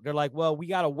tech out? They're like, well, we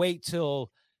got to wait till,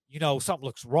 something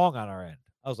looks wrong on our end.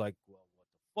 I was like, well, what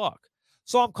the fuck?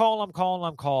 So I'm calling.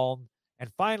 And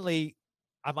finally,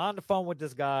 I'm on the phone with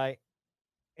this guy.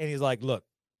 And he's like, look,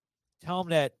 tell him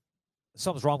that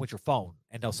something's wrong with your phone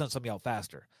and they'll send somebody out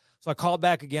faster. So I called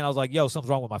back again. I was like, yo, something's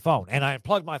wrong with my phone. And I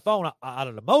unplugged my phone out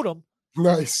of the modem.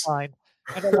 Nice. Fine.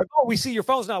 And they're like, oh, we see your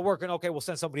phone's not working. Okay, we'll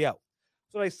send somebody out.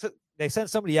 So they sent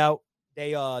somebody out.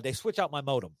 They switch out my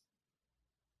modem.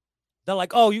 They're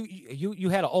like, oh, you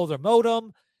had an older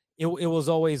modem. It was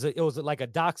like a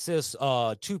DOCSIS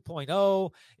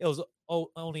 2.0. It was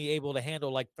only able to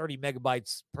handle like 30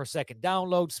 megabytes per second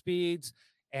download speeds,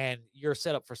 and you're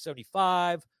set up for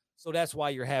 75. So that's why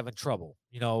you're having trouble.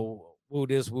 Woo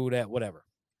this, woo that, whatever.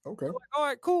 Okay. Like, all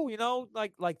right, cool.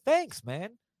 Like thanks,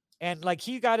 man. And like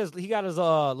he got his the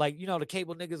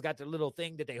cable niggas got their little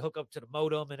thing that they hook up to the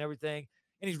modem and everything.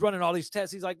 And he's running all these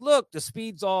tests. He's like, look, the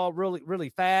speed's all really, really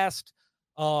fast.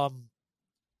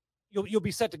 You'll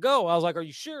be set to go. I was like, are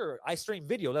you sure? I stream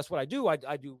video. That's what I do.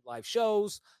 I do live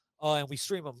shows, and we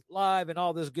stream them live and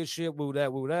all this good shit. Woo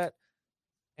that.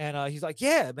 And he's like,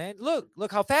 yeah, man,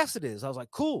 look how fast it is. I was like,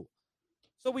 cool.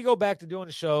 So we go back to doing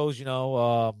the shows,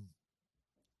 and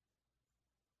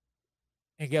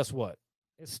guess what?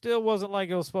 It still wasn't like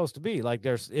it was supposed to be. Like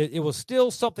it was still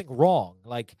something wrong.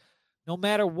 Like no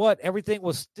matter what, everything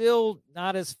was still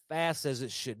not as fast as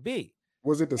it should be.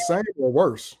 Was it the same or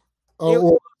worse?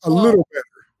 Or a little better?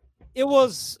 It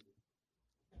was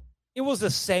the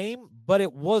same, but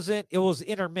it wasn't. It was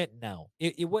intermittent now.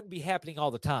 It wouldn't be happening all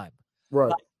the time. Right.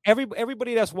 Like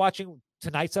everybody that's watching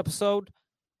tonight's episode,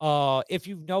 if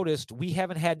you've noticed, we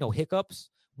haven't had no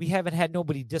hiccups. We haven't had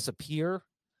nobody disappear.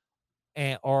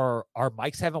 And or our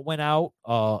mics haven't went out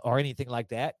or anything like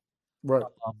that, right?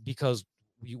 Because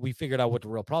we figured out what the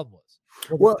real problem was.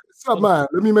 Well, it's not mine.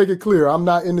 Let me make it clear. I'm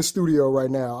not in the studio right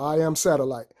now. I am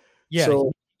satellite. Yeah,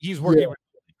 so he's working. Yeah.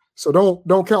 So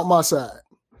don't count my side.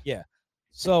 Yeah.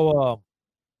 So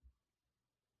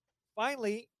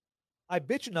finally, I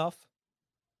bitch enough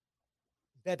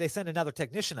that they send another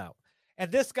technician out, and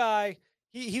this guy,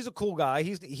 he's a cool guy.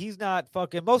 He's not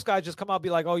fucking. Most guys just come out and be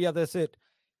like, oh yeah, that's it.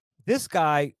 This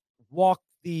guy walked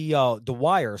the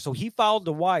wire. So he followed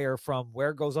the wire from where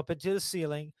it goes up into the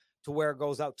ceiling to where it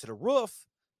goes out to the roof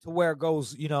to where it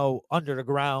goes, under the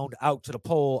ground out to the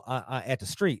pole at the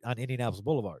street on Indianapolis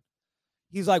Boulevard.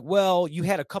 He's like, well, you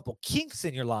had a couple kinks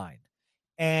in your line.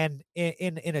 And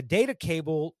in a data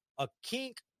cable, a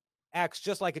kink acts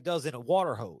just like it does in a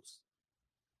water hose.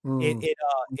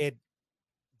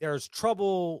 There's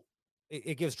trouble.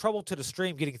 It gives trouble to the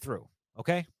stream getting through.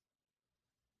 Okay.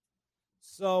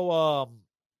 So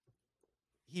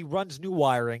he runs new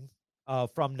wiring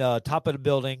from the top of the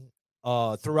building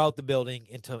throughout the building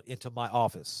into my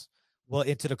office. Well,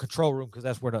 into the control room, because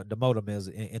that's where the modem is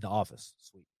in the office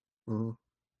suite.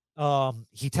 Mm-hmm.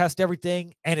 He tests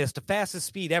everything, and it's the fastest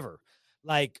speed ever.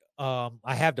 Like,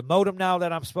 I have the modem now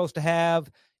that I'm supposed to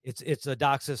have. It's a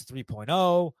DOCSIS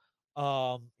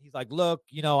 3.0. He's like, look,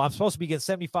 I'm supposed to be getting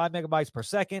 75 megabytes per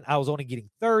second. I was only getting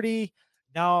 30.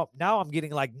 Now I'm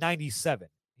getting like 97.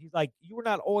 He's like, you were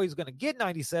not always going to get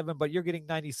 97, but you're getting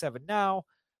 97 now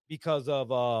because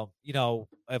of of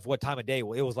what time of day. It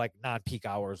was like non-peak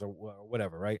hours or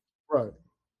whatever, right? Right.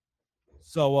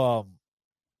 So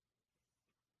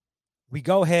we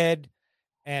go ahead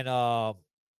and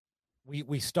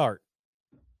we start,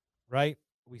 right?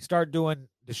 We start doing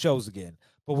the shows again,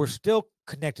 but we're still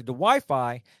connected to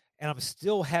Wi-Fi, and I'm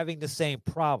still having the same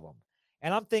problem.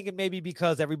 And I'm thinking maybe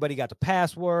because everybody got the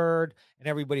password and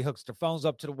everybody hooks their phones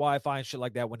up to the Wi-Fi and shit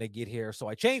like that when they get here. So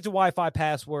I changed the Wi-Fi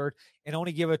password and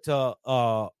only give it to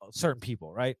certain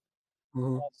people, right?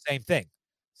 Mm-hmm. Same thing.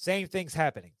 Same thing's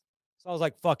happening. So I was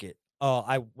like, fuck it.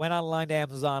 I went online to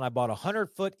Amazon. I bought a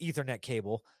 100-foot Ethernet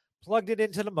cable, plugged it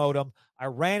into the modem. I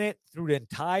ran it through the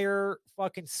entire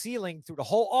fucking ceiling, through the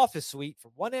whole office suite,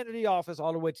 from one end of the office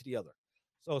all the way to the other.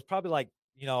 So it's probably like,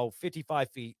 55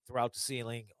 feet throughout the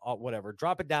ceiling, whatever.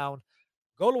 Drop it down,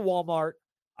 go to Walmart.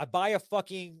 I buy a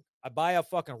fucking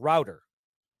router,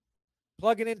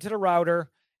 plug it into the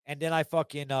router, and then I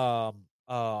fucking I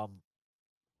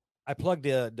plug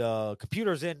the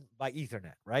computers in by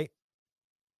Ethernet, right?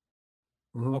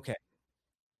 Mm-hmm. Okay.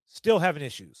 Still having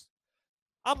issues.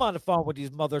 I'm on the phone with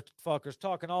these motherfuckers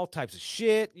talking all types of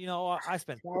shit. I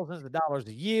spend thousands of dollars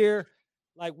a year.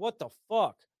 Like, what the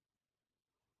fuck?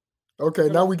 Okay,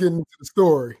 now we getting into the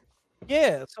story.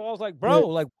 Yeah, so I was like, bro,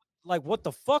 like what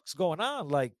the fuck's going on?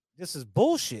 Like, this is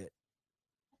bullshit.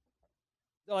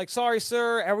 They're like, sorry,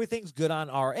 sir, everything's good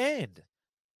on our end.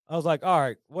 I was like, all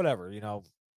right, whatever,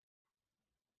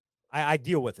 I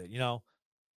deal with it,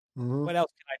 Mm-hmm. What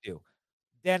else can I do?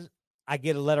 Then I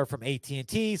get a letter from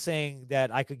AT&T saying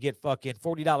that I could get fucking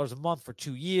 $40 a month for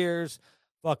 2 years,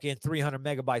 fucking 300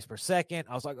 megabytes per second.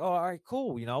 I was like, oh, all right,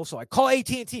 cool, So I call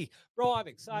AT&T. Bro, I'm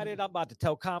excited. I'm about to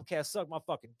tell Comcast, suck my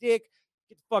fucking dick.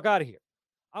 Get the fuck out of here.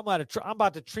 I'm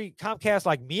about to treat Comcast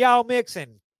like Meow Mix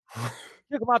and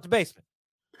kick them out the basement.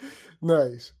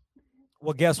 Nice.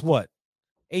 Well, guess what?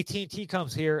 AT&T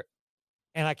comes here,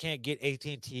 and I can't get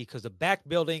AT&T because the back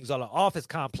buildings on the office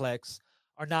complex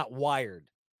are not wired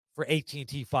for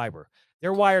AT&T fiber.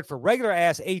 They're wired for regular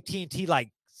ass AT&T,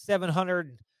 like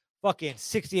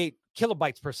 768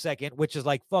 kilobytes per second, which is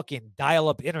like fucking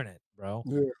dial-up internet, bro.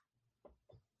 Yeah.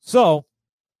 So,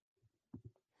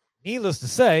 needless to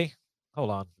say, hold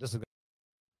on, this is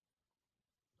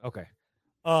okay.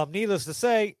 Needless to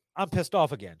say, I'm pissed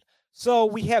off again. So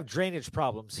we have drainage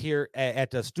problems here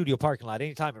at the studio parking lot.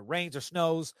 Anytime it rains or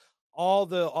snows, all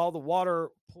the water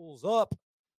pools up,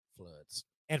 floods.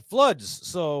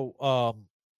 So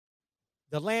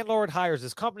the landlord hires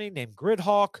this company named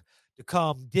Gridhawk to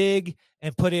come dig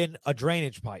and put in a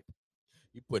drainage pipe.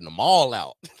 You putting them all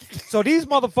out. So these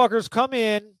motherfuckers come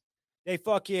in, they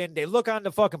look on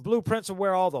the fucking blueprints of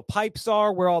where all the pipes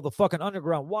are, where all the fucking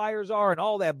underground wires are, and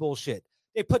all that bullshit.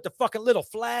 They put the fucking little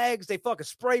flags. They fucking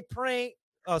spray paint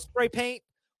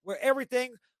where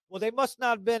everything. Well, they must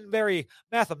not have been very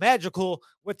mathematical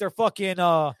with their fucking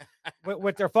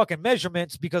with their fucking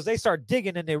measurements, because they start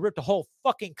digging and they rip the whole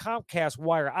fucking Comcast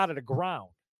wire out of the ground.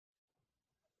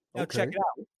 Now check it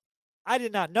out. I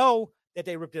did not know that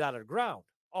they ripped it out of the ground.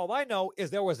 All I know is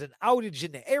there was an outage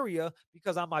in the area,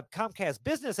 because on my Comcast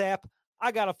business app,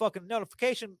 I got a fucking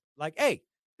notification like, hey,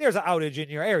 there's an outage in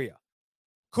your area.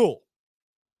 Cool.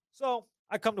 So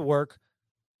I come to work,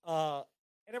 and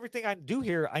everything I do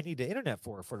here, I need the internet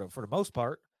for the most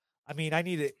part. I mean, I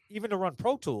need it even to run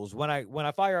Pro Tools. When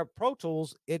I fire up Pro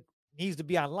Tools, it needs to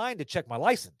be online to check my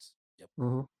license. Yep.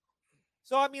 Mm-hmm.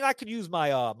 So I mean, I could use my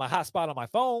my hotspot on my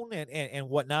phone and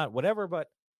whatnot, whatever. But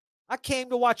I came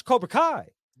to watch Cobra Kai.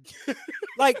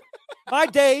 Like, my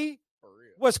day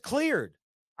was cleared.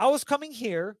 I was coming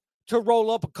here to roll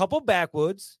up a couple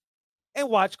backwoods and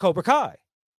watch Cobra Kai.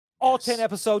 All 10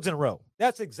 episodes in a row.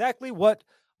 That's exactly what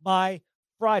my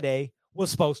Friday was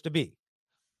supposed to be.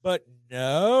 But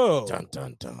no. Dun,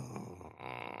 dun, dun.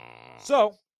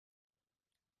 So,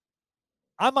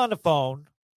 I'm on the phone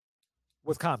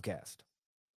with Comcast.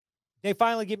 They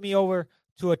finally get me over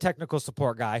to a technical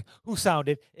support guy who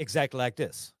sounded exactly like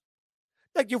this.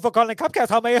 Thank you for calling Comcast.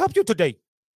 How may I help you today?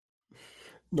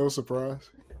 No surprise.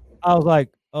 I was like,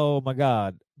 oh my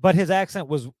God. But his accent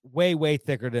was way, way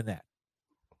thicker than that.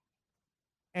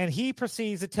 And he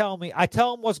proceeds to tell me, I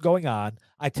tell him what's going on.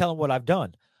 I tell him what I've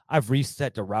done. I've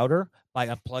reset the router by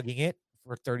unplugging it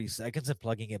for 30 seconds and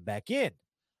plugging it back in.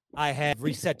 I have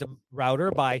reset the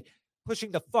router by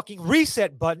pushing the fucking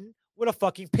reset button with a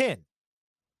fucking pin.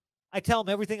 I tell him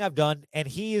everything I've done, and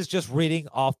he is just reading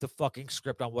off the fucking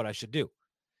script on what I should do.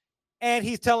 And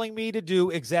he's telling me to do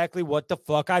exactly what the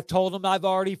fuck I've told him I've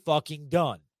already fucking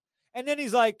done. And then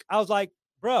he's like, I was like,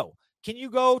 bro, can you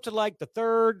go to like the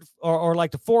third or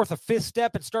like the fourth or fifth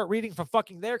step and start reading from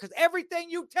fucking there? Because everything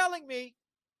you telling me,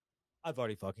 I've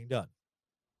already fucking done.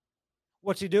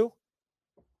 What you do?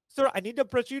 Sir, I need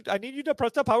you to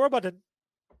press the power button.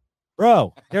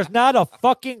 Bro, there's not a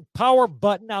fucking power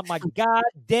button on my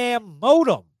goddamn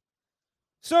modem.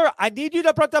 Sir, I need you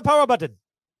to press the power button.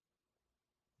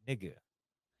 Nigga,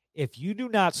 if you do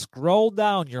not scroll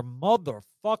down your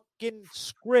motherfucking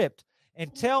script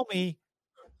and tell me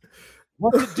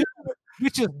what to do,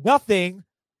 which is nothing,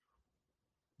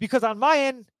 because on my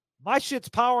end, my shit's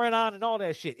powering on and all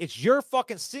that shit. It's your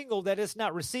fucking signal that it's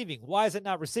not receiving. Why is it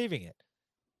not receiving it?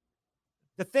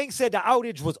 The thing said the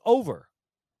outage was over.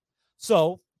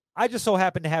 So I just so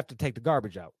happened to have to take the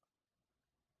garbage out.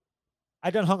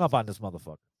 I done hung up on this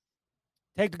motherfucker.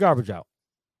 Take the garbage out.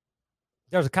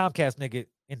 There's a Comcast nigga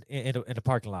in the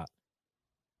parking lot.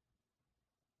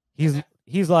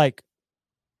 He's like,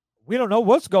 we don't know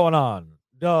what's going on.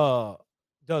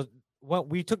 When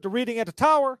we took the reading at the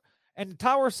tower, and the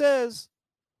tower says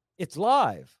it's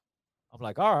live. I'm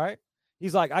like, all right.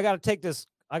 He's like, I got to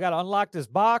unlock this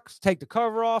box, take the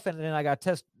cover off, and then I got to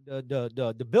test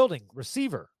the building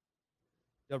receiver,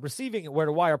 the receiving where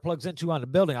the wire plugs into on my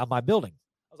building. I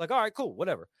was like, all right, cool,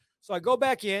 whatever. So I go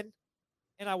back in,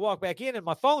 and I walk back in, and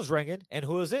my phone's ringing, and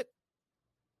who is it?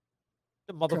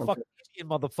 The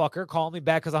motherfucker calling me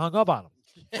back because I hung up on him.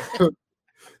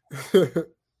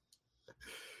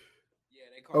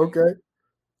 Okay.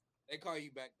 They call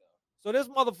you back though. So this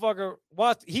motherfucker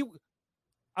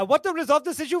I want to resolve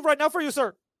this issue right now for you,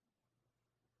 sir.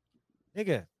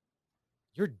 Nigga,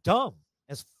 you're dumb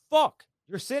as fuck.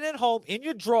 You're sitting at home in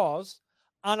your drawers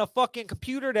on a fucking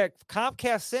computer that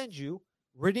Comcast sends you,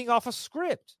 reading off a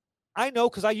script. I know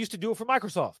because I used to do it for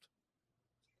Microsoft.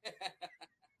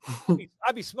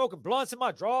 I be smoking blunts in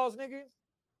my drawers, nigga.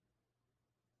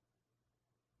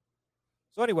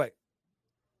 So anyway,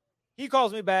 he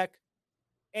calls me back,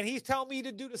 and he's telling me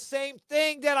to do the same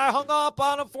thing that I hung up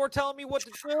on him for, telling me what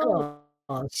to do.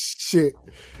 Oh, shit.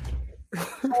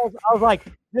 I was like,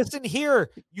 listen here,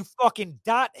 you fucking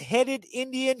dot-headed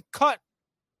Indian cunt.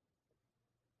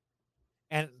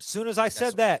 And as soon as I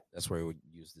said that. That's where we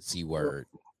use the C word.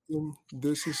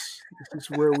 This is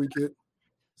where we get.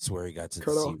 That's where he got to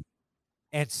cut the off. C.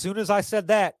 And as soon as I said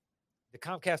that, the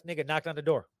Comcast nigga knocked on the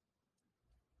door.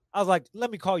 I was like,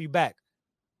 let me call you back.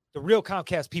 The real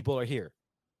Comcast people are here.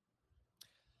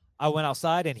 I went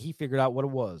outside, and he figured out what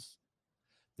it was.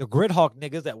 The Gridhawk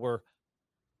niggas that were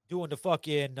doing the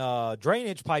fucking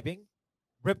drainage piping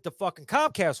ripped the fucking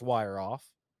Comcast wire off,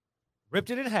 ripped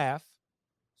it in half.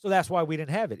 So that's why we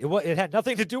didn't have it. It had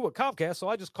nothing to do with Comcast, so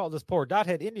I just called this poor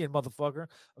dothead Indian motherfucker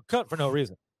a cunt for no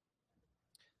reason.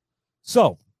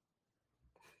 So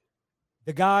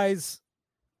the guys,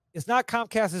 it's not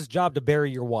Comcast's job to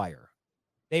bury your wire.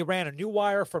 They ran a new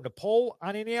wire from the pole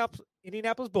on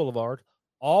Indianapolis Boulevard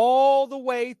all the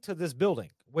way to this building,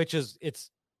 which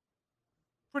it's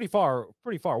pretty far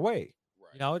away.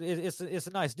 Right. You know, it's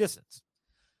a nice distance.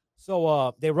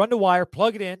 So they run the wire,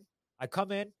 plug it in. I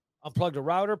come in, unplug the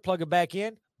router, plug it back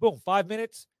in. Boom, 5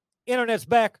 minutes. Internet's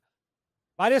back.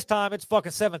 By this time, it's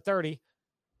fucking 7:30.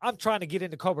 I'm trying to get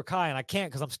into Cobra Kai, and I can't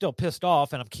because I'm still pissed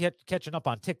off, and I'm catching up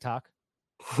on TikTok.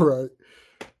 Right.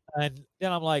 And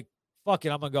then I'm like, fuck it,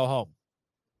 I'm going to go home.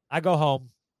 I go home.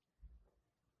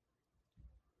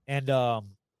 And I'm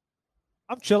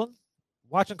chilling,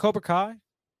 watching Cobra Kai.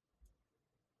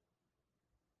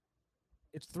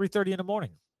 It's 3:30 in the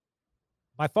morning.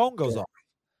 My phone goes off.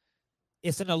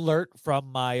 It's an alert from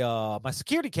my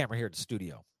security camera here at the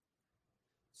studio.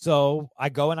 So I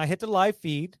go and I hit the live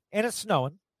feed, and it's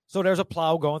snowing. So there's a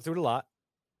plow going through the lot.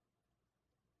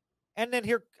 And then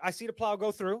here I see the plow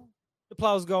go through. The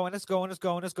plow's going, it's going.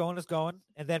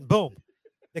 And then boom,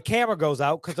 the camera goes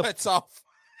out because it's off.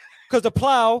 Because the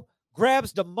plow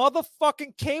grabs the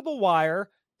motherfucking cable wire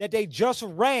that they just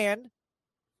ran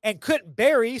and couldn't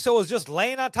bury, so it was just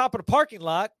laying on top of the parking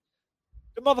lot.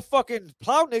 The motherfucking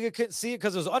plow nigga couldn't see it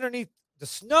because it was underneath the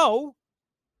snow,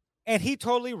 and he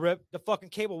totally ripped the fucking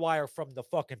cable wire from the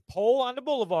fucking pole on the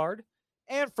boulevard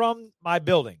and from my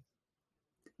building.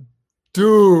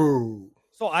 Dude.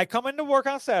 So I come into work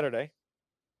on Saturday,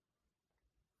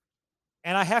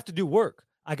 and I have to do work.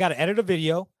 I got to edit a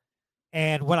video.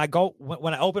 And when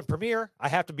I open Premiere, I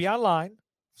have to be online.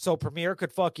 So Premiere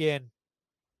could fucking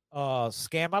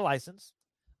scan my license.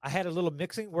 I had a little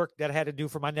mixing work that I had to do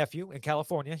for my nephew in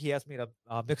California. He asked me to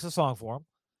mix a song for him.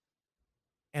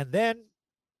 And then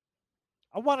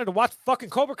I wanted to watch fucking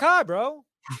Cobra Kai, bro.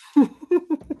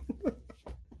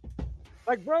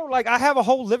 Like, bro, like I have a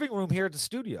whole living room here at the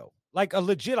studio. Like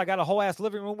I got a whole ass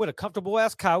living room with a comfortable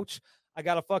ass couch. I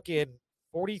got a fucking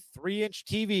 43-inch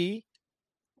TV.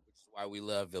 Which is why we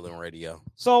love Villain Radio.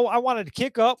 So I wanted to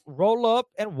kick up, roll up,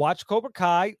 and watch Cobra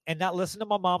Kai and not listen to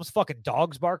my mom's fucking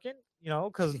dogs barking,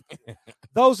 because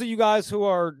those of you guys who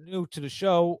are new to the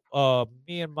show,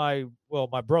 me and my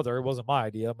brother, it wasn't my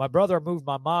idea. My brother moved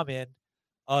my mom in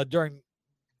during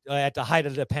at the height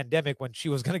of the pandemic when she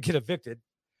was going to get evicted.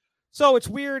 So it's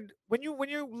weird when you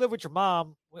live with your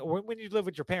mom, when you live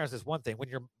with your parents, it's one thing. When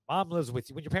your mom lives with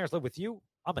you, when your parents live with you,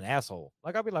 I'm an asshole.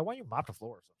 Like I'll be like, why don't you mop the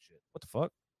floor or some shit? What the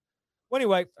fuck? Well,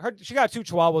 anyway, she got 2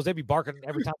 chihuahuas. They be barking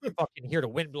every time they fucking hear the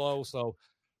wind blow. So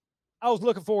I was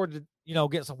looking forward to,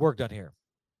 getting some work done here.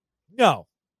 No.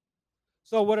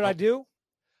 So what did I do?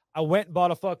 I went and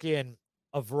bought a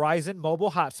Verizon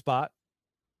mobile hotspot.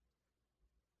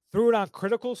 Threw it on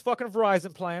Critical's fucking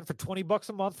Verizon plan for $20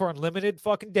 a month for unlimited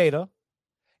fucking data,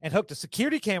 and hooked the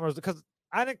security cameras because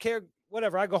I didn't care.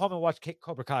 Whatever, I go home and watch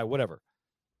Cobra Kai, whatever.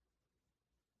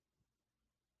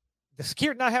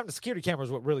 Not having the security cameras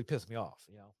is what really pissed me off,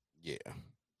 Yeah.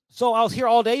 So I was here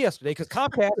all day yesterday because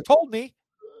Comcast told me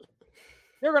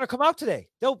they're going to come out today.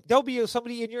 There'll be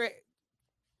somebody in your.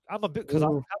 Because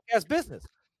I'm Comcast business,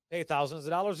 pay thousands of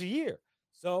dollars a year,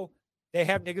 so they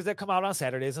have niggas that come out on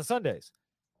Saturdays and Sundays.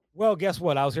 Well, guess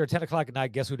what? I was here at 10 o'clock at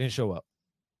night. Guess who didn't show up?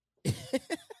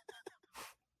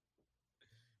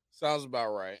 Sounds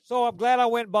about right. So I'm glad I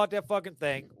went and bought that fucking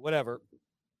thing. Whatever.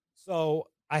 So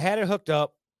I had it hooked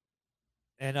up,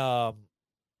 and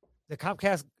the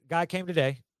Comcast guy came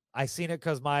today. I seen it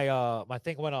because my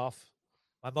thing went off.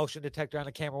 My motion detector on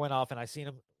the camera went off, and I seen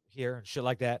him here and shit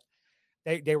like that.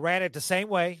 They ran it the same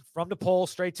way from the pole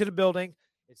straight to the building.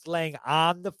 It's laying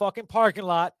on the fucking parking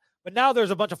lot. But now there's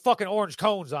a bunch of fucking orange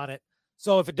cones on it.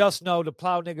 So if it does snow, the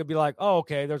plow nigga be like, oh,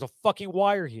 okay, there's a fucking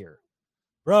wire here.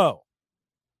 Bro.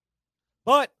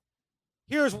 But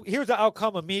here's the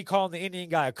outcome of me calling the Indian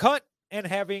guy a cunt and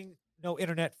having no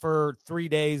internet for 3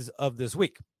 days of this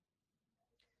week.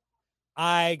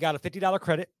 I got a $50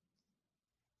 credit,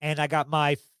 and I got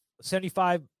my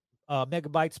 75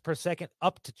 megabytes per second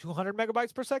up to 200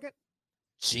 megabytes per second.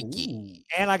 Cheeky.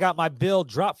 And I got my bill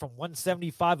dropped from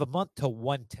 $175 a month to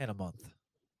 $110 a month.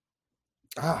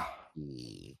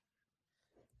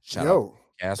 Shout out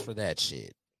ask for that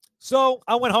shit. So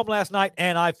I went home last night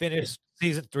and I finished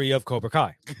season 3 of Cobra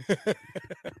Kai.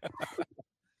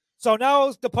 So now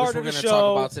it's the part of the show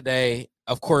talk about today.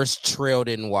 Of course, Trail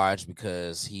didn't watch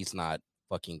because he's not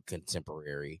fucking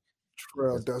contemporary.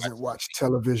 Trail doesn't watch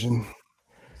television.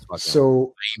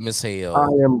 So Miss Hale. I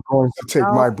am going to take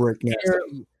my break now.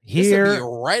 Here be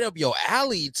right up your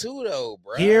alley too, though,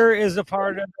 bro. Here's the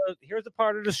part of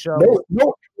the show.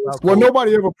 Well,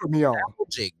 nobody ever put me on.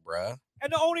 Jake, bro.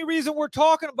 And the only reason we're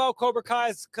talking about Cobra Kai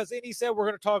is because Indy said we're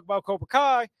going to talk about Cobra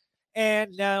Kai,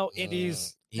 and now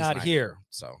Indy's not here.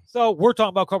 So we're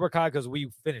talking about Cobra Kai because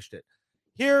we finished it.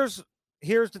 Here's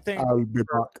the thing. I'll be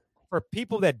back. For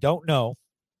people that don't know,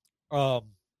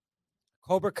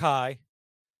 Cobra Kai.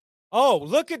 Oh,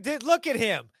 look at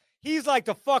him. He's like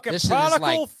the fucking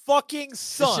prodigal fucking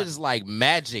son. This shit is like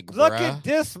magic, bro. Look at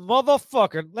this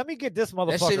motherfucker. Let me get this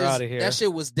motherfucker out of here. That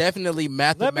shit was definitely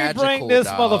mathematical. Let me bring this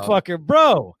motherfucker,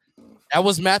 bro. That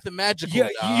was mathematical.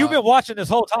 You've been watching this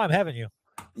whole time, haven't you?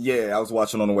 Yeah, I was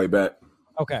watching on the way back.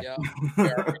 Okay. Yeah.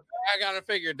 I gotta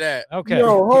figure that. Okay.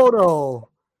 Yo, hold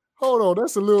on.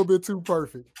 That's a little bit too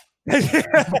perfect. Way too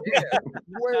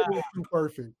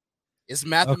perfect. It's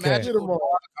mathematical. Okay.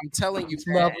 I'm telling you, it's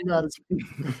mathematical.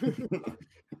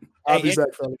 I'll be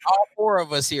back, fellas. All 4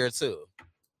 of us here too.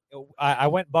 I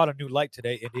went and bought a new light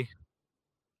today, Indy.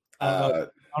 I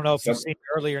don't know if you've seen it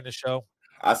earlier in the show.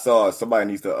 I saw somebody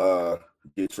needs to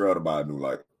get Trail to buy a new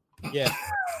light. Yeah.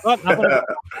 But I'm gonna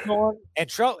go and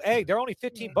Trail, hey, they're only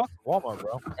 $15 at Walmart,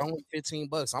 bro. Only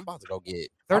 $15. I'm about to go get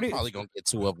 30. I'm probably gonna get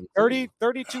 2 of them.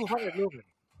 3,200 lumen.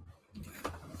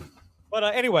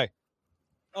 But anyway,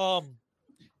 let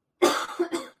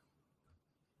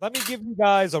me give you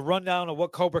guys a rundown of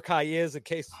what Cobra Kai is in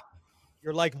case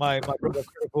you're like my brother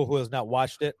Critical who has not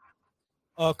watched it.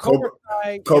 Cobra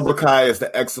Kai is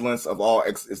the excellence of all.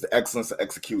 Is the excellence of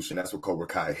execution. That's what Cobra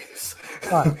Kai is.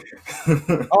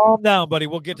 Calm down, buddy.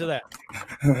 We'll get to that.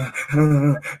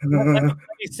 Let me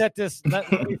set this.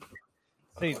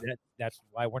 See, that's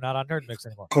why we're not on Nerd Mix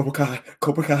anymore. Cobra Kai.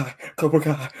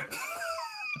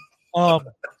 And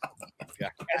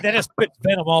then it spits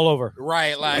venom all over.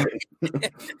 Right, like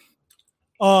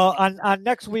on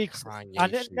next week's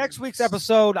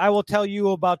episode, I will tell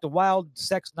you about the wild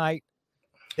sex night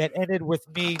that ended with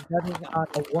me nutting on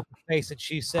a woman's face, and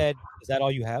she said, "Is that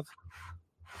all you have?"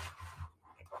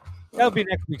 That'll be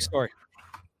next week's story.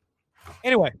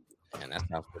 Anyway, man, that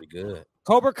sounds pretty good.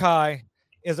 Cobra Kai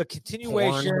is a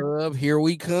continuation. Pornhub, here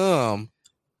we come.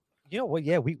 You know what?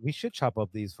 Yeah, we should chop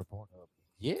up these for Pornhub.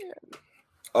 Yeah.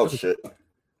 Oh shit.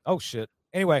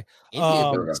 Anyway,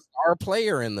 star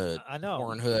player in the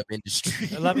Pornhub industry.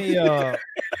 let me get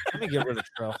rid of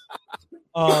Trail.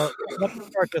 Let me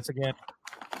start this again.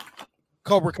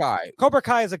 Cobra Kai. Cobra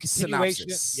Kai is a continuation.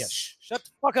 Synopsis. Yes. Shut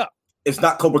the fuck up. It's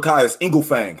not Cobra Kai. It's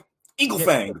Inglefang.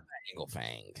 Inglefang.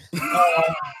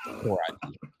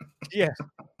 Yeah.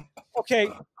 Okay.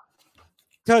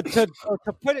 To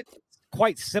put it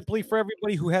quite simply for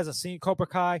everybody who hasn't seen Cobra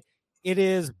Kai, it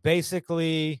is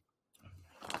basically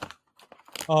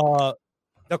the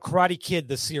Karate Kid,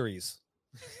 the series.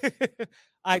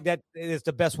 That is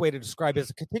the best way to describe it. It's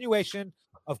a continuation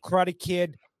of Karate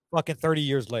Kid fucking 30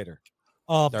 years later.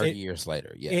 30 years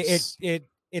later, yes. It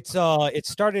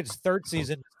started its third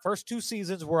season. First two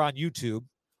seasons were on YouTube.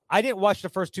 I didn't watch the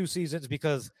first two seasons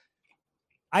because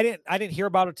I didn't hear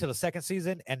about it till the second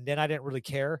season, and then I didn't really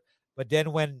care. But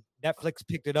then when Netflix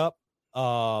picked it up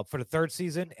for the third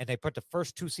season, and they put the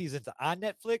first two seasons on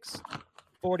Netflix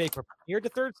before they premiered the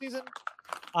third season,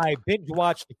 I binge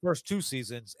watched the first two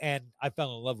seasons, and I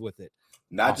fell in love with it.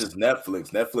 Not just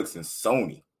Netflix and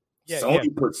Sony. Yeah,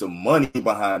 Sony put some money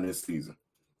behind this season.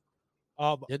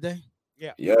 Did they?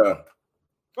 Yeah. Yeah.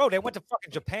 Bro, they went to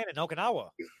fucking Japan and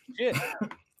Okinawa. Shit.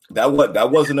 That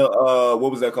wasn't a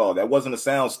what was that called? That wasn't a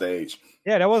sound stage.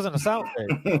 Yeah, that wasn't a sound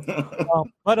stage.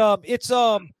 But it's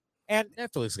and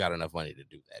Netflix got enough money to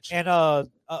do that shit. And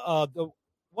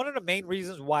one of the main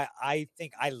reasons why I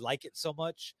think I like it so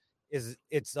much is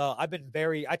it's I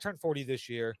turned 40 this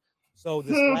year. So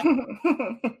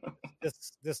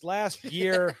this last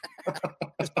year,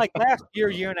 it's like last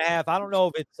year and a half. I don't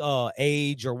know if it's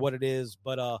age or what it is,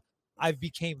 but I've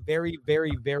became very,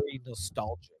 very, very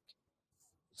nostalgic.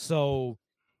 So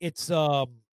it's a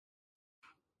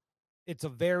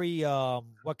very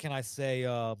what can I say?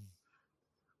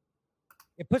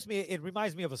 It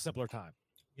reminds me of a simpler time,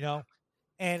 you know,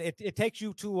 and it takes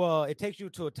you to a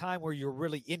time where you're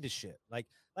really into shit. Like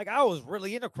I was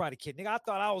really into Karate Kid, nigga. I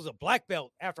thought I was a black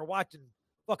belt after watching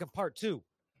fucking part 2.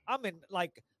 I'm in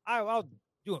I was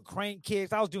doing crane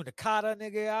kicks, I was doing the kata,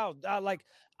 nigga.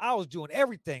 I was doing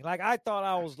everything. Like I thought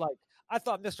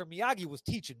Mr. Miyagi was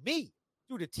teaching me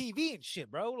through the TV and shit,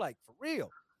 bro. Like for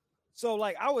real. So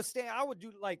like I would do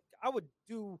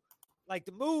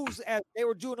the moves as they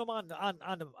were doing them on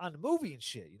the movie and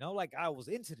shit, you know, like I was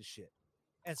into the shit.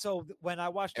 And so when I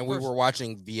watched, we were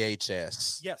watching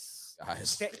VHS. Yes,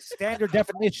 standard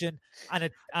definition on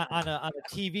a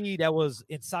TV that was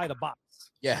inside a box.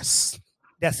 Yes,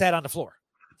 that sat on the floor.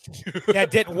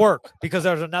 That didn't work because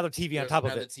there was another TV on top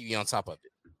of it. TV on top of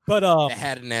it, but it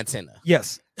had an antenna.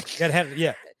 Yes, that had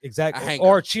exactly,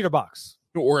 or a cheater box.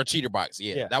 Or a cheater box,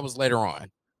 yeah. That was later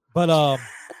on. But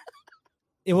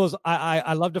it was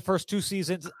I loved the first 2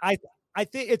 seasons. I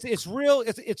think it's real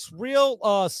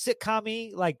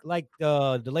sitcom-y, like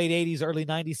the late 80s, early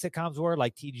 90s sitcoms were,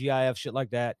 like TGIF, shit like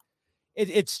that.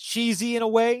 It's cheesy in a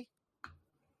way,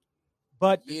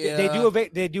 but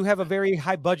they do have a very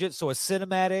high budget, so it's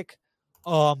cinematic.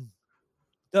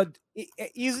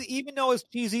 Even though it's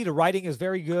cheesy, the writing is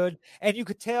very good, and you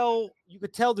could tell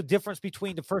the difference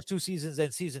between the first 2 seasons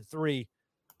and season 3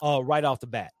 right off the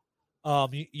bat.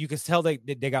 You can tell they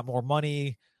got more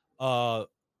money,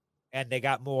 and they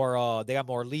got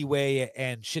more leeway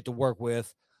and shit to work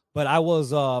with. But I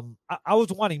was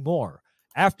wanting more.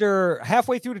 After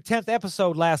halfway through the 10th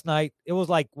episode last night, it was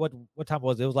like what time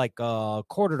was it? It was like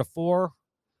 3:45,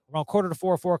 around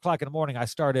 3:45, 4 o'clock in the morning. I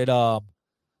started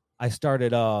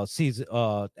season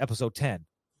episode 10.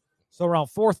 So around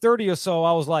 4:30 or so,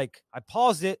 I was like, I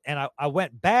paused it and I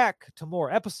went back to more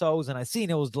episodes, and I seen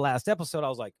it was the last episode. I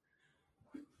was like,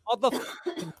 motherfucking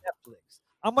Netflix,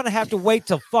 I'm gonna have to wait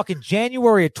till fucking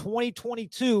January of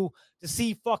 2022 to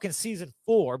see fucking season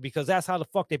 4, because that's how the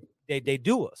fuck they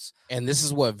do us. And this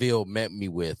is what Ville met me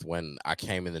with when I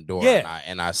came in the door,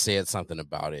 and I said something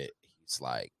about it. He's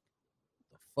like,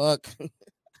 the fuck.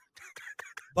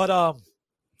 But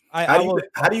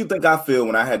how do you think I feel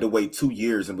when I had to wait 2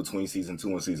 years in between season 2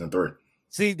 and season 3?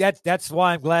 See, that's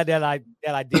why I'm glad that I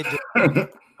did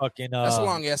fucking. That's a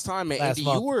long ass time, man. Andy,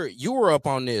 you were up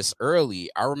on this early.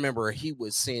 I remember he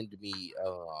would send me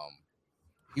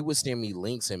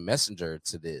links in Messenger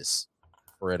to this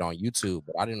for it on YouTube,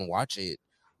 but I didn't watch it.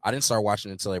 I didn't start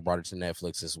watching it until they brought it to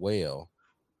Netflix as well.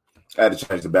 I had to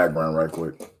change the background right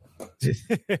quick.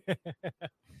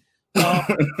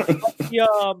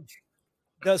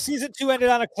 The season 2 ended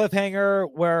on a cliffhanger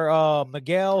where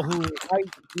Miguel, who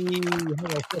might be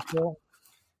homosexual,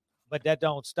 but that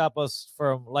don't stop us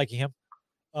from liking him.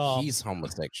 He's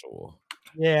homosexual.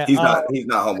 Yeah, he's not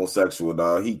homosexual,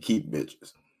 dog. He keep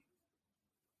bitches.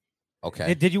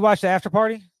 Okay. Did you watch the after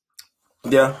party?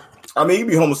 Yeah, I mean, he'd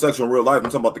be homosexual in real life. I'm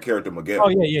talking about the character Miguel. Oh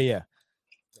yeah.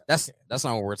 That's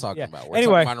not what we're talking about. We're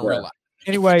anyway, talking about in real life.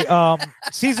 Anyway,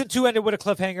 season 2 ended with a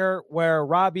cliffhanger where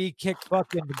Robbie kicked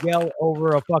fucking Miguel over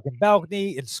a fucking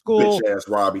balcony in school. Bitch ass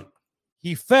Robbie.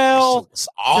 He fell.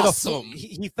 Awesome.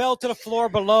 He fell to the floor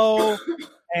below,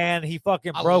 and he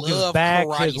fucking broke his back.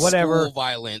 His whatever. School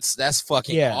violence. That's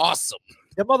fucking awesome.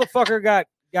 The motherfucker got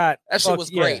that shit was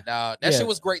great, dog. That shit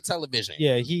was great television.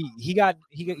 Yeah, he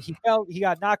fell. He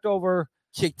got knocked over.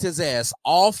 Kicked his ass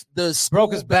off the school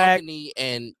broke his balcony back,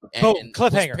 and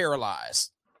cliffhanger. Was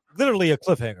paralyzed. Literally a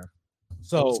cliffhanger.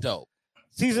 So it was dope.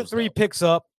 Season 3 picks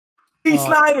up. D.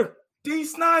 Snyder.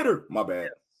 My bad.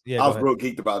 Yeah, I was real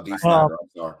geeked about D. Snyder. I'm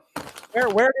sorry.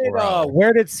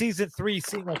 Where did season 3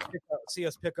 see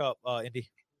us pick up, Indy?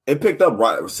 It picked up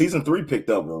right. Season 3 picked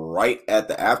up right at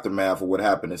the aftermath of what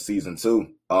happened in season 2.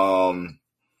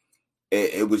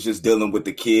 It was just dealing with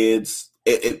the kids.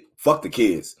 Fuck the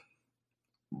kids.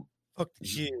 Fuck the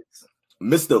kids.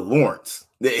 Mr. Lawrence.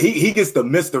 He gets the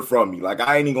Mr. from me. Like,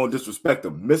 I ain't even gonna disrespect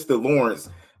him. Mr. Lawrence,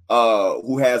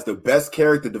 who has the best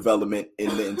character development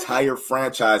in the entire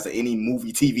franchise of any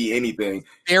movie, TV, anything.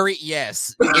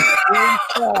 Yes. It's very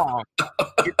strong.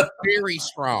 It's very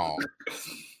strong.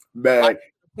 Man. Like, to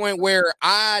the point where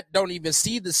I don't even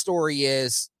see the story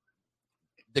as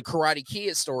the Karate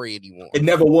Kid story anymore. It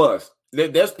never was.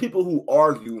 There's people who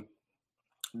argue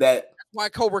that. That's why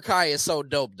Cobra Kai is so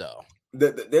dope, though.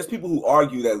 There's people who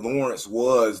argue that Lawrence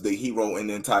was the hero in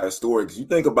the entire story. Because you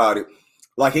think about it,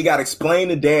 like, he got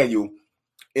explained to Daniel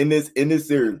in this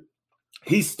series.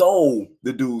 He stole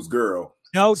the dude's girl.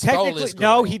 No, technically,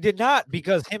 no, he did not,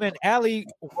 because him and Allie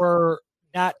were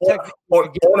not technically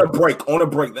on a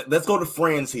break. Let's go to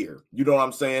Friends here. You know what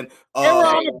I'm saying? They were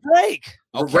on a break.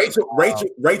 Okay.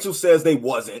 Rachel says they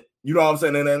wasn't. You know what I'm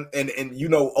saying? And you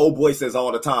know, old boy says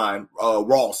all the time,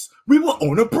 Ross, we were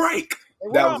on a break.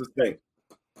 That was his thing.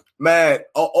 Man,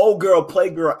 old girl,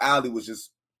 Playgirl Allie was just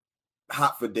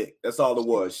hot for dick. That's all it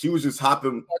was. She was just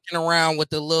fucking around with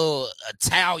the little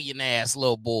Italian ass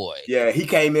little boy. Yeah, he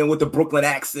came in with the Brooklyn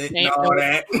accent and all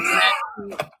that.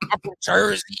 I'm from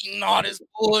Jersey and all this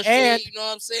bullshit. You know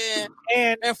what I'm saying?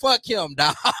 And fuck him,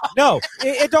 dog. No,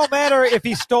 it don't matter if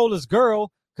he stole his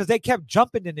girl, because they kept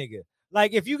jumping the nigga.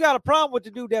 Like, if you got a problem with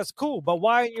the dude, that's cool. But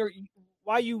why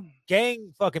you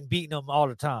gang fucking beating him all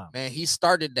the time? Man, he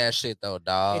started that shit though,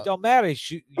 dog. It don't matter. You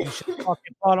should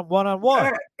fucking fight him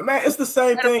one-on-one. Man, it's the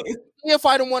same thing. He'll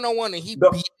fight him one-on-one and he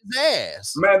beat his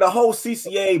ass. Man, the whole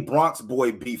CCA Bronx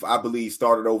boy beef, I believe,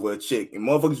 started over a chick. And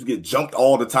motherfuckers would get jumped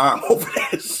all the time over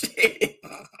that shit.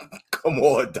 Come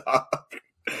on, dog.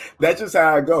 That's just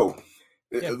how I go.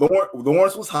 Yeah.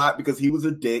 Lawrence was hot because he was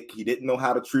a dick. He didn't know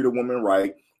how to treat a woman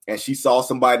right. And she saw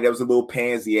somebody that was a little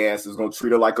pansy ass, was gonna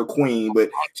treat her like a queen, but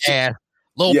punk ass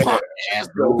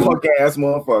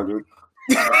motherfucker.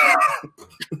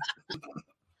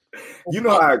 You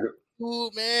know how I go. Ooh,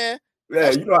 man.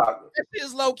 Yeah, you know how that shit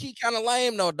is low key kind of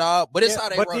lame, though, dog. But it's how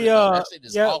they run it. That shit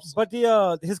is awesome. But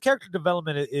his character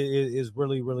development is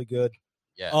really, really good.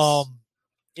 Yes.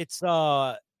 It's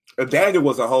Daniel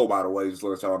was a hoe, by the way, just to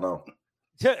let y'all know.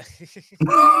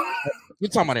 You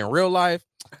talking about in real life?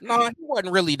 No, he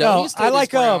wasn't really though. No, I like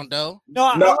though.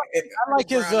 I like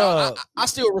his. I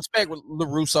still respect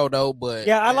LaRusso though, but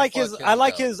yeah, I like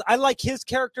his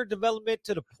character development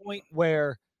to the point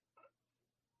where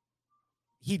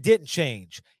he didn't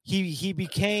change. He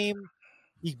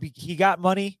got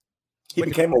money. He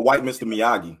became a white Mr.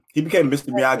 Miyagi. He became Mr.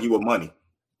 Miyagi with money.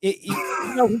 He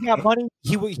got money.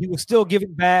 He was still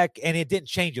giving back, and it didn't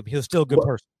change him. He was still a good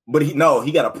person. But he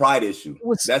got a pride issue.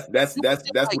 That's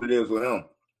what it is with him.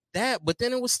 But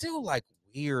then it was still like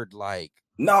weird, like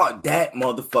that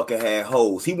motherfucker had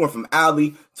hoes. He went from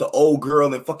Allie to old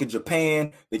girl in fucking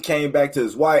Japan. Then came back to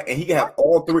his wife, and he can have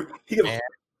all three.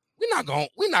 We're not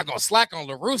gonna slack on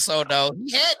LaRusso though.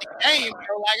 He had the game,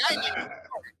 bro. Like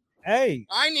Hey,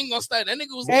 I ain't even gonna stay. That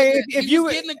nigga was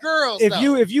getting the girls.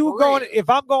 If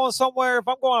I'm going somewhere, if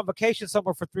I'm going on vacation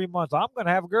somewhere for 3 months, I'm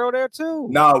gonna have a girl there too.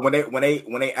 No, when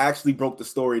they actually broke the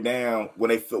story down, when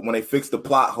they fixed the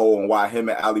plot hole and why him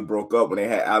and Ali broke up, when they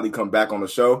had Ali come back on the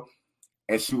show,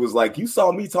 and she was like, "You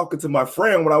saw me talking to my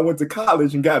friend when I went to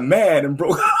college and got mad and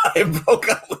broke up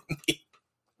with me."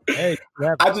 Hey,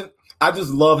 I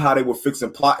just love how they were fixing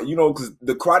plot, because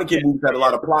the Karate Kid movies had a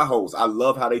lot of plot holes. I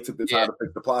love how they took the time to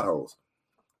fix the plot holes.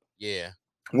 Yeah.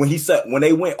 When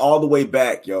they went all the way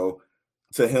back,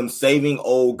 to him saving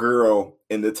old girl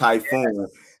in the typhoon,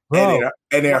 and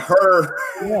then her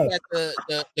at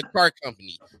the car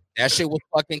company. That shit was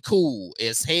fucking cool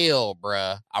as hell,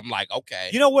 bruh. I'm like, okay.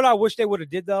 You know what I wish they would have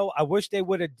did though? I wish they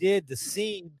would have did the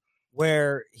scene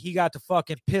where he got to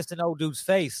fucking piss in old dude's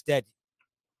face that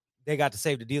they got to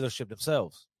save the dealership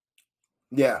themselves.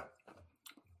 Yeah.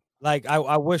 Like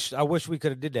I wish we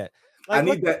could have did that. Like,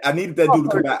 I needed that dude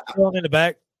to come out in the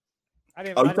back.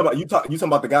 You talking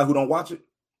about the guy who don't watch it?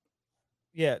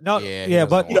 Yeah, no,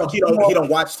 but he don't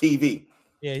watch TV.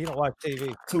 Yeah, he don't watch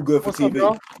TV. Too good for TV.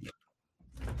 Up,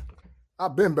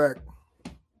 I've been back.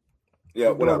 Yeah,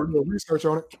 whatever. Research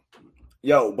on it.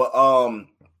 But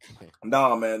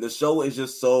nah, man, the show is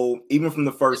just so. Even from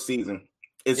the first season,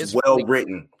 it's well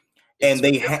written, and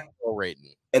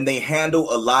they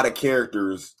handle a lot of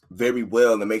characters very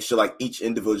well and make sure like each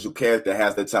individual character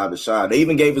has their time to shine. They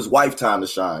even gave his wife time to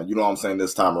shine. You know what I'm saying?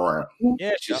 This time around.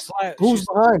 Yeah, who's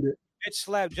behind it? Bitch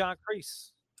slapped John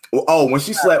Kreese. Oh, when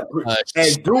she slapped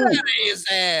and dude, his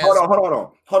ass.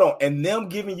 Hold on, and them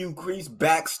giving you Kreese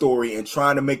backstory and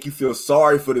trying to make you feel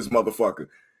sorry for this motherfucker.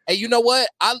 Hey, you know what?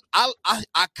 I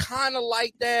kind of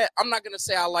like that. I'm not gonna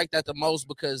say I like that the most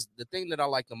because the thing that I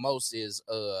like the most is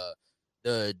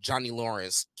the Johnny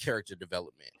Lawrence character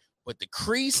development, but the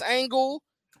Kreese angle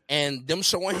and them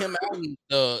showing him out in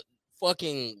the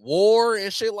fucking war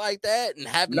and shit like that, and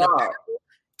having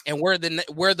and where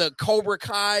the Cobra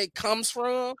Kai comes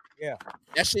from,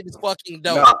 that shit is fucking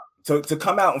dope. To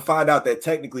come out and find out that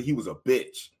technically he was a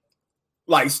bitch,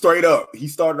 like straight up, he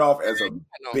started off as a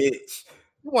bitch.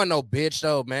 He wasn't no bitch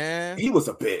though, man. He was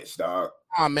a bitch, dog.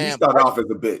 Oh man, he started off as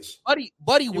a bitch. Buddy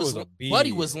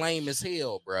was lame as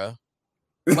hell, bro.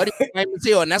 Buddy was lame as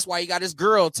hell, and that's why he got his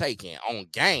girl taken on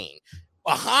gang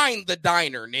behind the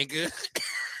diner, nigga.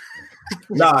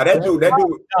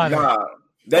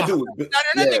 That dude was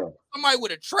somebody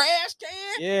with a trash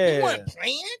can. Yeah, he wasn't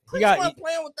playing. He wasn't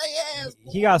playing with their ass.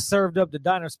 He got served up the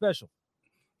diner special.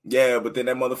 Yeah, but then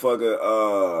that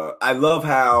motherfucker. I love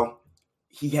how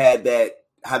he had that.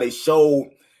 How they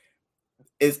show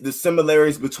it's the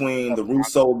similarities between the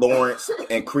Russo, Lawrence,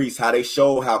 and Kreese. How they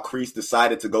show how Kreese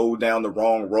decided to go down the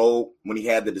wrong road when he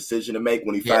had the decision to make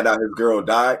when he found out his girl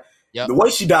died. Yep. The way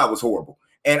she died was horrible.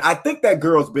 And I think that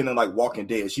girl's been in like Walking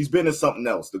Dead. She's been in something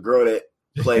else. The girl that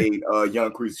played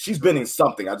young Kreese. She's been in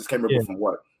something. I just can't remember from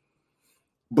what.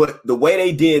 But the way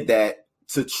they did that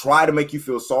to try to make you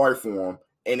feel sorry for him,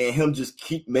 and then him just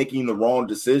keep making the wrong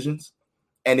decisions,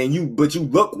 and then you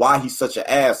look why he's such an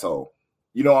asshole.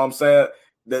 You know what I'm saying?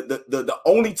 The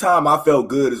only time I felt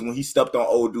good is when he stepped on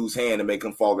old dude's hand and make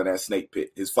him fall in that snake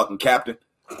pit. His fucking captain.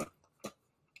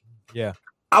 Yeah.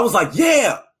 I was like,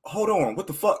 yeah. Hold on, what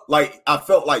the fuck? Like, I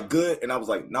felt like good, and I was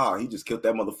like, nah, he just killed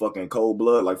that motherfucker in cold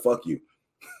blood. Like, fuck you.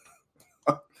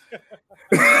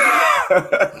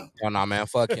 Oh no, man,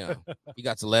 fuck him. He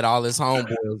got to let all his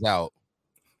homeboys out.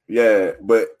 Yeah,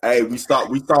 but hey, we saw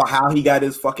how he got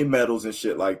his fucking medals and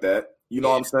shit like that. You know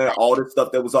what I'm saying? All the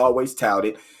stuff that was always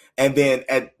touted. And then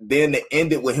they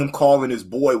ended with him calling his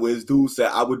boy, where his dude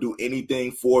said, I would do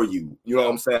anything for you. You know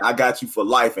what I'm saying? I got you for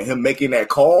life. And him making that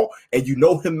call, and you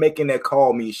know him making that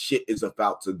call means shit is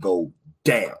about to go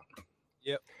down.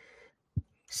 Yep.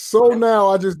 So now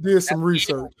I just did some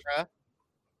research.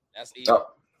 That's easy.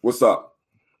 What's up?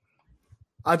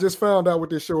 I just found out what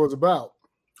this show is about.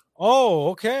 Oh,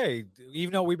 okay.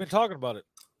 Even though we've been talking about it.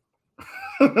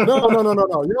 No.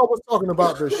 Y'all was talking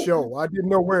about the show. I didn't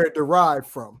know where it derived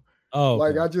from. Oh,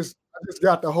 like I just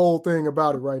got the whole thing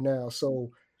about it right now. So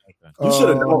you should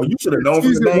have known. You should have known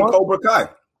from the name Cobra Kai.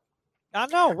 I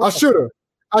know. I should have.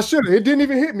 It didn't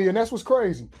even hit me, and that's what's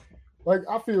crazy. Like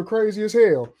I feel crazy as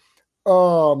hell.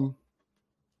 No,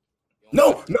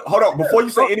 hold on. Before you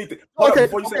say anything. Okay.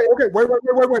 Wait.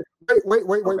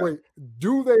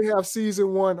 Do they have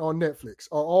season 1 on Netflix?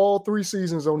 Are all 3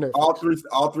 seasons on Netflix?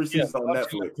 All three seasons on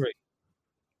Netflix.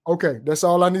 Okay, that's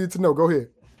all I needed to know. Go ahead.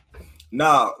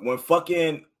 Nah, when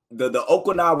fucking the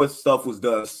Okinawa stuff was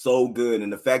done so good,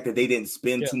 and the fact that they didn't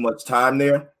spend too much time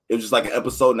there, it was just like an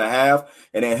episode and a half,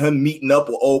 and then him meeting up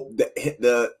with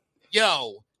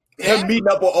him meeting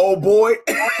up with old boy.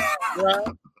 Right.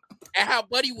 And how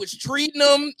Buddy was treating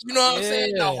him, you know what I'm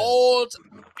saying? The whole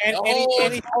he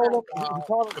called him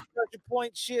the pressure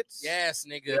point shits. Yes,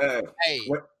 nigga. Yeah. Hey.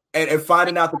 And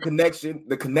finding out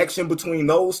the connection between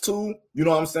those two, you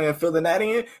know what I'm saying, filling that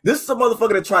in. This is a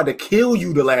motherfucker that tried to kill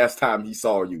you the last time he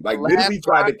saw you. Like literally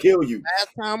tried to kill you. Last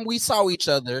time we saw each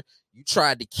other, you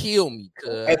tried to kill me,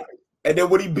 cuz. And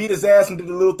then when he beat his ass and did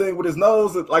the little thing with his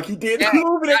nose, like he did the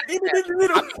movie,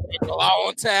 a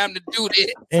long time to do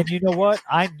this. And you know what?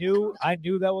 I knew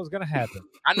that was gonna happen.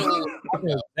 I knew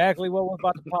exactly what was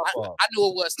about to pop off. I knew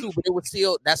it was too, but it was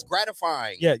still that's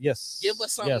gratifying. Yeah, yes. Give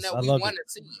us something that we want to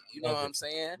see. You know what I'm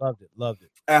saying? Loved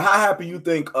it. And how happy you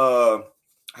think how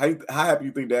happy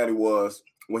you think Daddy was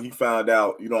when he found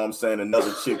out, you know what I'm saying,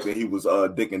 another chick that he was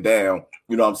dicking down,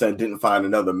 you know what I'm saying, didn't find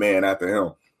another man after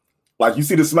him. Like, you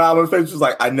see the smile on his face, was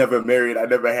like, I never married, I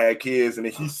never had kids, and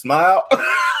then he smiled.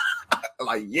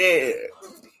 Like, yeah.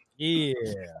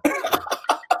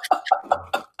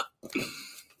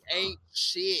 Ain't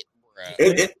shit,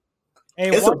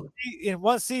 bro. In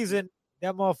one season,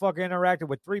 that motherfucker interacted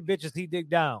with 3 bitches he digged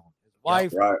down. His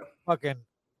wife, fucking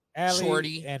Allie,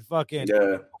 Shorty, and fucking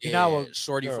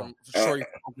Shorty from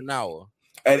Okinawa.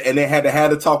 And they had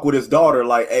to talk with his daughter,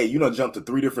 like, hey, you done jumped to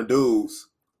 3 different dudes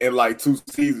in like 2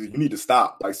 seasons. You need to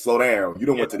stop. Like, slow down. You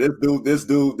don't went to this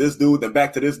dude, then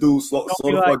back to this dude. Slow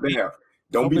the fuck down.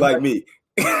 Don't be like me.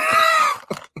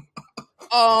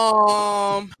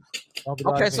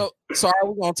 Okay, so are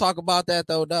we gonna talk about that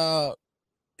though, dog?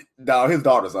 Dog, his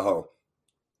daughter's a hoe.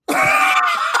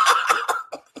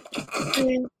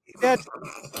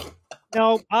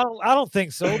 No, I don't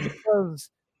think so, because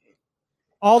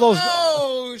all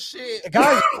those shit,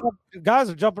 guys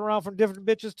are jumping around from different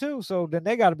bitches too, so then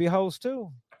they got to be hoes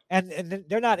too, and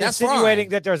they're not insinuating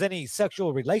that there's any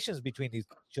sexual relations between these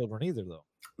children either, though.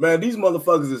 Man, these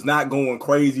motherfuckers is not going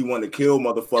crazy want to kill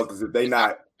motherfuckers if they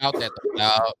not out that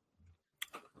dog.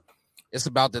 It's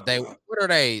about that they. What are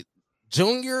they?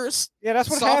 Juniors? Yeah, that's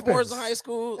what sophomores happens. in high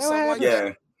school. Something like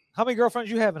that. How many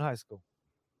girlfriends you have in high school?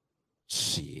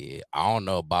 Shit, I don't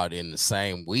know about it in the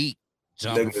same week.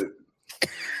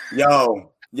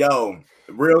 Yo,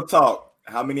 real talk.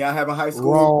 How many I have in high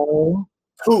school?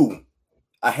 2.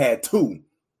 I had 2.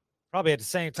 Probably at the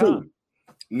same time. 2.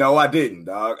 No, I didn't,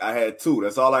 dog. I had 2.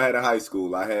 That's all I had in high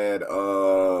school. I had I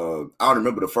don't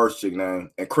remember the first chick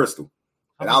name, and Crystal.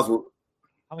 How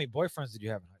many boyfriends did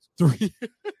you have in high school? 3.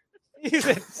 He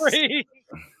said 3.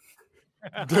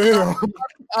 Damn.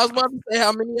 I was about to say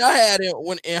how many I had in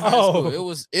high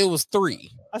school. It was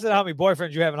 3. I said how many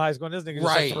boyfriends you have in high school, and this nigga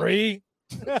said 3.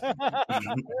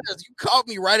 You caught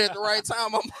me right at the right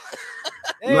time.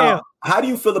 Now, how do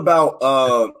you feel about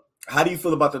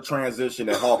the transition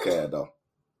that Hawk had though?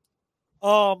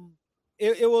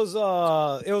 It was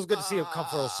good to see him come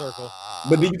full circle.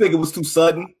 But did you think it was too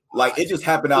sudden? Like, it just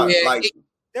happened out like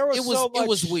it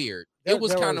was weird. It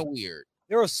was kind of weird.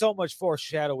 There was so much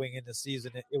foreshadowing in the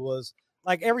season. It was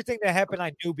like everything that happened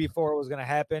I knew before it was going to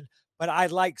happen, but I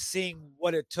like seeing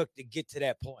what it took to get to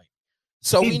that point.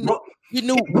 So he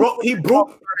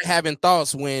broke having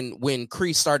thoughts when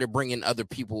Kreese started bringing other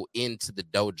people into the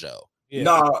dojo. Yeah.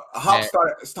 Nah,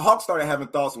 Hawk started having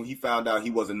thoughts when he found out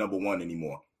he wasn't number 1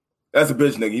 anymore. That's a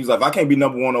bitch nigga. He was like, if I can't be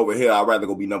number 1 over here, I'd rather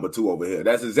go be number 2 over here.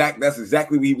 That's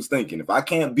exactly what he was thinking. If I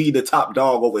can't be the top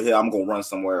dog over here, I'm gonna run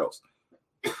somewhere else.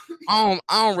 I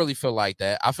don't really feel like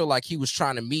that. I feel like he was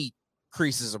trying to meet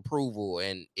Kreese's approval,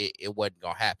 and it wasn't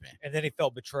gonna happen. And then he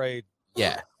felt betrayed.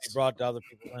 Yeah, he brought the other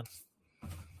people in.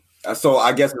 So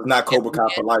I guess it's not Cobra Kai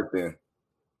for life then.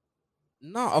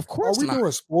 No, of course not. Are we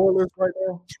doing spoilers right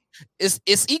now?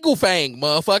 It's Eagle Fang,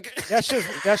 motherfucker. That's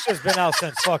just been out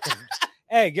since fucking.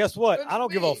 Hey, guess what? I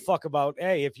don't give a fuck about.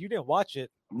 Hey, if you didn't watch it,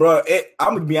 bro.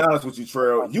 I'm gonna be honest with you,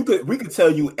 Trail. We could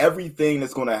tell you everything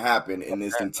that's gonna happen in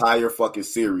this entire fucking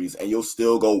series, and you'll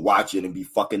still go watch it and be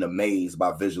fucking amazed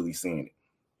by visually seeing it.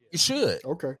 You should.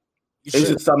 Okay. It's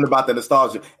just something about the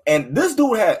nostalgia. And this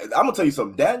dude I'm gonna tell you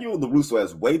something. Daniel LaRusso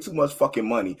has way too much fucking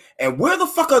money. And where the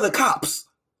fuck are the cops?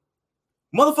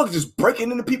 Motherfuckers just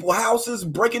breaking into people's houses,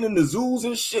 breaking into zoos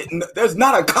and shit. And there's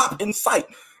not a cop in sight.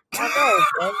 I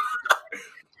know,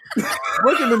 bro.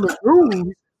 Breaking into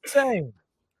zoos? Same.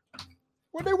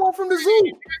 What they want from the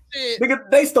zoo? Nigga,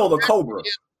 they stole a cobra.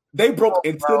 They broke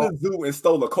into the zoo and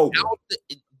stole a cobra.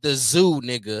 The zoo,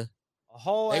 nigga.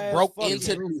 They broke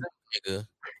into the zoo, nigga.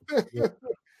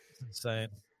 It's insane.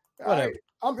 Whatever.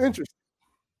 I'm interested.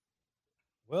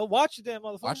 Well, watch it then,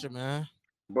 motherfucker. Watch it, man.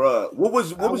 Bruh, what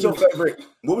was your favorite?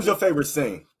 What was your favorite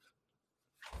scene?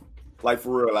 Like,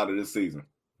 for real, out of this season?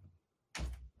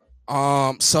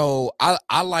 So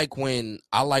I like when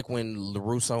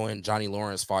LaRusso and Johnny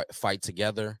Lawrence fight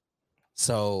together.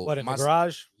 So what in the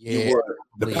garage? Yeah,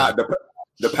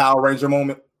 the Power Ranger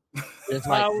moment. It's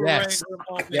like yes.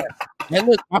 Yeah. And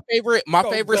look, my favorite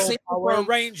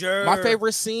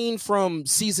scene from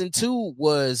season 2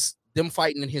 was them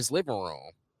fighting in his living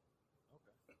room.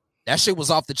 That shit was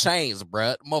off the chains,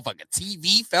 bruh. Motherfucking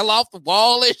TV fell off the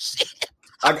wall and shit.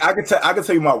 I can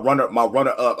tell you my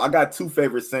runner up. I got 2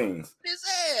 favorite scenes. His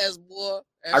ass, boy.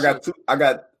 I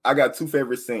got 2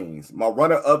 favorite scenes. My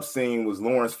runner up scene was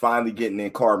Lawrence finally getting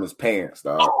in Carmen's pants,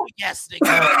 dog. Oh yes,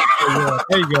 nigga.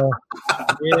 There you go.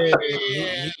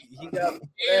 Yeah. He got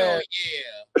hell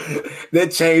yeah.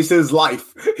 That changed his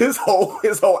life. His whole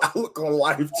outlook on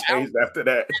life changed after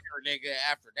that. Nigga,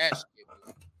 after that shit.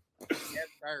 Yes,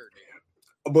 sir,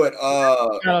 nigga. But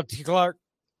shout out to Clark.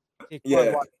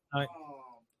 Yeah.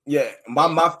 Yeah,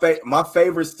 my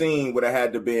favorite scene would have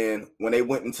had to been when they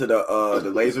went into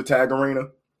the laser tag arena.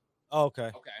 Oh,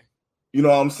 okay. You know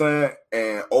what I'm saying?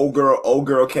 And old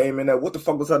girl came in there. What the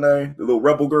fuck was her name? The little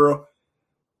rebel girl.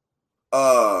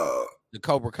 The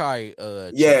Cobra Kai.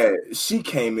 Yeah, she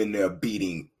came in there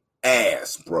beating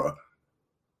ass, bro.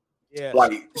 Yeah,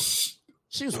 like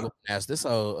she was whooping ass. This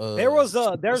whole there's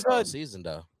a season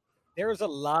though. There's a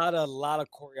lot of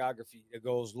choreography that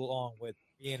goes along with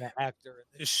being an actor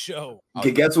in this show.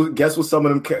 Guess what some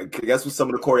of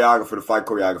the fight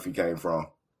choreography came from?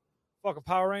 Fucking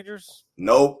Power Rangers?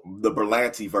 Nope, the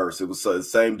Berlanti verse. It was the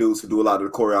same dudes who do a lot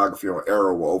of the choreography on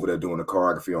Arrow were over there doing the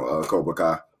choreography on Cobra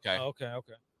Kai. Okay. Oh, okay.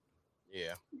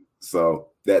 Yeah. So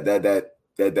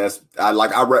that's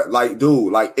I read like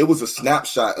dude, like it was a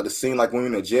snapshot of the scene like when we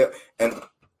were in jail. And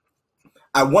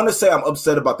I want to say I'm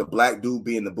upset about the black dude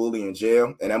being the bully in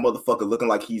jail and that motherfucker looking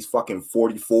like he's fucking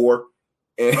 44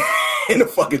 in a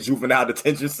fucking juvenile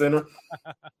detention center.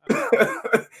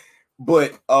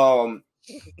 But I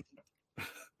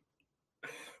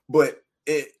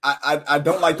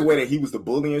don't like the way that he was the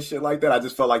bully and shit like that. I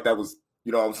just felt like that was,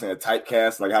 you know what I'm saying,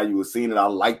 typecast, like how you were seeing it. I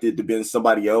liked it to be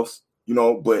somebody else, you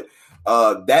know, but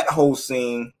that whole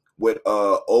scene with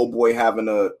old boy having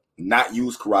to not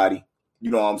use karate, you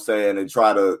know what I'm saying, and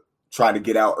try to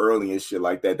get out early and shit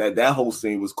like that. That whole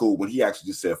scene was cool when he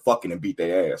actually just said fucking and beat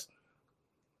their ass.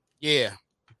 Yeah.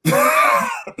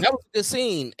 That was a good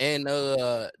scene. And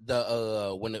right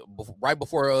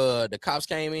before the cops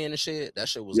came in and shit, that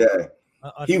shit was good.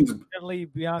 He was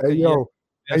Bianca. Hey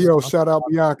yo, shout out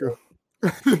Bianca.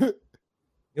 It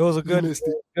was a good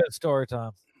story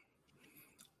time.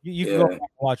 You can go back and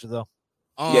watch it though.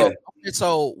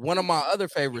 So one of my other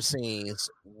favorite scenes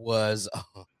was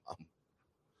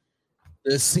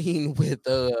the scene with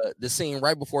the scene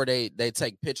right before they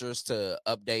take pictures to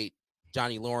update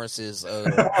Johnny Lawrence's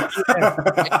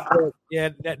yeah,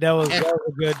 that was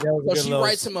good. So she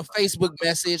writes him a Facebook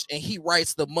message and he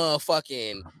writes the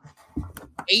motherfucking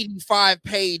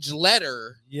 85-page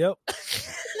letter. Yep.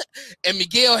 And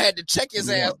Miguel had to check his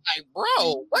ass like,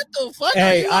 bro, what the fuck?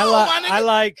 Hey, I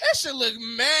like that shit look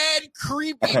mad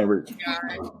creepy. I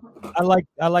like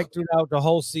throughout the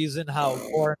whole season how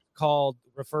Warren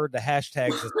referred to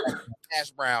hashtags as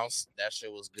hash browns. That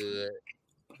shit was good.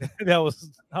 That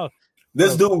was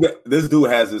this dude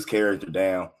has his character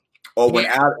down. Or when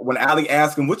Allie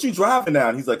asked him, "What you driving now?"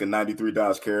 And he's like a '93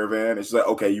 Dodge Caravan, and she's like,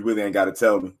 "Okay, you really ain't got to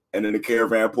tell me." And then the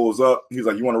Caravan pulls up. He's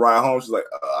like, "You want to ride home?" She's like,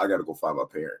 "I got to go find my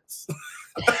parents."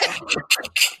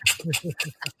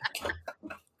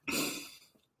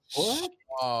 What?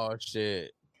 Oh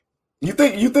shit! You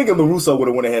think LaRusso would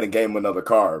have went ahead and gave him another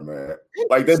car, man?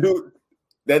 Like that dude,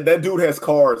 that dude has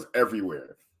cars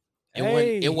everywhere.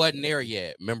 It wasn't there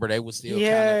yet. Remember, they was still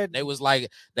they was like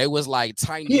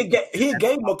tiny. He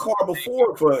gave him a car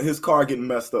before for his car getting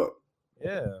messed up.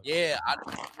 Yeah.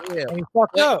 And he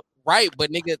fucked up. Right, but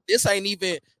nigga, this ain't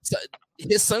even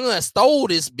his son stole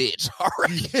this bitch. All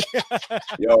right.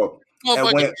 Yo.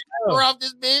 Motherfucking off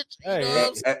this bitch.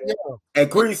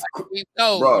 And Chris,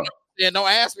 bro. Yeah, don't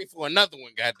ask me for another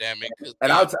one, goddamn it.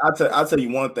 And I'll tell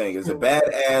you one thing: as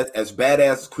badass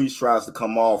as Chris tries to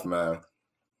come off, man,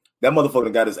 that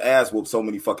motherfucker got his ass whooped so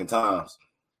many fucking times.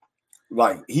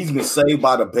 Like, he's been saved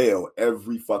by the bell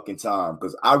every fucking time.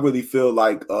 Because I really feel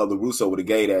like LaRusso would have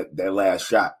gave that last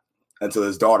shot until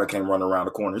his daughter came running around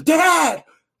the corner. Dad,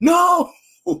 no.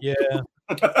 Yeah.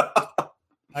 I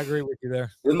agree with you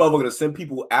there. This motherfucker to send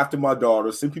people after my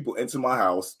daughter, send people into my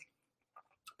house.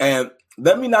 And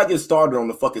let me not get started on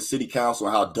the fucking city council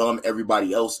and how dumb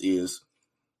everybody else is.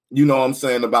 You know what I'm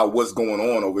saying about what's going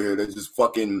on over here. They're just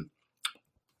fucking...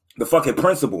 The fucking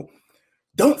principle.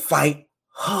 Don't fight,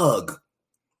 hug.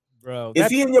 Bro. Is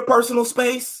he in your personal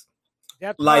space?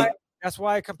 That's like That's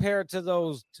why I compare it to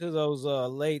those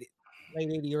late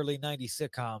 80s, early 90s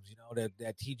sitcoms,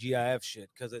 that TGIF shit,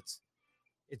 because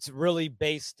it's really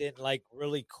based in like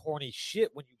really corny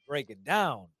shit when you break it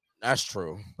down. That's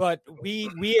true. But we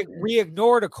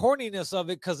ignore the corniness of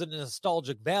it because of the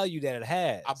nostalgic value that it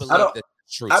has. I believe that's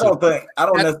true. That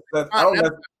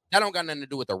don't got nothing to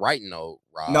do with the writing, though,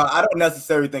 Rob. No, I don't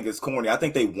necessarily think it's corny. I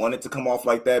think they want it to come off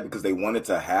like that because they wanted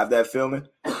to have that feeling,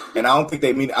 and I don't think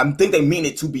they mean. I think they mean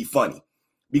it to be funny.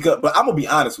 But I'm gonna be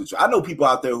honest with you. I know people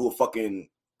out there who are fucking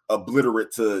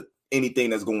obliterate to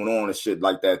anything that's going on and shit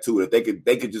like that too. That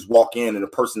they could just walk in and the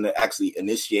person that actually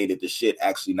initiated the shit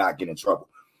actually not get in trouble.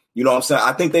 You know what I'm saying?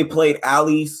 I think they played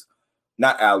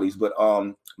not Allie's, but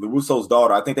LaRusso's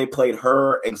daughter. I think they played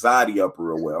her anxiety up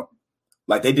real well.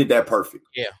 Like they did that perfect.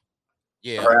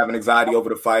 Yeah. Her having anxiety over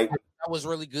the fight. That was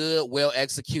really good. Well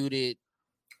executed.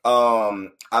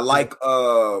 I like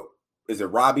is it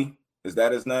Robbie? Is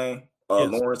that his name? Yes.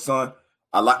 Lauren's son.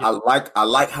 I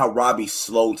like how Robbie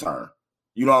slow turn.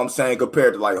 You know what I'm saying?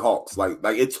 Compared to like Hawks. Like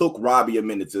it took Robbie a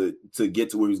minute to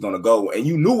get to where he was gonna go. And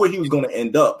you knew where he was gonna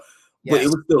end up, but it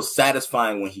was still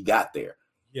satisfying when he got there.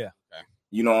 Yeah.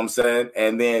 You know what I'm saying?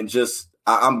 And then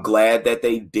I'm glad that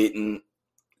they didn't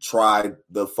try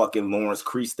the fucking Lawrence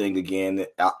Kreese thing again.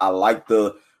 I like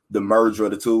the merger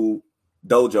of the two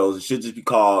dojos. It should just be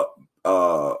called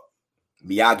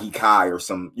Miyagi Kai or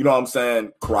some, you know what I'm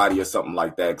saying, karate or something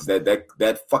like that. Because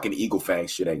that fucking eagle fang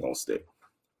shit ain't gonna stick.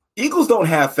 Eagles don't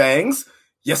have fangs.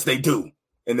 Yes, they do,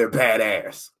 and they're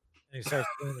badass. And he starts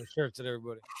doing their shirts at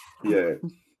everybody. Yeah,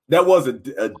 that was a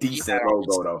decent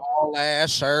logo though. All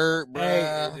ass shirt, bro.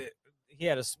 Hey, he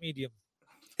had a medium.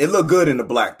 It looked good in the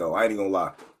black though. I ain't gonna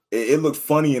lie. It looked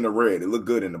funny in the red. It looked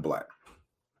good in the black.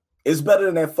 It's better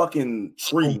than that fucking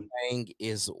tree. Fang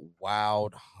is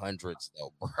wild hundreds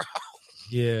though, bro.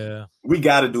 Yeah. We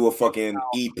got to do a fucking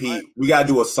EP. We got to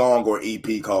do a song or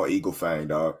EP called Eagle Fang,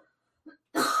 dog.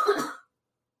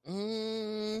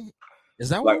 Is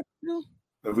that like,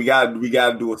 what we got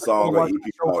to do a song or EP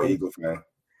called Eagle Fang.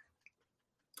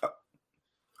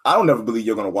 I don't never believe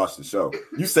you're going to watch the show.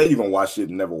 You say you're going to watch it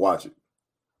and never watch it.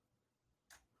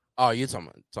 Oh, you talking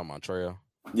about Trail?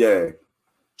 Yeah.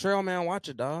 Trail, man, watch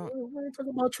it, dog. We ain't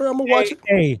talking about Trail. I'm going to watch it.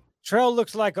 Hey, Trail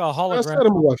looks like a hologram. I said I'm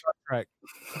going to watch it.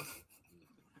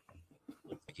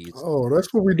 Oh,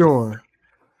 that's what we doing.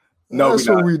 No, that's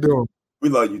what we doing. We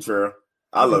love you, Trail.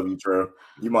 I love you, Trail.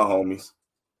 You my homies.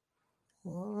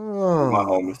 Oh. You my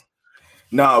homies.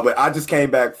 No, but I just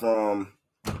came back from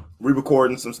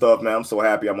re-recording some stuff, man. I'm so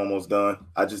happy I'm almost done.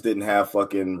 I just didn't have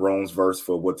fucking Rome's verse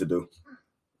for what to do.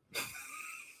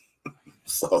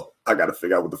 So I got to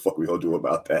figure out what the fuck we gonna do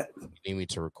about that. You need me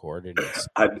to record it? That's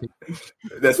probably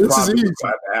what's going to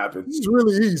happen. It's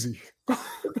really easy. That's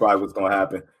probably what's going to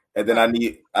happen. And then I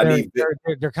need.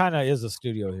 There kind of is a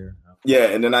studio here. Yeah,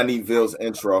 and then I need Ville's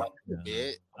intro.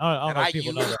 Yeah. I don't know if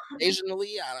people know that.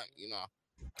 Occasionally, I don't, you know.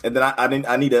 And then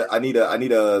I need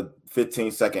a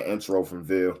 15-second intro from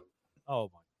Ville.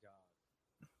 Oh my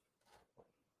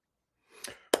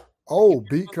god. Oh,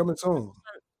 beat coming soon.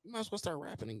 You might as well start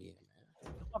rapping again,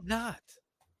 man. I'm not.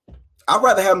 I'd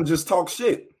rather have him just talk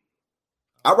shit.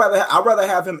 I'd rather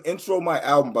have him intro my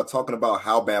album by talking about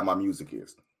how bad my music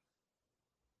is.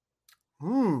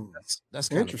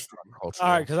 That's interesting. All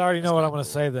right, because I already know what I'm going to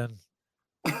say then.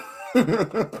 I'm going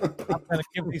to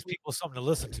give these people something to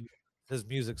listen to. His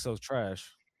music's so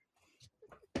trash.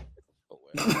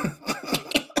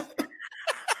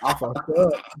 I fucked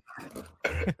up.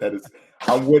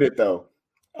 I'm with it though.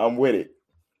 I'm with it.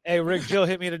 Hey, Rick Jill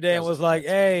hit me today and was like,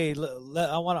 "Hey,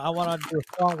 I want to do a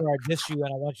song where I diss you,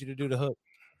 and I want you to do the hook."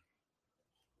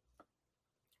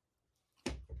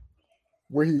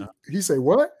 Where he say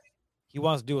what? He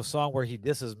wants to do a song where he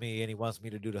disses me, and he wants me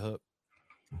to do the hook.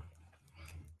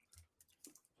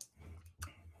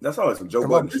 That's always some Joe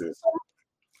Budden shit.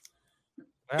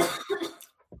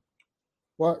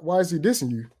 Why is he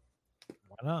dissing you?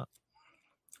 Why not?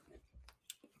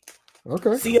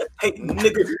 Okay. See it, hey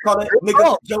nigga, call that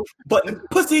nigga Joe Budden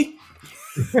pussy.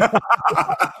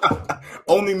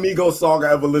 Only Migos song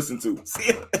I ever listened to.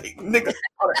 See it, hey, nigga,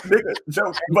 call that nigga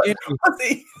Joe Budden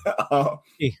pussy.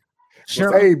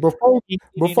 Sure. Hey, before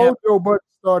Joe Budden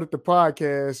started the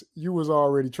podcast, you was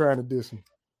already trying to diss him.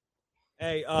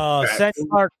 Hey, send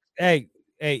Clark. Hey,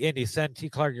 Indy, send T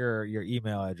Clark your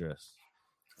email address.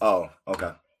 Oh,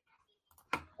 okay.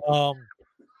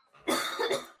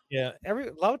 Yeah, a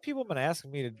lot of people have been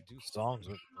asking me to do songs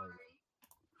with.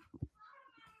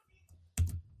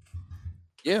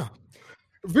 Yeah,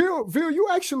 Ville, you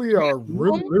actually are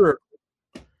really lyrical.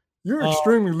 You're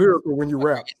extremely lyrical when you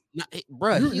rap.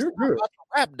 Bro, he's not good. about to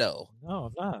rap though. No,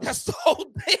 I'm not. That's the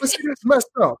whole thing. That's messed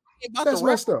up. That's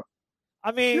messed up.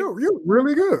 I mean, you're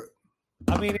really good.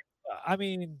 I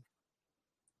mean,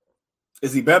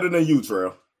 is he better than you,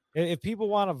 Trail? If people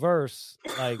want a verse,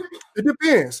 like it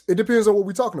depends. It depends on what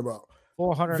we're talking about.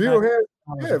 Ville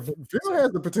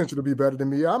has the potential to be better than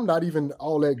me. I'm not even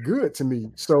all that good to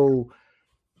me. So,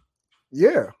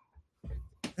 yeah.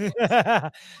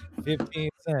 15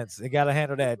 cents. They got to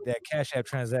handle that Cash App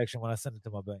transaction when I send it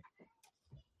to my bank.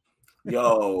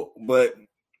 Yo, but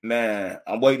man,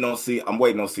 I'm waiting on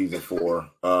season 4.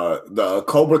 The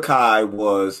Cobra Kai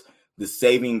was the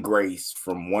saving grace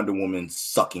from Wonder Woman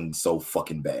sucking so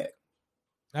fucking bad.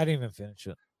 I didn't even finish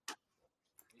it.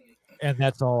 And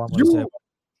that's all I'm going to say.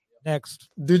 Next.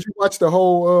 Did you watch the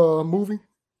whole movie?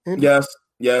 Yes,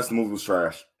 the movie was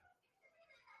trash.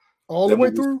 All the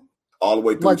way through? All the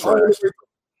way through trash.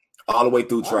 All the way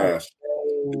through trash.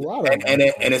 And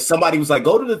if somebody was like,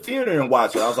 go to the theater and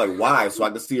watch it, I was like, why? So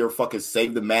I could see her fucking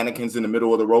save the mannequins in the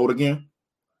middle of the road again?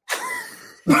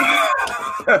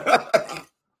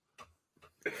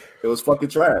 It was fucking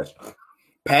trash.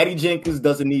 Patty Jenkins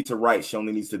doesn't need to write. She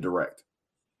only needs to direct.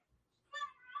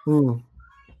 Or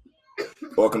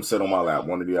come sit on my lap.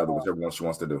 One or the other, whichever one she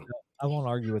wants to do. I won't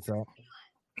argue with that.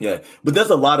 Yeah, but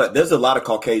there's a lot of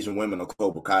Caucasian women on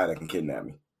Cobra Kai that can kidnap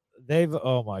me.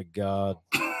 Oh my God.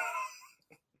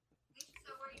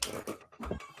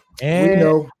 We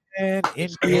know. And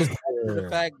the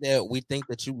fact that we think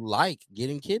that you like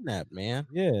getting kidnapped, man.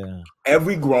 Yeah.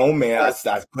 Every grown man, I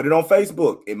put it on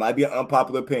Facebook. It might be an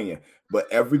unpopular opinion,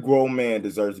 but every grown man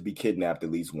deserves to be kidnapped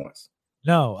at least once.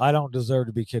 No, I don't deserve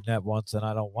to be kidnapped once, and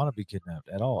I don't want to be kidnapped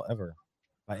at all, ever.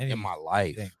 In my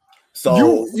life.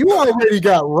 So you already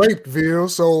got raped, Ville.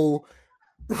 So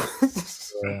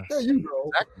there you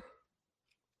go.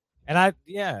 And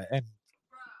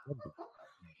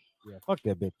fuck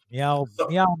that bitch. Meow,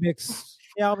 meow mix.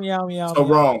 Meow, meow, meow. So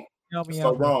meow, wrong. Meow, meow,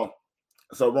 so wrong.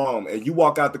 So wrong. And you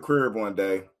walk out the crib one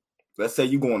day. Let's say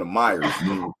you going to Myers.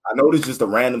 I know this is just a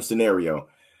random scenario.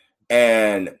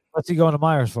 And what's he going to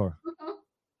Myers for?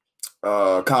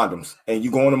 Condoms. And you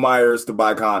going to Myers to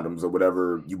buy condoms or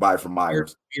whatever you buy from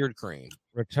Myers. Beard cream.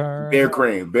 Return. Beard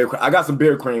cream. I got some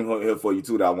beard cream here for you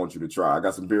too that I want you to try. I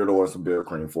got some beard oil and some beard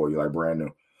cream for you, like brand new.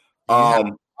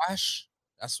 Wash.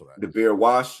 That's what the beard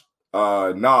wash.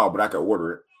 No, but I could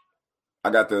order it.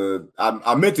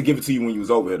 I meant to give it to you when you was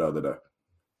over here the other day.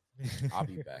 I'll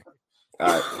be back.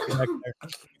 All right.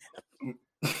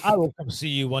 I will come see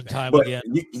you one time again.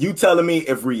 You telling me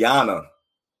if Rihanna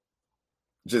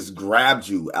just grabbed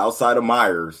you outside of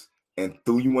Myers and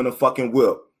threw you in a fucking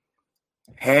whip,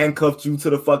 handcuffed you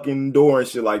to the fucking door and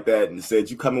shit like that, and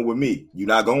said, you coming with me, you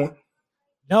not going?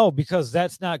 No, because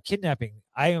that's not kidnapping.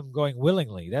 I am going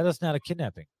willingly. That is not a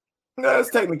kidnapping. No, it's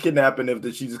technically kidnapping if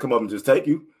she just come up and just take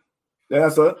you. Yeah,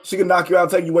 so she can knock you out,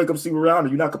 take you, wake up, see Rihanna.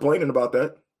 You're not complaining about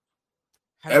that.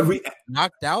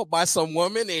 Knocked out by some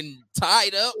woman and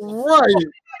tied up. Right.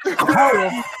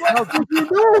 How did you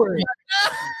doing?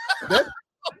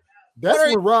 That's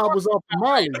when Rob was off the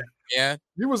Molly. Yeah.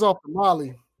 He was off the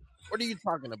Molly. What are you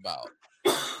talking about?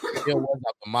 Still was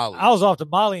off the Molly. I was off the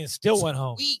Molly and still went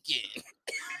home. Weekend.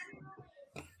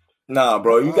 Nah,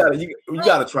 bro, you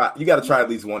gotta try at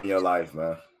least one in your life,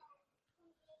 man.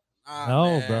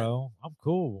 Man. Bro, I'm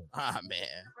cool.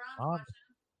 Man.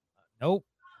 Nope.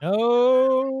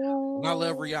 No. I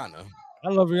love Rihanna. I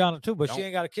love Rihanna too, but she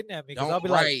ain't got to kidnap me because I'll be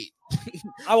like,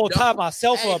 I will tie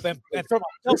myself up and throw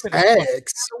myself in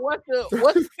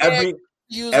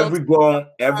the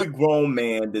every grown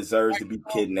man deserves to be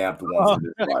kidnapped once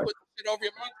in his life.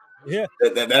 Yeah,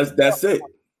 that's it.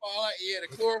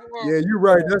 Yeah, you're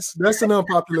right. That's an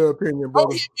unpopular opinion, brother.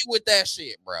 Don't hit me with that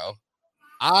shit, bro.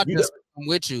 I'll just come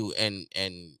with you and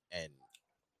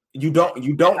you don't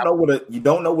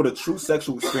know what a true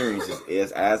sexual experience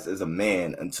is as a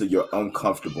man until you're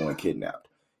uncomfortable and kidnapped.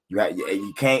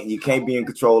 You can't be in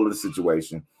control of the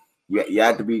situation. You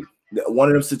have to be one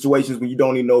of them situations when you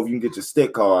don't even know if you can get your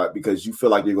stick card because you feel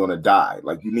like you're gonna die.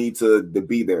 Like you need to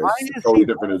be there. It's a totally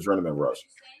different adrenaline rush.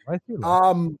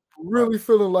 I'm really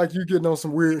feeling like you're getting on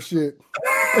some weird shit.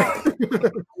 I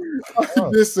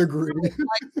disagree.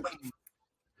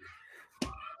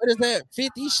 What is that?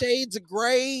 50 Shades of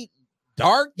Grey?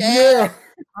 Dark ass?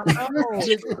 Yeah.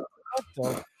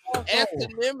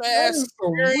 Them ass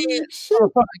experience.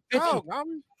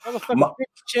 Motherfucker, 50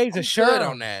 Shades of shirt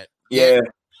on that. Yeah.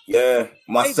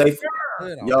 My safe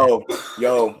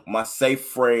my safe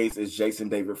phrase is Jason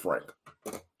David Frank.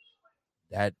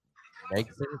 That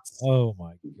makes sense. Oh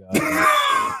my god.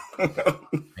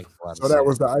 So that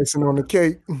was the icing on the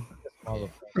cake.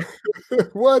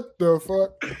 What the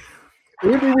fuck?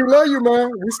 Indy, we love you,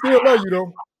 man. We still love you,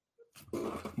 though.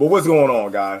 But what's going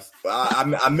on, guys?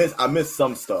 I missed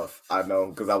some stuff. I know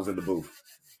because I was in the booth.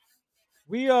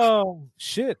 We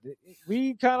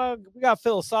got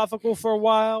philosophical for a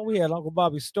while. We had Uncle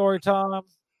Bobby's story time.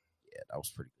 Yeah, that was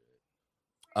pretty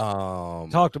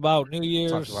good. Talked about New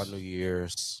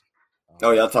Year's.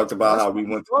 Oh, y'all talked about how we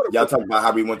went. Y'all talked about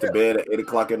how we went to bed at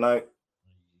 8:00 at night.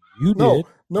 You did.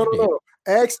 No.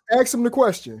 Ask him the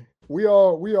question. We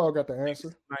all got the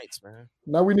answer. Nights, man.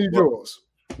 Now we need yours.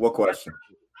 What question?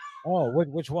 Oh,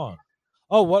 which one?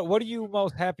 Oh, what are you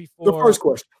most happy for? The first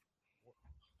question.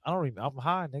 I don't remember. I'm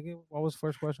high, nigga. What was the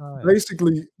first question?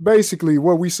 Basically,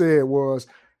 what we said was,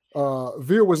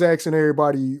 Veer was asking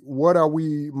everybody, what are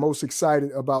we most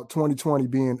excited about 2020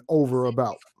 being over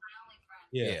about?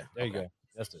 Yeah, there you go.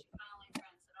 That's it.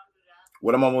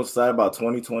 What am I most excited about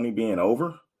 2020 being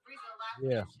over?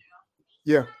 Yeah.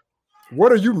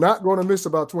 What are you not going to miss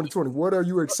about 2020? What are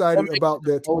you excited about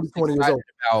that 2020 is over?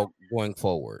 About going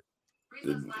forward.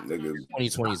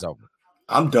 2020 is over.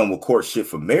 I'm done with court shit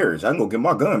for marriage. I'm gonna get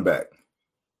my gun back.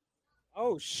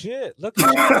 Oh shit! Look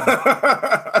at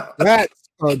that. That's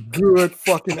a good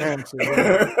fucking answer.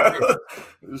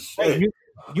 Shit.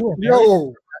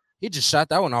 Yo, he just shot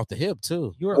that one off the hip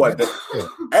too.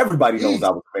 Everybody knows I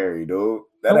was married, dude.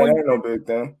 That ain't no big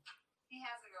thing.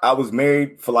 I was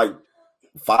married for like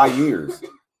 5 years.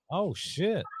 Oh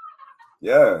shit!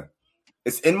 Yeah,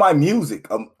 it's in my music.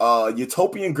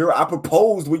 Utopian Girl. I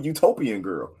proposed with Utopian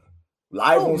Girl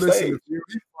live on stage.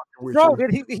 Bro,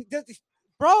 did he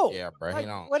bro? Yeah, bro.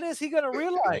 Like, when is he gonna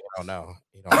realize? I don't know.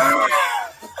 He don't know.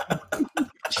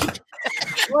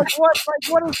 What is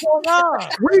going on?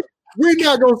 We're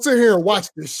not gonna sit here and watch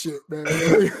this shit, man.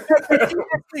 You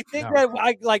think that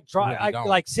I like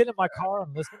sit in my car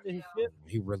and listen to his shit?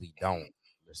 He really don't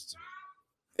listen to me.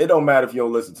 It don't matter if you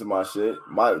don't listen to my shit.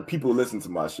 My people listen to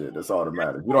my shit. That's all that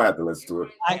matters. You don't have to listen to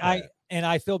it. I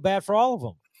feel bad for all of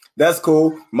them. That's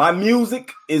cool. My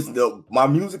music is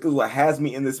what has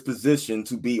me in this position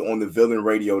to be on the Villain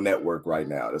Radio Network right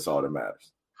now. That's all that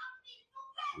matters.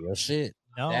 Real shit.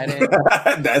 No,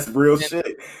 that's real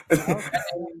shit.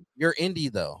 You're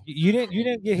indie though. You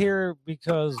didn't get here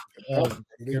because of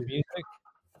your music.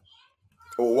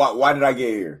 Why did I get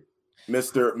here?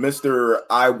 Mister,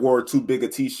 I wore too big a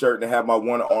t-shirt and have my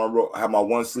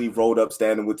one sleeve rolled up,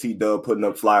 standing with T-Dub, putting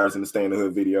up flyers in the Stay in the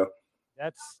Hood video.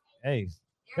 That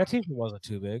t-shirt wasn't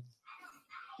too big.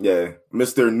 Yeah,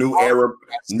 Mr. New Era,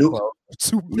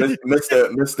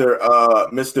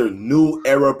 Mr. New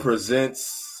Era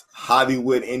presents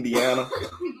Hollywood, Indiana.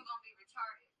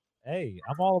 Hey,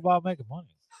 I'm all about making money.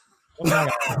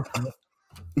 The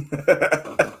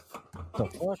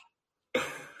fuck?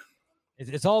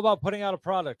 It's all about putting out a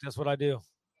product. That's what I do.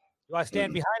 Do I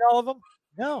stand behind all of them?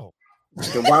 No.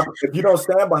 Then why, if you don't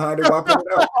stand behind it, why put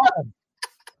it out?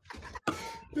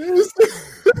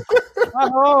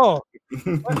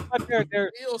 But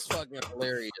there feels fucking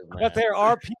hilarious, man. But there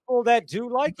are people that do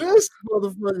like this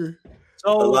motherfucker.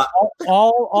 So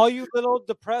all you little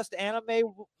depressed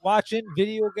anime watching,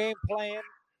 video game playing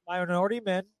minority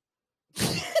men.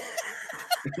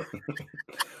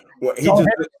 Well, he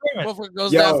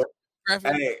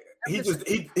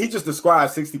just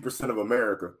described 60% of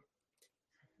America.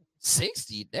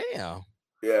 60, damn.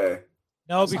 Yeah.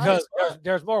 No, because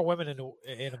there's more women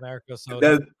in America. So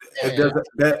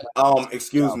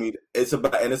excuse me, it's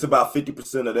about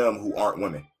 50% of them who aren't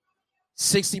women.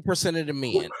 60% of the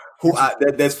men.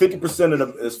 That's 50% of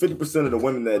them. It's 50% of the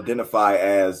women that identify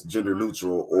as gender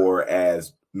neutral or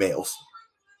as males.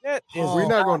 We're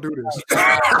not gonna do this.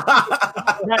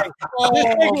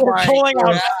 Pulling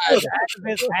out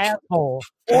this asshole.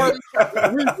 We're not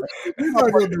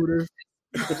gonna do this.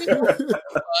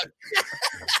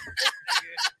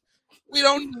 We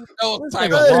don't need those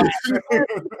type of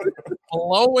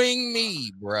blowing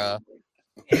me, bruh.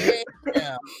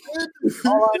 Yeah.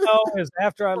 All I know is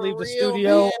after I leave the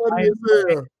studio,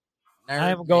 I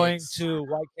am going to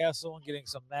White Castle and getting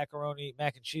some mac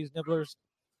and cheese nibblers.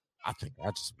 I think I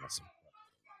just want some.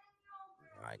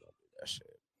 I ain't gonna do that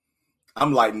shit.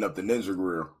 I'm lighting up the Ninja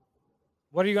Grill.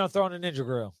 What are you gonna throw in the Ninja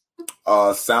Grill?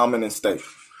 Salmon and steak.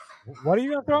 What are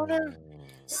you gonna throw in there?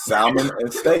 Salmon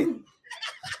and steak.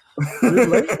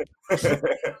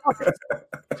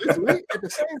 It's late at the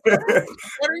same time.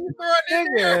 What are you throwing in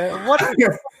there? What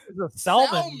is a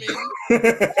salmon?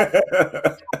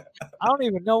 I don't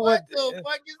even know what the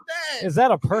fuck is that? Is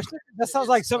that a person? That sounds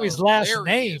like somebody's last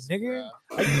name, nigga.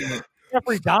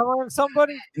 Jeffrey Dahmer and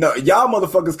somebody? No, y'all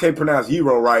motherfuckers can't pronounce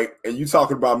Hero right, and you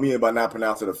talking about me about not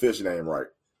pronouncing a fish name right.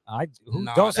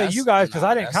 Don't say you guys because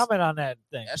I didn't comment on that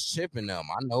thing. That's shipping them.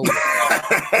 I know.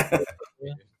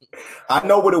 I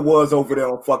know what it was over there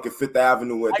on fucking Fifth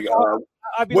Avenue at the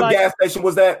what gas station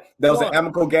was that? That was an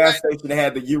Amoco gas station that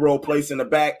had the Euro place in the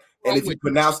back. And if you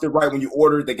pronounced it right when you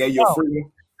ordered, they gave you a free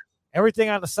one. Everything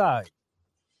on the side.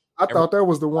 I thought that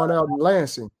was the one out in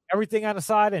Lansing. Everything on the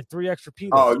side and 3 extra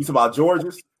pitas. Oh, you talking about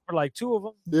George's? For like 2 of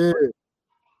them. Yeah.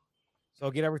 So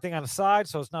get everything on the side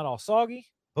so it's not all soggy.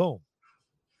 Boom.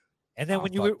 And then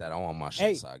when you that, I want my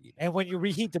shit soggy. And when you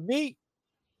reheat the meat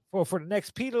for the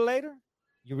next pita later,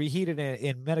 you reheat it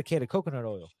in medicated coconut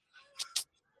oil.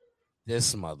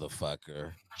 This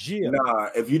motherfucker. Nah,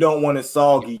 if you don't want it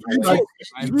soggy, you toast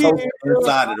the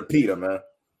inside of the pita, man.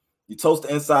 You toast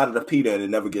the inside of the pita and it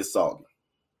never gets soggy.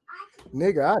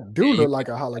 Nigga, I do look like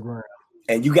a hologram.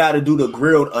 And you got to do the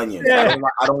grilled onions. Yeah.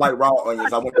 I don't like raw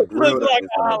onions. I want the grilled onions. Like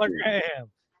a hologram.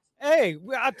 Hey,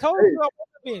 I told you I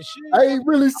wasn't being shit. I ain't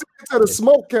really seen till the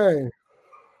smoke came.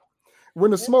 When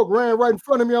the smoke ran right in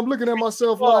front of me, I'm looking at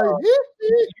myself like,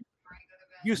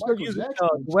 You still using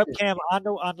webcam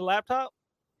on the laptop?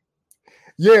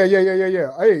 Yeah.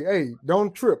 Hey,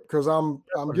 don't trip because I'm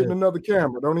getting another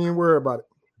camera. Don't even worry about it.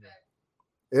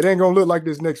 It ain't gonna look like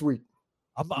this next week.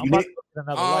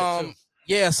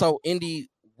 Yeah. So, Indy,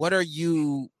 what are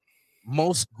you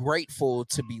most grateful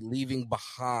to be leaving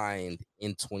behind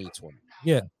in 2020?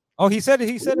 Yeah. Oh, he said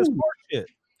it's sports shit.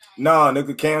 Nah,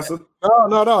 nigga, cancer.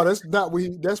 No.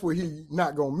 That's what he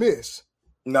not gonna miss.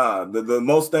 Nah, the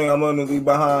most thing I'm gonna leave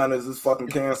behind is this fucking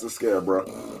cancer scare, bro.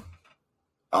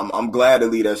 I'm glad to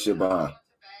leave that shit behind.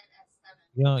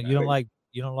 You don't like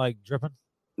dripping?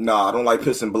 Nah, I don't like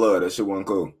pissing blood. That shit wasn't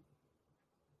cool.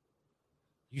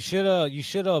 You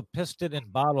should have pissed it in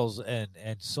bottles and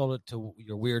sold it to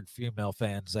your weird female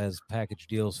fans as package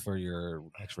deals for your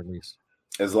next release.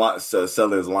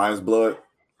 Sell it as lion's blood.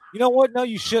 You know what? No,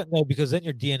 you shouldn't though, because then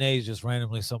your DNA is just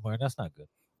randomly somewhere, and that's not good.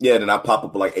 Yeah, then I pop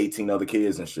up with like 18 other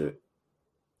kids and shit.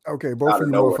 Okay, both of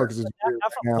you motherfuckers is weird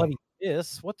now.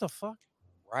 What the fuck?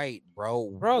 Right, bro.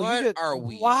 What are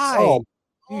we? Why? Oh,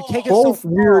 you take it both so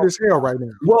weird as hell right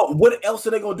now. Well, what else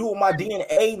are they gonna do with my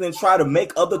DNA than try to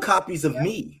make other copies of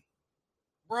me?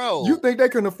 Bro, you think they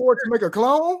can afford to make a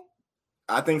clone?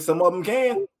 I think some of them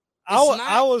can. We're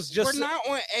not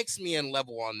on X-Men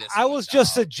level on this. I was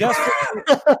just suggesting.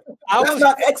 That's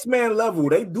not X-Men level.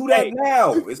 They do that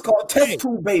now. It's called test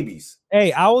tube babies.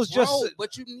 Hey, I was just.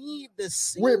 But you need the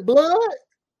with blood.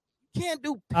 You can't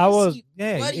do.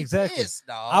 Exactly. Piss,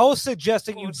 I was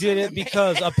suggesting you did it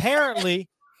because apparently.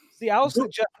 See, I was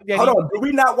suggesting. Hold on. Do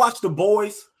we not watch The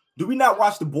Boys? Do we not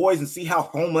watch The Boys and see how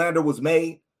Homelander was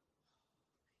made?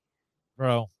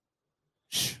 Bro.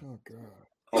 Oh God.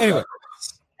 Okay. Anyway.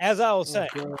 As I was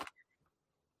saying,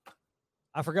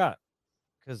 I forgot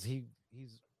because he's.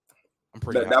 I'm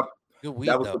pretty. That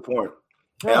was the point.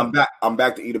 And I'm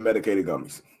back to eating medicated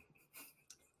gummies.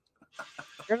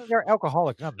 You're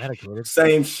alcoholic, not medicated.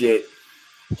 Same shit.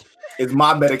 It's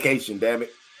my medication. Damn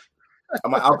it.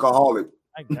 I'm an alcoholic.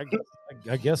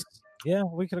 I guess. Yeah,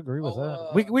 we could agree with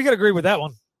that. We could agree with that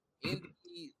one. Lagunitas,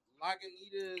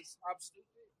 stop stupid.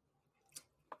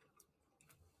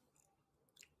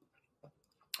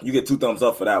 You get 2 thumbs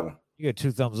up for that one. You get 2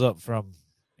 thumbs up from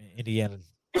Indiana.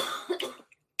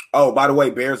 Oh, by the way,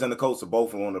 Bears and the Colts are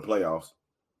both on the playoffs.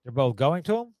 They're both going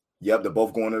to them? Yep, they're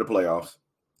both going to the playoffs.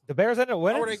 The Bears ended up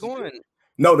winning? How are they going?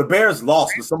 No, the Bears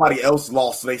lost, but somebody else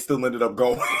lost, so they still ended up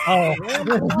going. Oh,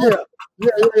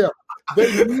 yeah.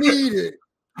 They need it.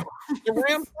 The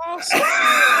Rams lost?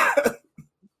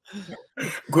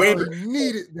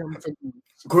 Needed them to lose.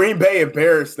 Green Bay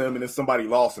embarrassed them, and then somebody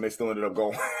lost, and they still ended up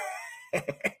going.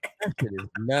 That shit is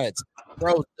nuts,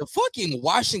 bro. The fucking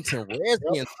Washington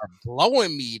Redskins are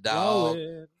blowing me, dog.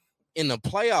 In the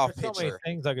playoff picture. So many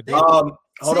things I could do. Hold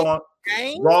on.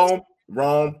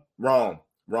 Wrong.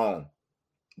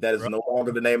 That is no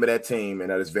longer the name of that team, and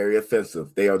that is very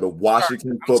offensive. They are the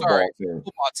Washington football team.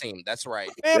 Football team. That's right.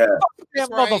 Man, them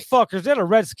motherfuckers. They're the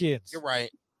Redskins. You're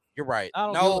right.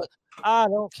 I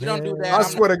don't care. We don't do that. I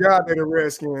swear to God, they're the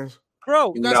Redskins.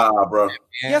 Bro, nah, bro.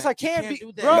 Yes, I can be,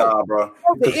 bro. Nah, bro.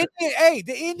 The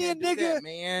Indian nigga,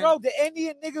 man. Bro, the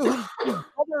Indian nigga whose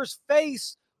brother's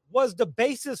face was the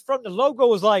basis from the logo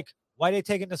was like, why are they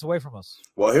taking this away from us?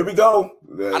 Well, here we go.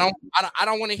 I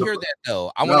don't want to hear that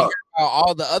though. I want to hear about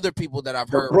all the other people that I've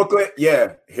heard. Brooklyn,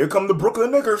 yeah. Here come the Brooklyn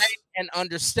Niggers. And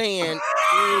understand.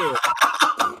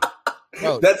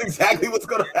 Bro, that's exactly what's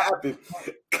going to happen.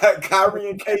 Kyrie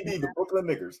and KD, the Brooklyn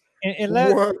Niggers.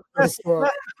 Unless there's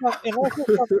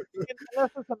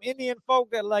some Indian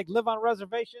folk that like live on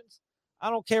reservations, I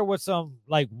don't care what some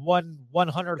like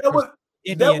 100. That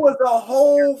was a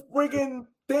whole friggin'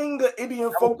 thing the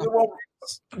Indian folk.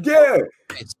 Yeah,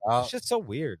 it's just so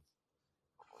weird.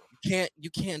 You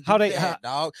can't do that,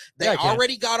 dog. They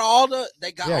already got all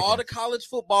the college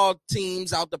football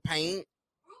teams out the paint.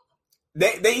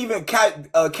 They even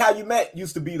Calumet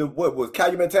used to be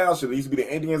Calumet Township. They used to be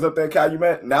the Indians up there at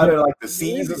Calumet. Now they're like the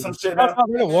Seas or some shit now.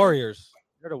 They're the Warriors.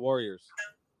 They're the Warriors.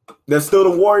 They're still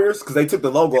the Warriors because they took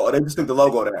the logo. Or they just took the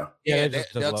logo down. Yeah,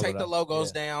 they'll take the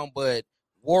logos down, but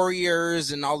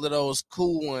Warriors and all of those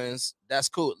cool ones, that's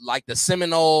cool. Like the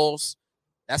Seminoles,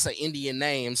 that's an Indian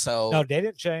name. So no, they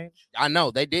didn't change. I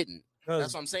know they didn't.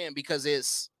 That's what I'm saying because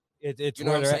it's you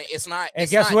know what I'm saying. It's not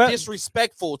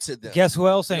disrespectful to them. Guess who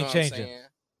else ain't changing?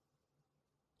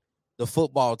 The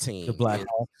football team, the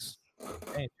Blackhawks.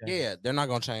 Yeah, they're not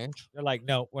gonna change. They're like,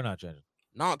 no, we're not changing.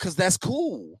 No, because that's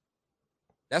cool.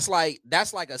 That's like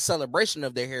a celebration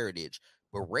of their heritage.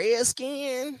 But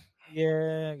Redskin,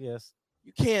 yeah, I guess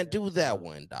you can't do that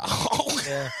one, dog.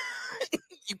 Yeah.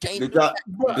 You can't. Did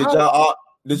y'all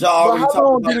already how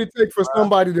long did it take for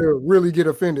somebody to really get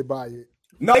offended by it?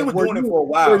 No, they were doing it for a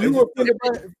while. Were you offended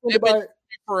by it?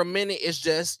 For a minute, it's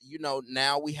just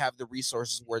now we have the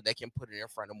resources where they can put it in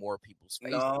front of more people's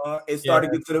faces. No, it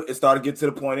started to get to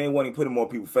the point. They wasn't putting more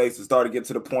people's faces. It started to get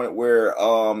to the point where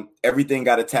everything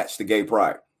got attached to gay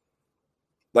pride.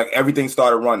 Like everything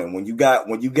started running when you had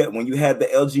the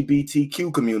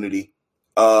LGBTQ community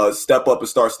step up and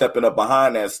start stepping up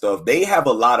behind that stuff. They have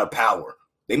a lot of power.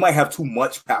 They might have too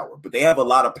much power, but they have a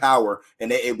lot of power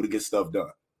and they're able to get stuff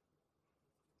done.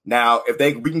 Now, if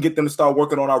we can get them to start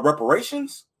working on our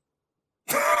reparations,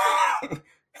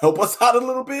 help us out a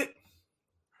little bit.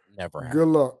 Never. Good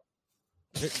luck.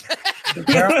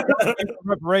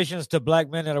 Reparations to black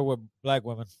men that are with black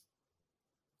women.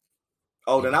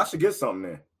 Oh, then I should get something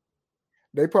there.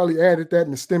 They probably added that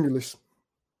in the stimulus.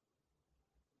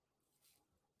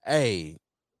 Hey,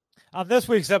 on this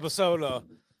week's episode of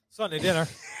Sunday Dinner.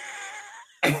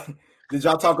 Did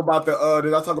y'all talk about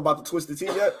the Twisted Tea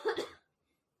yet?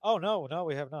 Oh no,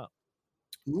 we have not.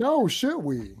 No, should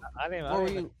we?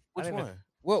 Which one?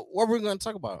 What were we going to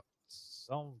talk about?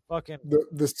 Some fucking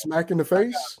the smack in the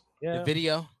face. Yeah, the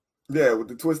video. Yeah, with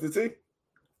the Twisted Tea.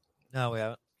 No, we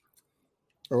haven't.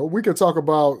 Oh, we could talk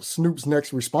about Snoop's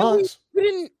next response.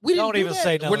 We don't even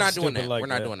say nothing. We're not doing that. Like we're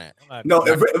not doing that. No,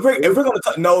 if we're gonna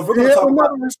talk,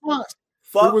 about response,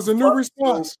 it was a new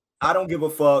response. I don't give a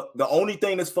fuck. The only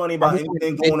thing that's funny about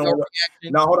anything going on.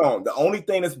 Now, hold on. The only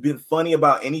thing that's been funny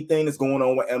about anything that's going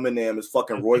on with Eminem is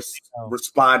fucking Royce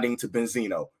responding to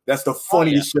Benzino. That's the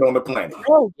funniest shit on the planet.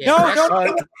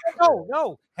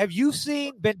 No. Have you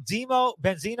seen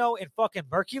Benzino in fucking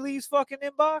Mercury's fucking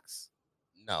inbox?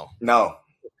 No.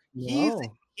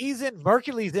 He's in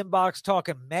Mercury's inbox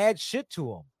talking mad shit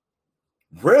to him.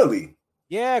 Really?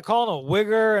 Yeah, calling him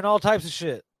wigger and all types of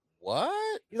shit. What?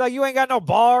 He's like, you ain't got no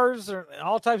bars or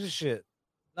all types of shit.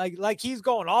 Like he's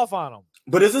going off on him.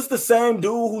 But is this the same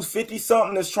dude who's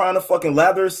 50-something that's trying to fucking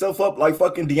lather himself up like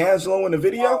fucking D'Angelo in the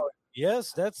video?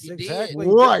 Yes, that's exactly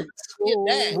right.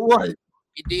 Right.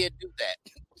 He did do that.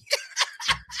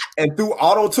 And threw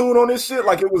auto-tune on this shit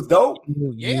like it was dope?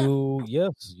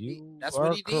 Yes, that's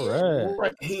what he did.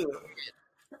 Right.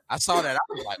 I saw that. I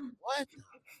was like, what?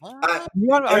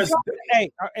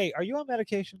 Are you on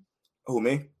medication? Who,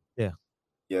 me?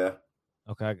 Yeah.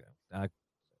 Okay. I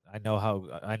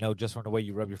know just from the way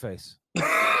you rub your face.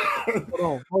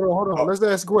 Hold on. Let's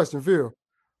ask a question, Phil.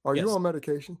 Are you on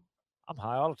medication? I'm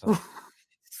high all the time.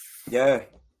 Yeah.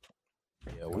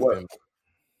 What?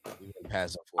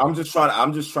 I'm just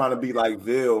trying to be like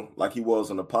Vil, like he was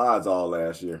on the pods all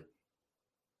last year.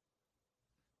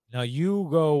 Now you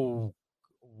go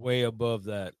way above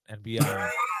that and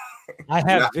beyond. I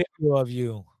have video of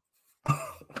you.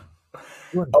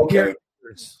 Okay.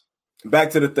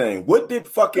 Back to the thing. What did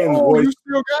fucking Royce... You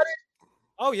still got it?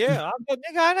 Oh yeah.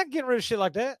 I'm not getting rid of shit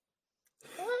like that.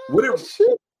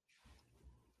 Shit?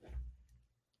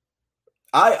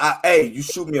 Hey, you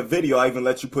shoot me a video. I even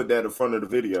let you put that in front of the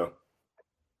video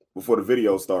before the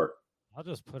video start. I'll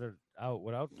just put it out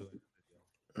without doing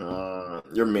it.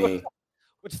 You're mean.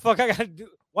 What the fuck I gotta do?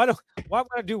 Why am I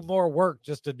gonna do more work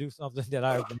just to do something that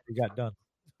I already got done?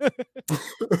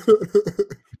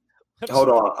 Hold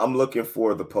on, I'm looking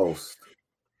for the post.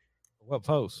 What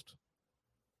post?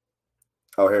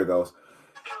 Oh, here it goes.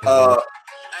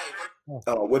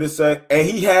 What did it say?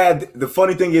 And the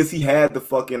funny thing is he had the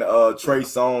fucking Trey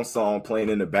Songz song playing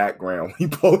in the background. He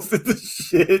posted the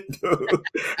shit, dude.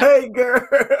 Hey girl,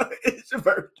 it's your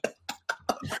birthday.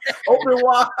 Open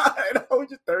wide. Hold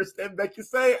your thirst and make you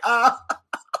say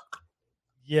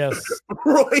Yes.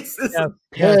 Royce is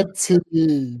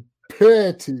petty.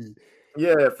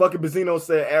 Yeah, fucking Bazzino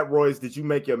said at Roy's, did you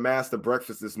make your master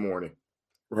breakfast this morning?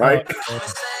 Right?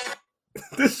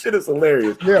 This shit is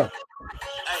hilarious. Yeah.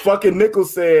 Fucking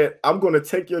Nichols said, I'm going to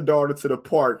take your daughter to the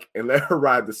park and let her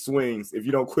ride the swings if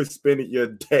you don't quit spending your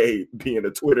day being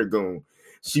a Twitter goon.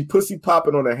 She pussy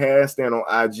popping on a handstand on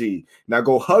IG. Now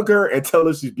go hug her and tell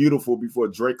her she's beautiful before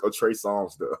Drake or Trey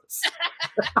Songz does.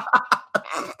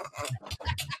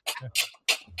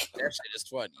 That shit is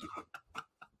funny.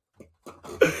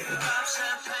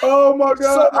 Oh my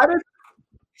God.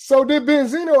 So did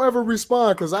Benzino ever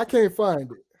respond? Because I can't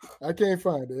find it.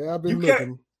 I've been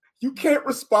looking. You can't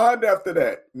respond after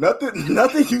that.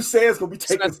 Nothing you say is gonna be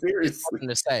taken seriously.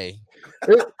 To say.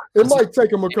 It might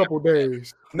take him a couple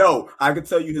days. No, I can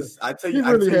tell you his. He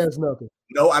really has nothing.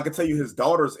 No, I can tell you his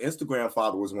daughter's Instagram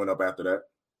followers went up after that.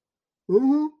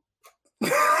 Mm-hmm.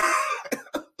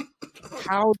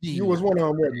 How do you was one of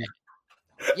them, wasn't you?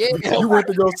 Yeah, you went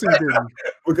to go see them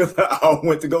because I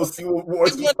went to go see what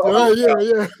Morris. Yeah.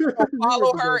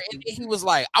 Follow her, and then he was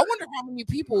like, "I wonder how many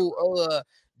people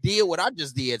did what I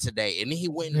just did today," and then he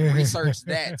went and researched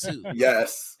that too.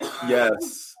 Yes.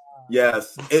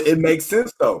 It makes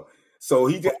sense though. So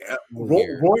he got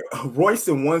Royce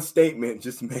in one statement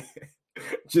just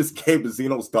gave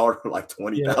Bazzino's daughter like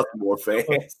 20,000 more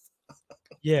fans.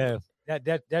 Yeah,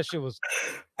 that shit was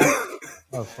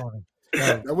funny.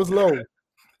 That was low.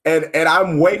 And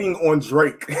I'm waiting on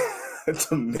Drake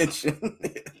to mention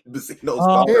Bazzino's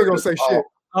daughter. He ain't gonna say shit.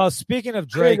 Speaking of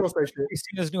Drake, you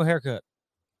seen his new haircut?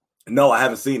 No, I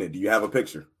haven't seen it. Do you have a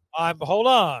picture? Hold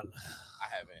on. I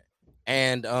haven't.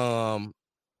 And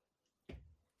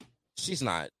she's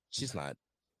not.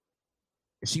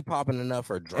 Is she popping enough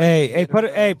for Drake? Put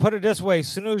it this way. As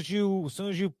soon as you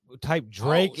type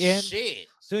Drake in, shit.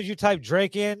 As soon as you type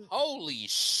Drake in, holy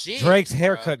shit, Drake's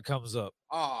haircut comes up.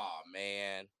 Oh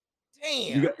man,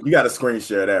 damn! You got to screen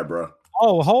share that, bro.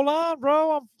 Oh, hold on,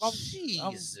 bro. I'm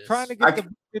trying to get the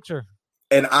picture.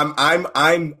 And I'm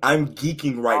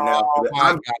geeking right now.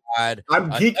 My God.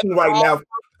 I'm geeking right now.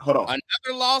 Hold on.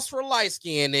 Another loss for light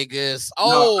skin niggas.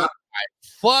 Oh my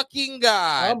fucking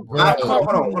God. Hold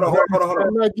on.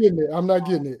 I'm not getting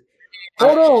it.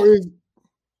 Hold on.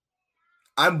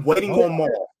 I'm waiting on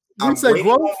Maul. I'm waiting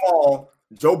on Maul.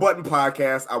 Joe Budden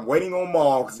podcast. I'm waiting on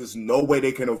Maul because there's no way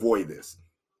they can avoid this.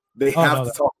 They have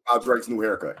to talk about Drake's new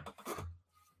haircut.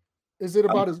 Is it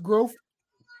about his growth?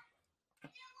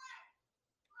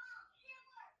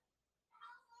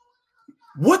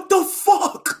 What the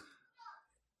fuck?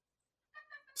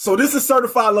 So this is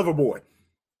Certified Lover Boy.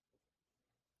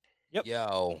 Yep.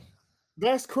 Yo.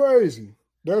 That's crazy.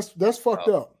 That's fucked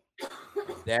up.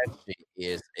 That shit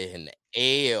is an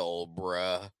L,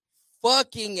 bruh.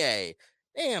 Fucking A.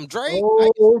 Damn, Drake.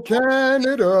 Oh,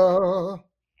 Canada.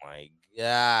 My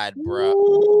God, bro.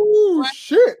 Ooh,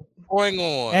 shit. What's going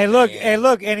on? Hey,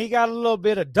 look, and he got a little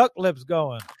bit of duck lips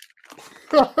going.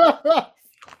 Hey,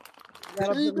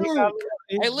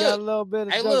 look,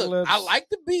 I like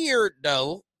the beard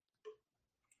though.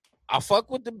 I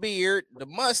fuck with the beard, the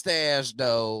mustache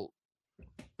though.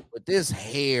 But this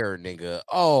hair, nigga,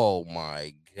 oh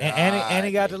my God. And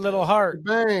he got the little heart.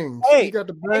 Bangs. Hey, he got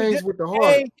the bangs with the heart.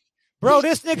 Hey, bro,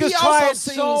 this nigga's trying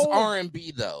so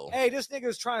R&B though. Hey, this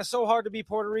nigga's trying so hard to be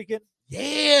Puerto Rican.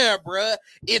 Yeah, bruh.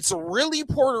 It's really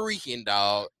Puerto Rican,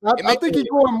 dog. I think he's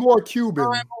going more Cuban.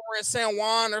 Over in San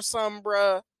Juan or something,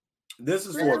 bruh. This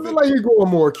is for like he's going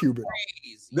more Cuban.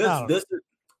 This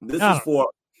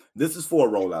is for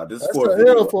a rollout. This is That's for a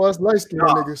video for us light skinned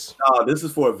niggas. No, this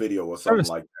is for a video or something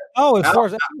like that. Oh, as far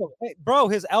as bro,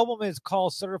 his album is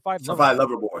called Certified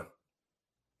Lover Boy.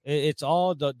 It's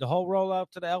all the whole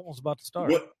rollout to the album's about to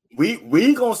start.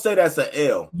 We gonna say that's an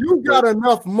L. You got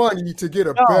enough money to get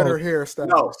a better hairstyle.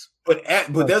 No, but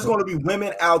there's gonna be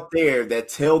women out there that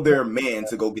tell their men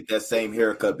to go get that same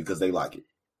haircut because they like it.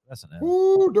 That's an L.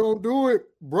 Ooh, don't do it,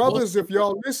 brothers. If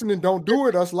y'all listening, don't do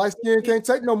it. Us light skin can't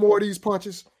take no more of these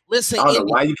punches. Listen, I don't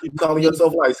know why you keep calling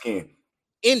yourself light skin.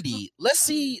 Indy, let's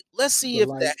see if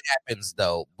that happens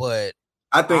though. But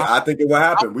I think it will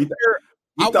happen. We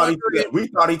thought he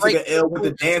took an L with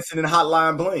the dancing and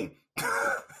Hotline Bling.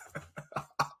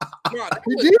 No,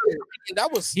 he did.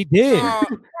 He did. Not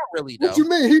really though. What you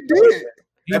mean? He did.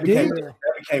 That became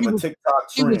a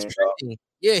TikTok trend.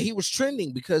 Yeah, he was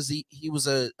trending because he was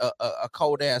a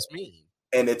cold ass meme.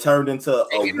 And it turned into a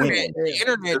win. The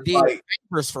internet did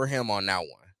favors for him on that one.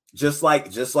 Just like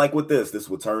with this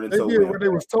would turn into a win. What they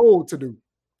was told to do.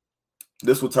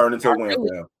 This would turn into a win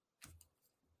for him.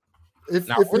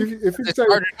 If he say,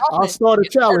 I'll start a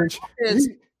challenge, he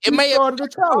started a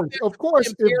challenge. Of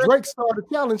course, if Drake started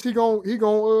a challenge, he gonna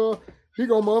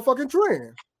motherfucking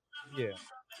trend. Yeah.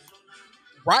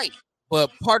 Right. But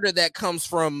part of that comes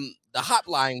from the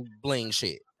hotline bling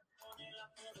shit.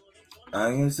 I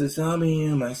used to tell me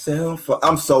myself.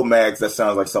 I'm so mad because that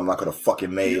sounds like something I could have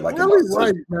fucking made. You're like really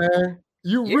right, man.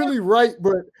 You're really right,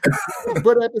 but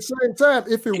at the same time,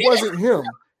 if it wasn't him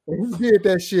and he did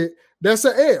that shit, that's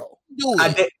an L. I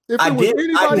did. If it was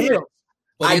anybody else,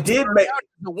 I did make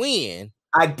the win.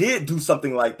 I did do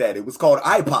something like that. It was called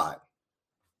iPod.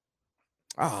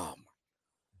 Am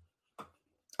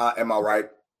I right?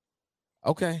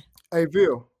 Okay. Hey,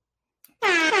 Bill.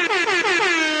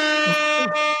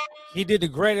 He did the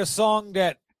greatest song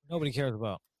that nobody cares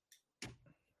about.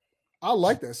 I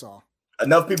like that song.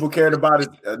 Enough people cared about it.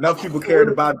 Enough people cared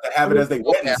about it to have it as their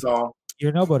wedding song.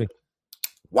 You're nobody.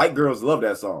 White girls love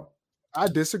that song. I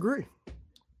disagree.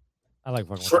 I like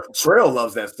fucking Trail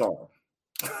loves that song.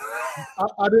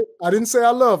 I didn't say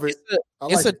I love it.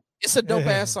 It's a dope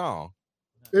ass song.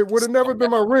 It would have never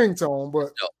been my ringtone,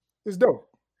 but it's dope.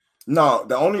 No,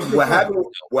 what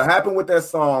happened with that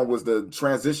song was the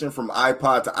transition from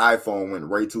iPod to iPhone went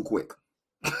way too quick.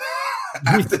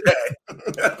 After that.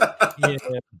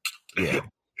 Yeah.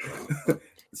 The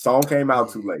song came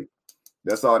out too late.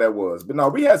 That's all that was. But no,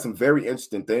 we had some very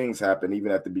interesting things happen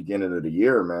even at the beginning of the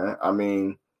year, man. I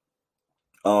mean,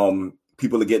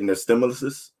 people are getting their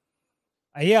stimuluses.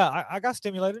 Yeah, I got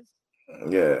stimulated.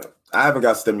 Yeah, I haven't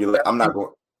got stimulated. I'm not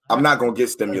going to get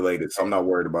stimulated, so I'm not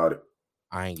worried about it.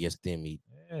 I ain't get stimmy.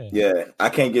 Yeah, I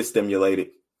can't get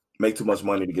stimulated. Make too much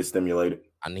money to get stimulated.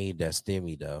 I need that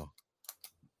stimmy though.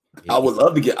 I would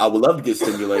love to get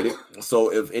stimulated.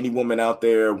 So if any woman out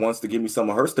there wants to give me some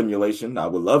of her stimulation, I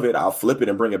would love it. I'll flip it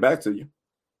and bring it back to you.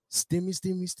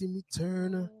 Stimmy,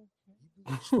 Turner.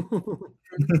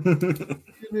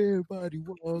 Everybody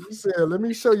wants. He said, "Let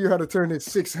me show you how to turn this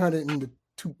 600 into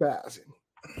 2,000."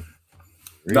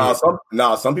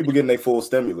 Some people getting their full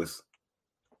stimulus.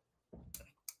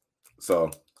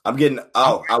 So I'm getting.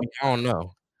 I don't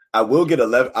know. I will get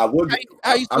 11. I will get.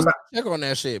 How you supposed to check on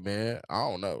that shit, man? I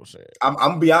don't know, shit. I'm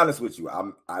gonna be honest with you.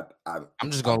 I'm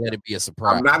just gonna let it be a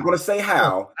surprise. I'm not gonna say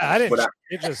how. I didn't.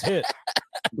 It just hit.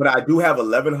 But I do have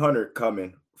 1,100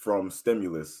 coming from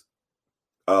stimulus.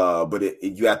 But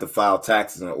you have to file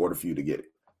taxes in order for you to get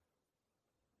it.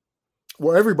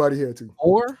 Well, everybody had to.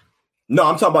 Or no,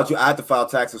 I'm talking about you. I have to file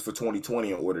taxes for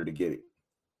 2020 in order to get it.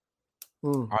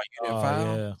 Oh, you didn't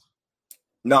file? Yeah.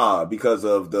 Nah, because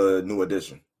of the new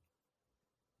edition.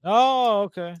 Oh,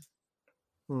 okay.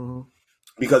 Mm-hmm.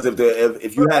 Because if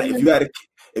you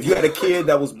had a kid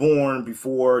that was born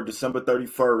before December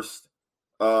 31st,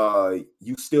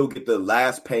 you still get the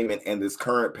last payment and this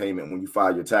current payment when you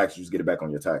file your tax. You just get it back on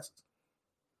your taxes.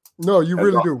 No, you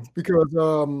really do, because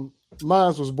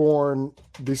mine was born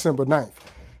December 9th,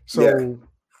 so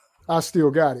I still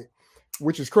got it,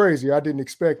 which is crazy. I didn't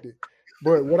expect it.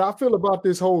 But what I feel about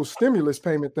this whole stimulus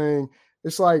payment thing,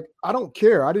 it's like, I don't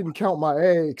care. I didn't count my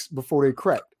eggs before they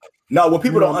cracked. No, what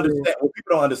people don't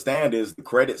understand is the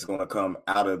credit's going to come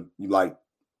out of, like,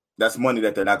 that's money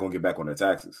that they're not going to get back on their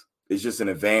taxes. It's just an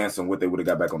advance on what they would have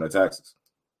got back on their taxes.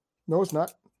 No, it's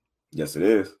not. Yes, it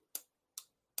is.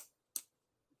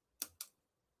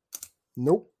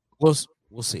 Nope. We'll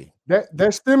see.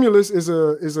 That stimulus is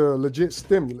a legit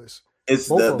stimulus. It's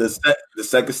the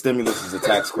second stimulus is a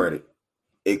tax credit.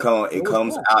 It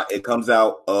comes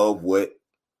out of what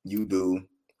you do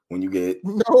when you get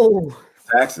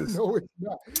taxes. No, it's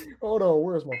not. Hold on,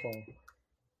 where's my phone?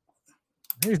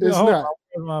 It's not.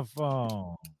 Where's my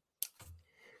phone?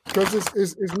 Because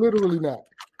it's literally not.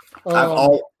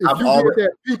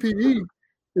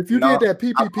 If you did that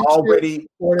PPP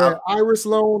or that Iris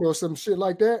loan or some shit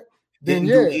like that, then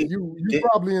you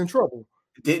probably in trouble.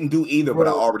 Didn't do either, but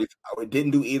I've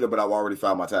already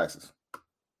filed my taxes.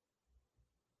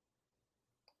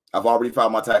 I've already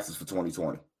filed my taxes for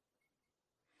 2020.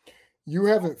 You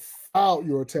haven't filed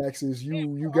your taxes.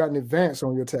 You got an advance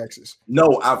on your taxes.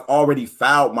 No, I've already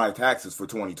filed my taxes for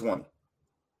 2020.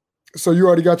 So you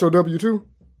already got your W-2?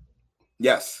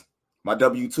 Yes. My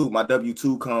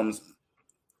W-2 comes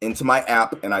into my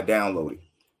app and I download it.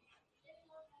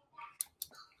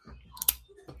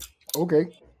 Okay.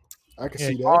 I can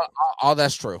see that. All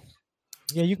that's true.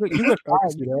 Yeah, you could file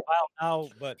now,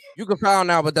 but you can file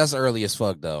now, but that's early as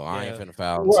fuck though. I ain't finna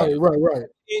file. Right.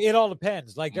 It all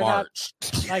depends. Like they're March.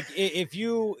 not like if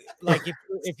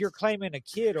you're claiming a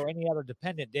kid or any other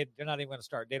dependent, they're not even going to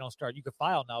start. They don't start. You can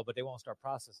file now, but they won't start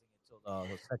processing until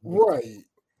the second week. Right.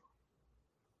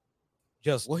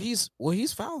 Just he's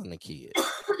filing a kid.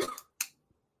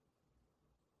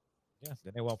 Yeah,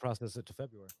 then they won't process it to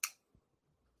February.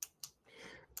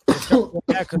 Because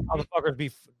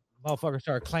motherfuckers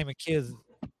start claiming kids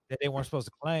that they weren't supposed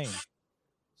to claim.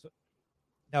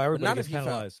 No, everybody gets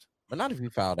penalized. But not if you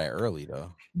filed that early,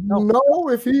 though. No,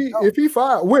 if he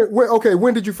filed.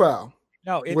 When did you file?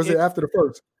 No, was it after the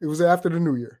first? It was after the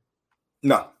New Year.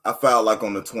 No, I filed like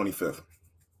on the 25th.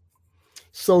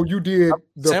 So you did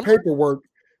the paperwork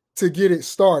to get it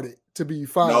started to be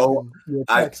filed. No,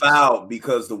 I filed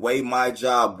because the way my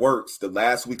job works, the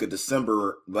last week of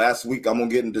December, last week I'm gonna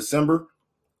get in December,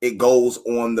 it goes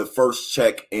on the first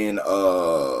check in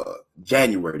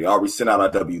January. They already sent out our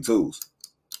W-2s.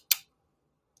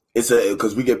 It's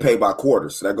because we get paid by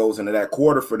quarters, so that goes into that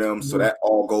quarter for them. Mm-hmm. So that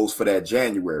all goes for that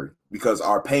January because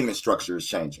our payment structure is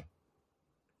changing.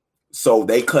 So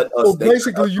they cut us. So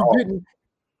basically,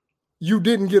 you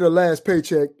didn't get a last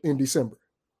paycheck in December.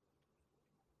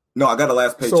 No, I got a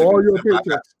last paycheck. So all your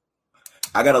paychecks.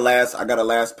 I got a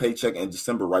last paycheck in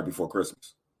December, right before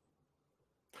Christmas.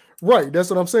 Right, that's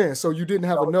what I'm saying. So you didn't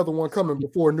have another one coming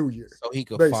before New Year. So he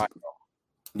could file.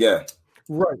 Yeah.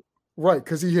 Right,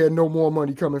 because he had no more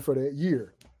money coming for that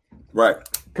year. Right.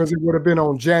 Because it would have been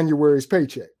on January's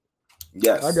paycheck.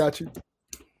 Yes. I got you.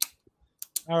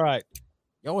 All right.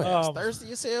 Yo, ass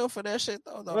thirsty as hell for that shit,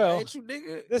 though. Well, ain't you,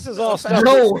 nigga? This is all stuff.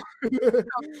 No. You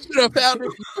done found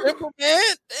it simple,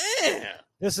 man. Damn.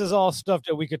 This is all stuff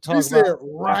that we could talk about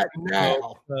right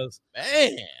now.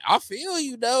 Man, I feel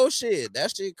you, though. Shit,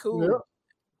 that shit cool. Yep.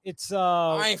 It's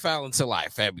I ain't filing until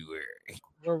like February.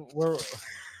 We're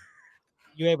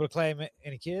you able to claim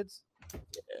any kids?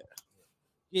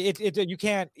 Yeah. You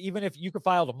can't, even if you could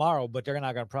file tomorrow, but they're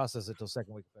not gonna process it till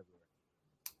second week of February.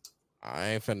 I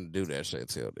ain't finna do that shit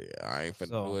till then. I ain't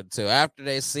finna do it till after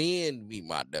they send me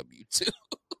my W-2.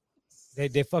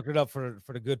 They fucked it up for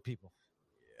the good people.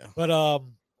 Yeah. But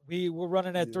we're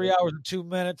running at 3 hours and 2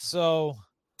 minutes, so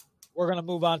we're gonna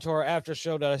move on to our after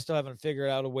show that I still haven't figured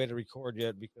out a way to record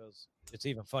yet because it's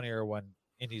even funnier when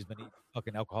Indy's been eating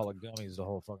fucking alcoholic gummies the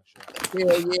whole fucking show.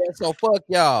 Yeah, so fuck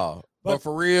y'all. But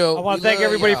for real, I want to thank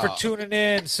everybody for tuning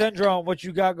in. Syndrome, what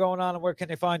you got going on and where can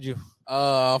they find you?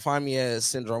 Find me at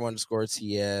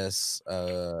Syndrome_TS,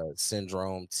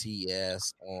 Syndrome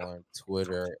TS on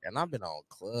Twitter. And I've been on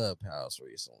Clubhouse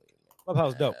recently.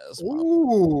 Clubhouse dope.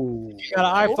 Ooh. You got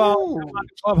an iPhone?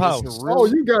 Clubhouse.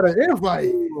 Really you got an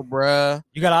invite. Cool, bruh.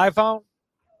 You got an iPhone?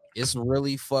 It's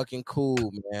really fucking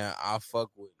cool, man. I fuck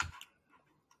with it.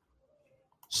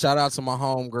 Shout out to my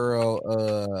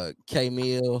homegirl, K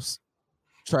Mills,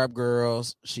 Trap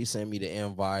Girls. She sent me the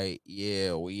invite.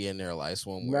 Yeah, we in there like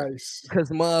swimwear. Nice. Because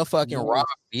motherfucking Rob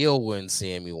Bill wouldn't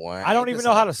send me one. I don't even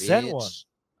know how to send one.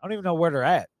 I don't even know where they're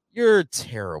at. You're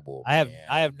terrible. I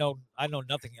know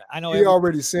nothing. I know he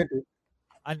already sent it.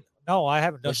 I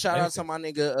haven't done. Shout out to my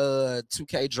nigga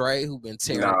 2K Dre who been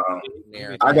tearing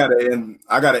there. I got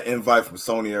an invite from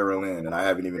Sony Erlin and I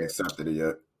haven't even accepted it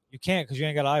yet. You can't because you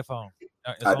ain't got an iPhone.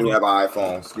 I do have an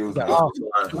iPhone. Excuse me.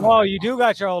 Oh, you do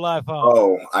got your old iPhone.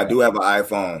 Oh, I do have an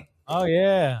iPhone. Oh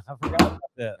yeah, I forgot about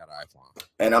that. Got an iPhone.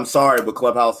 And I'm sorry, but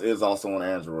Clubhouse is also on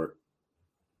Android.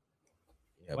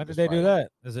 Yeah, when did they do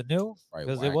that? Is it new?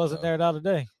 Because it wasn't there the other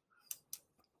day.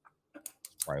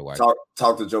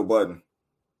 Talk to Joe Budden.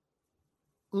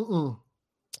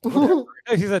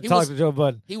 He said talk to Joe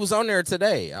Budden. He was on there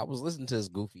today. I was listening to his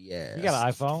goofy ass. You got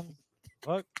an iPhone?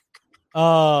 Fuck.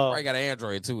 I got an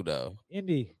Android too, though.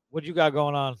 Indy, what you got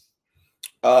going on?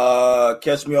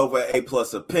 Catch me over at A+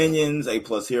 Opinions, A+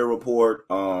 Hero Report.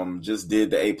 Just did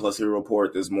the A+ Hero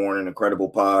Report this morning. Incredible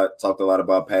pod. Talked a lot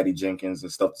about Patty Jenkins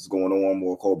and stuff that's going on,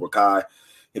 more Cobra Kai.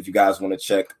 If you guys want to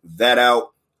check that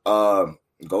out,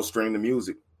 go stream the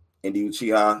music. Indy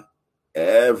Uchiha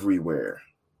everywhere.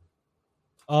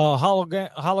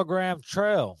 Hologram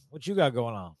Trail. What you got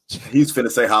going on? He's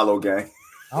finna say Hollow Gang.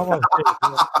 I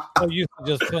used to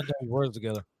just put those words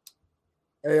together.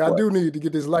 Hey, I do need to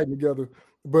get this lighting together.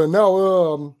 But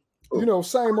now,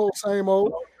 same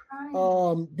old.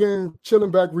 Been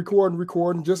chilling back,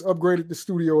 recording. Just upgraded the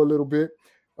studio a little bit.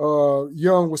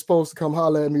 Young was supposed to come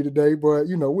holler at me today, but,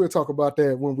 we'll talk about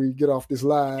that when we get off this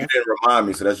live. You didn't remind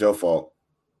me, so that's your fault.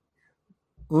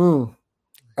 All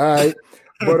right.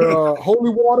 But Holy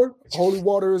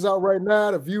Water is out right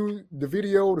now. The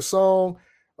video, the song.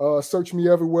 Search me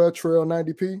everywhere, Trail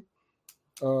 90p.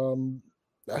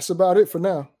 That's about it for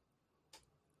now.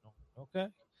 Okay.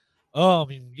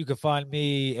 You can find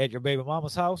me at your baby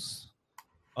mama's house.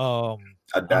 I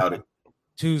doubt it.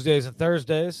 Tuesdays and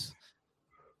Thursdays.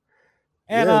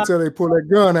 And until they pull that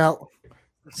gun out.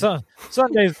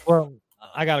 Sundays, well,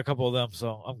 I got a couple of them,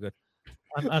 so I'm good.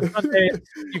 On Sundays,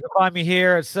 you can find me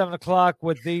here at 7:00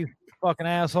 with these fucking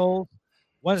assholes.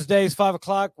 Wednesdays,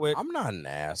 5:00 with I'm not an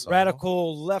asshole.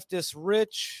 Radical Leftist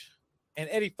Rich and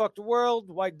Eddie Fuck the World.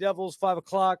 White Devils,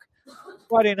 5:00.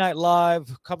 Friday Night Live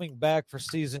coming back for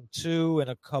season 2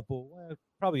 in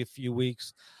probably a few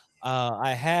weeks.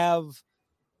 I have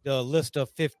the list of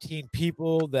 15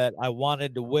 people that I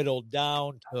wanted to whittle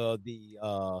down to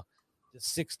the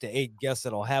 6 to 8 guests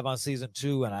that I'll have on season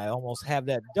 2, and I almost have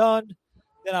that done.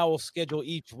 Then I will schedule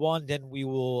each one. Then we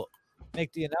will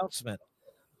make the announcement.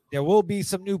 There will be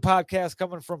some new podcasts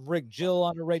coming from Rick Gill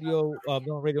on the radio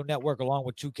network, along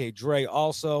with 2K Dre.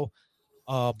 Also,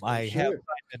 I have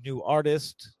a new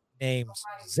artist named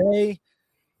Zay.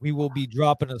 We will be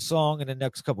dropping a song in the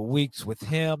next couple weeks with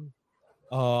him.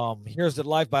 Here's the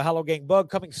Life by Hollow Gang Bug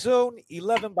coming soon.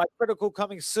 11 by Critical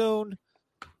coming soon.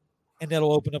 And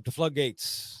that'll open up the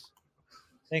floodgates.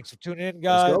 Thanks for tuning in,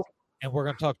 guys. And we're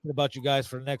going to talk about you guys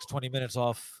for the next 20 minutes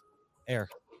off air.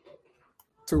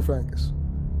 Two fingers.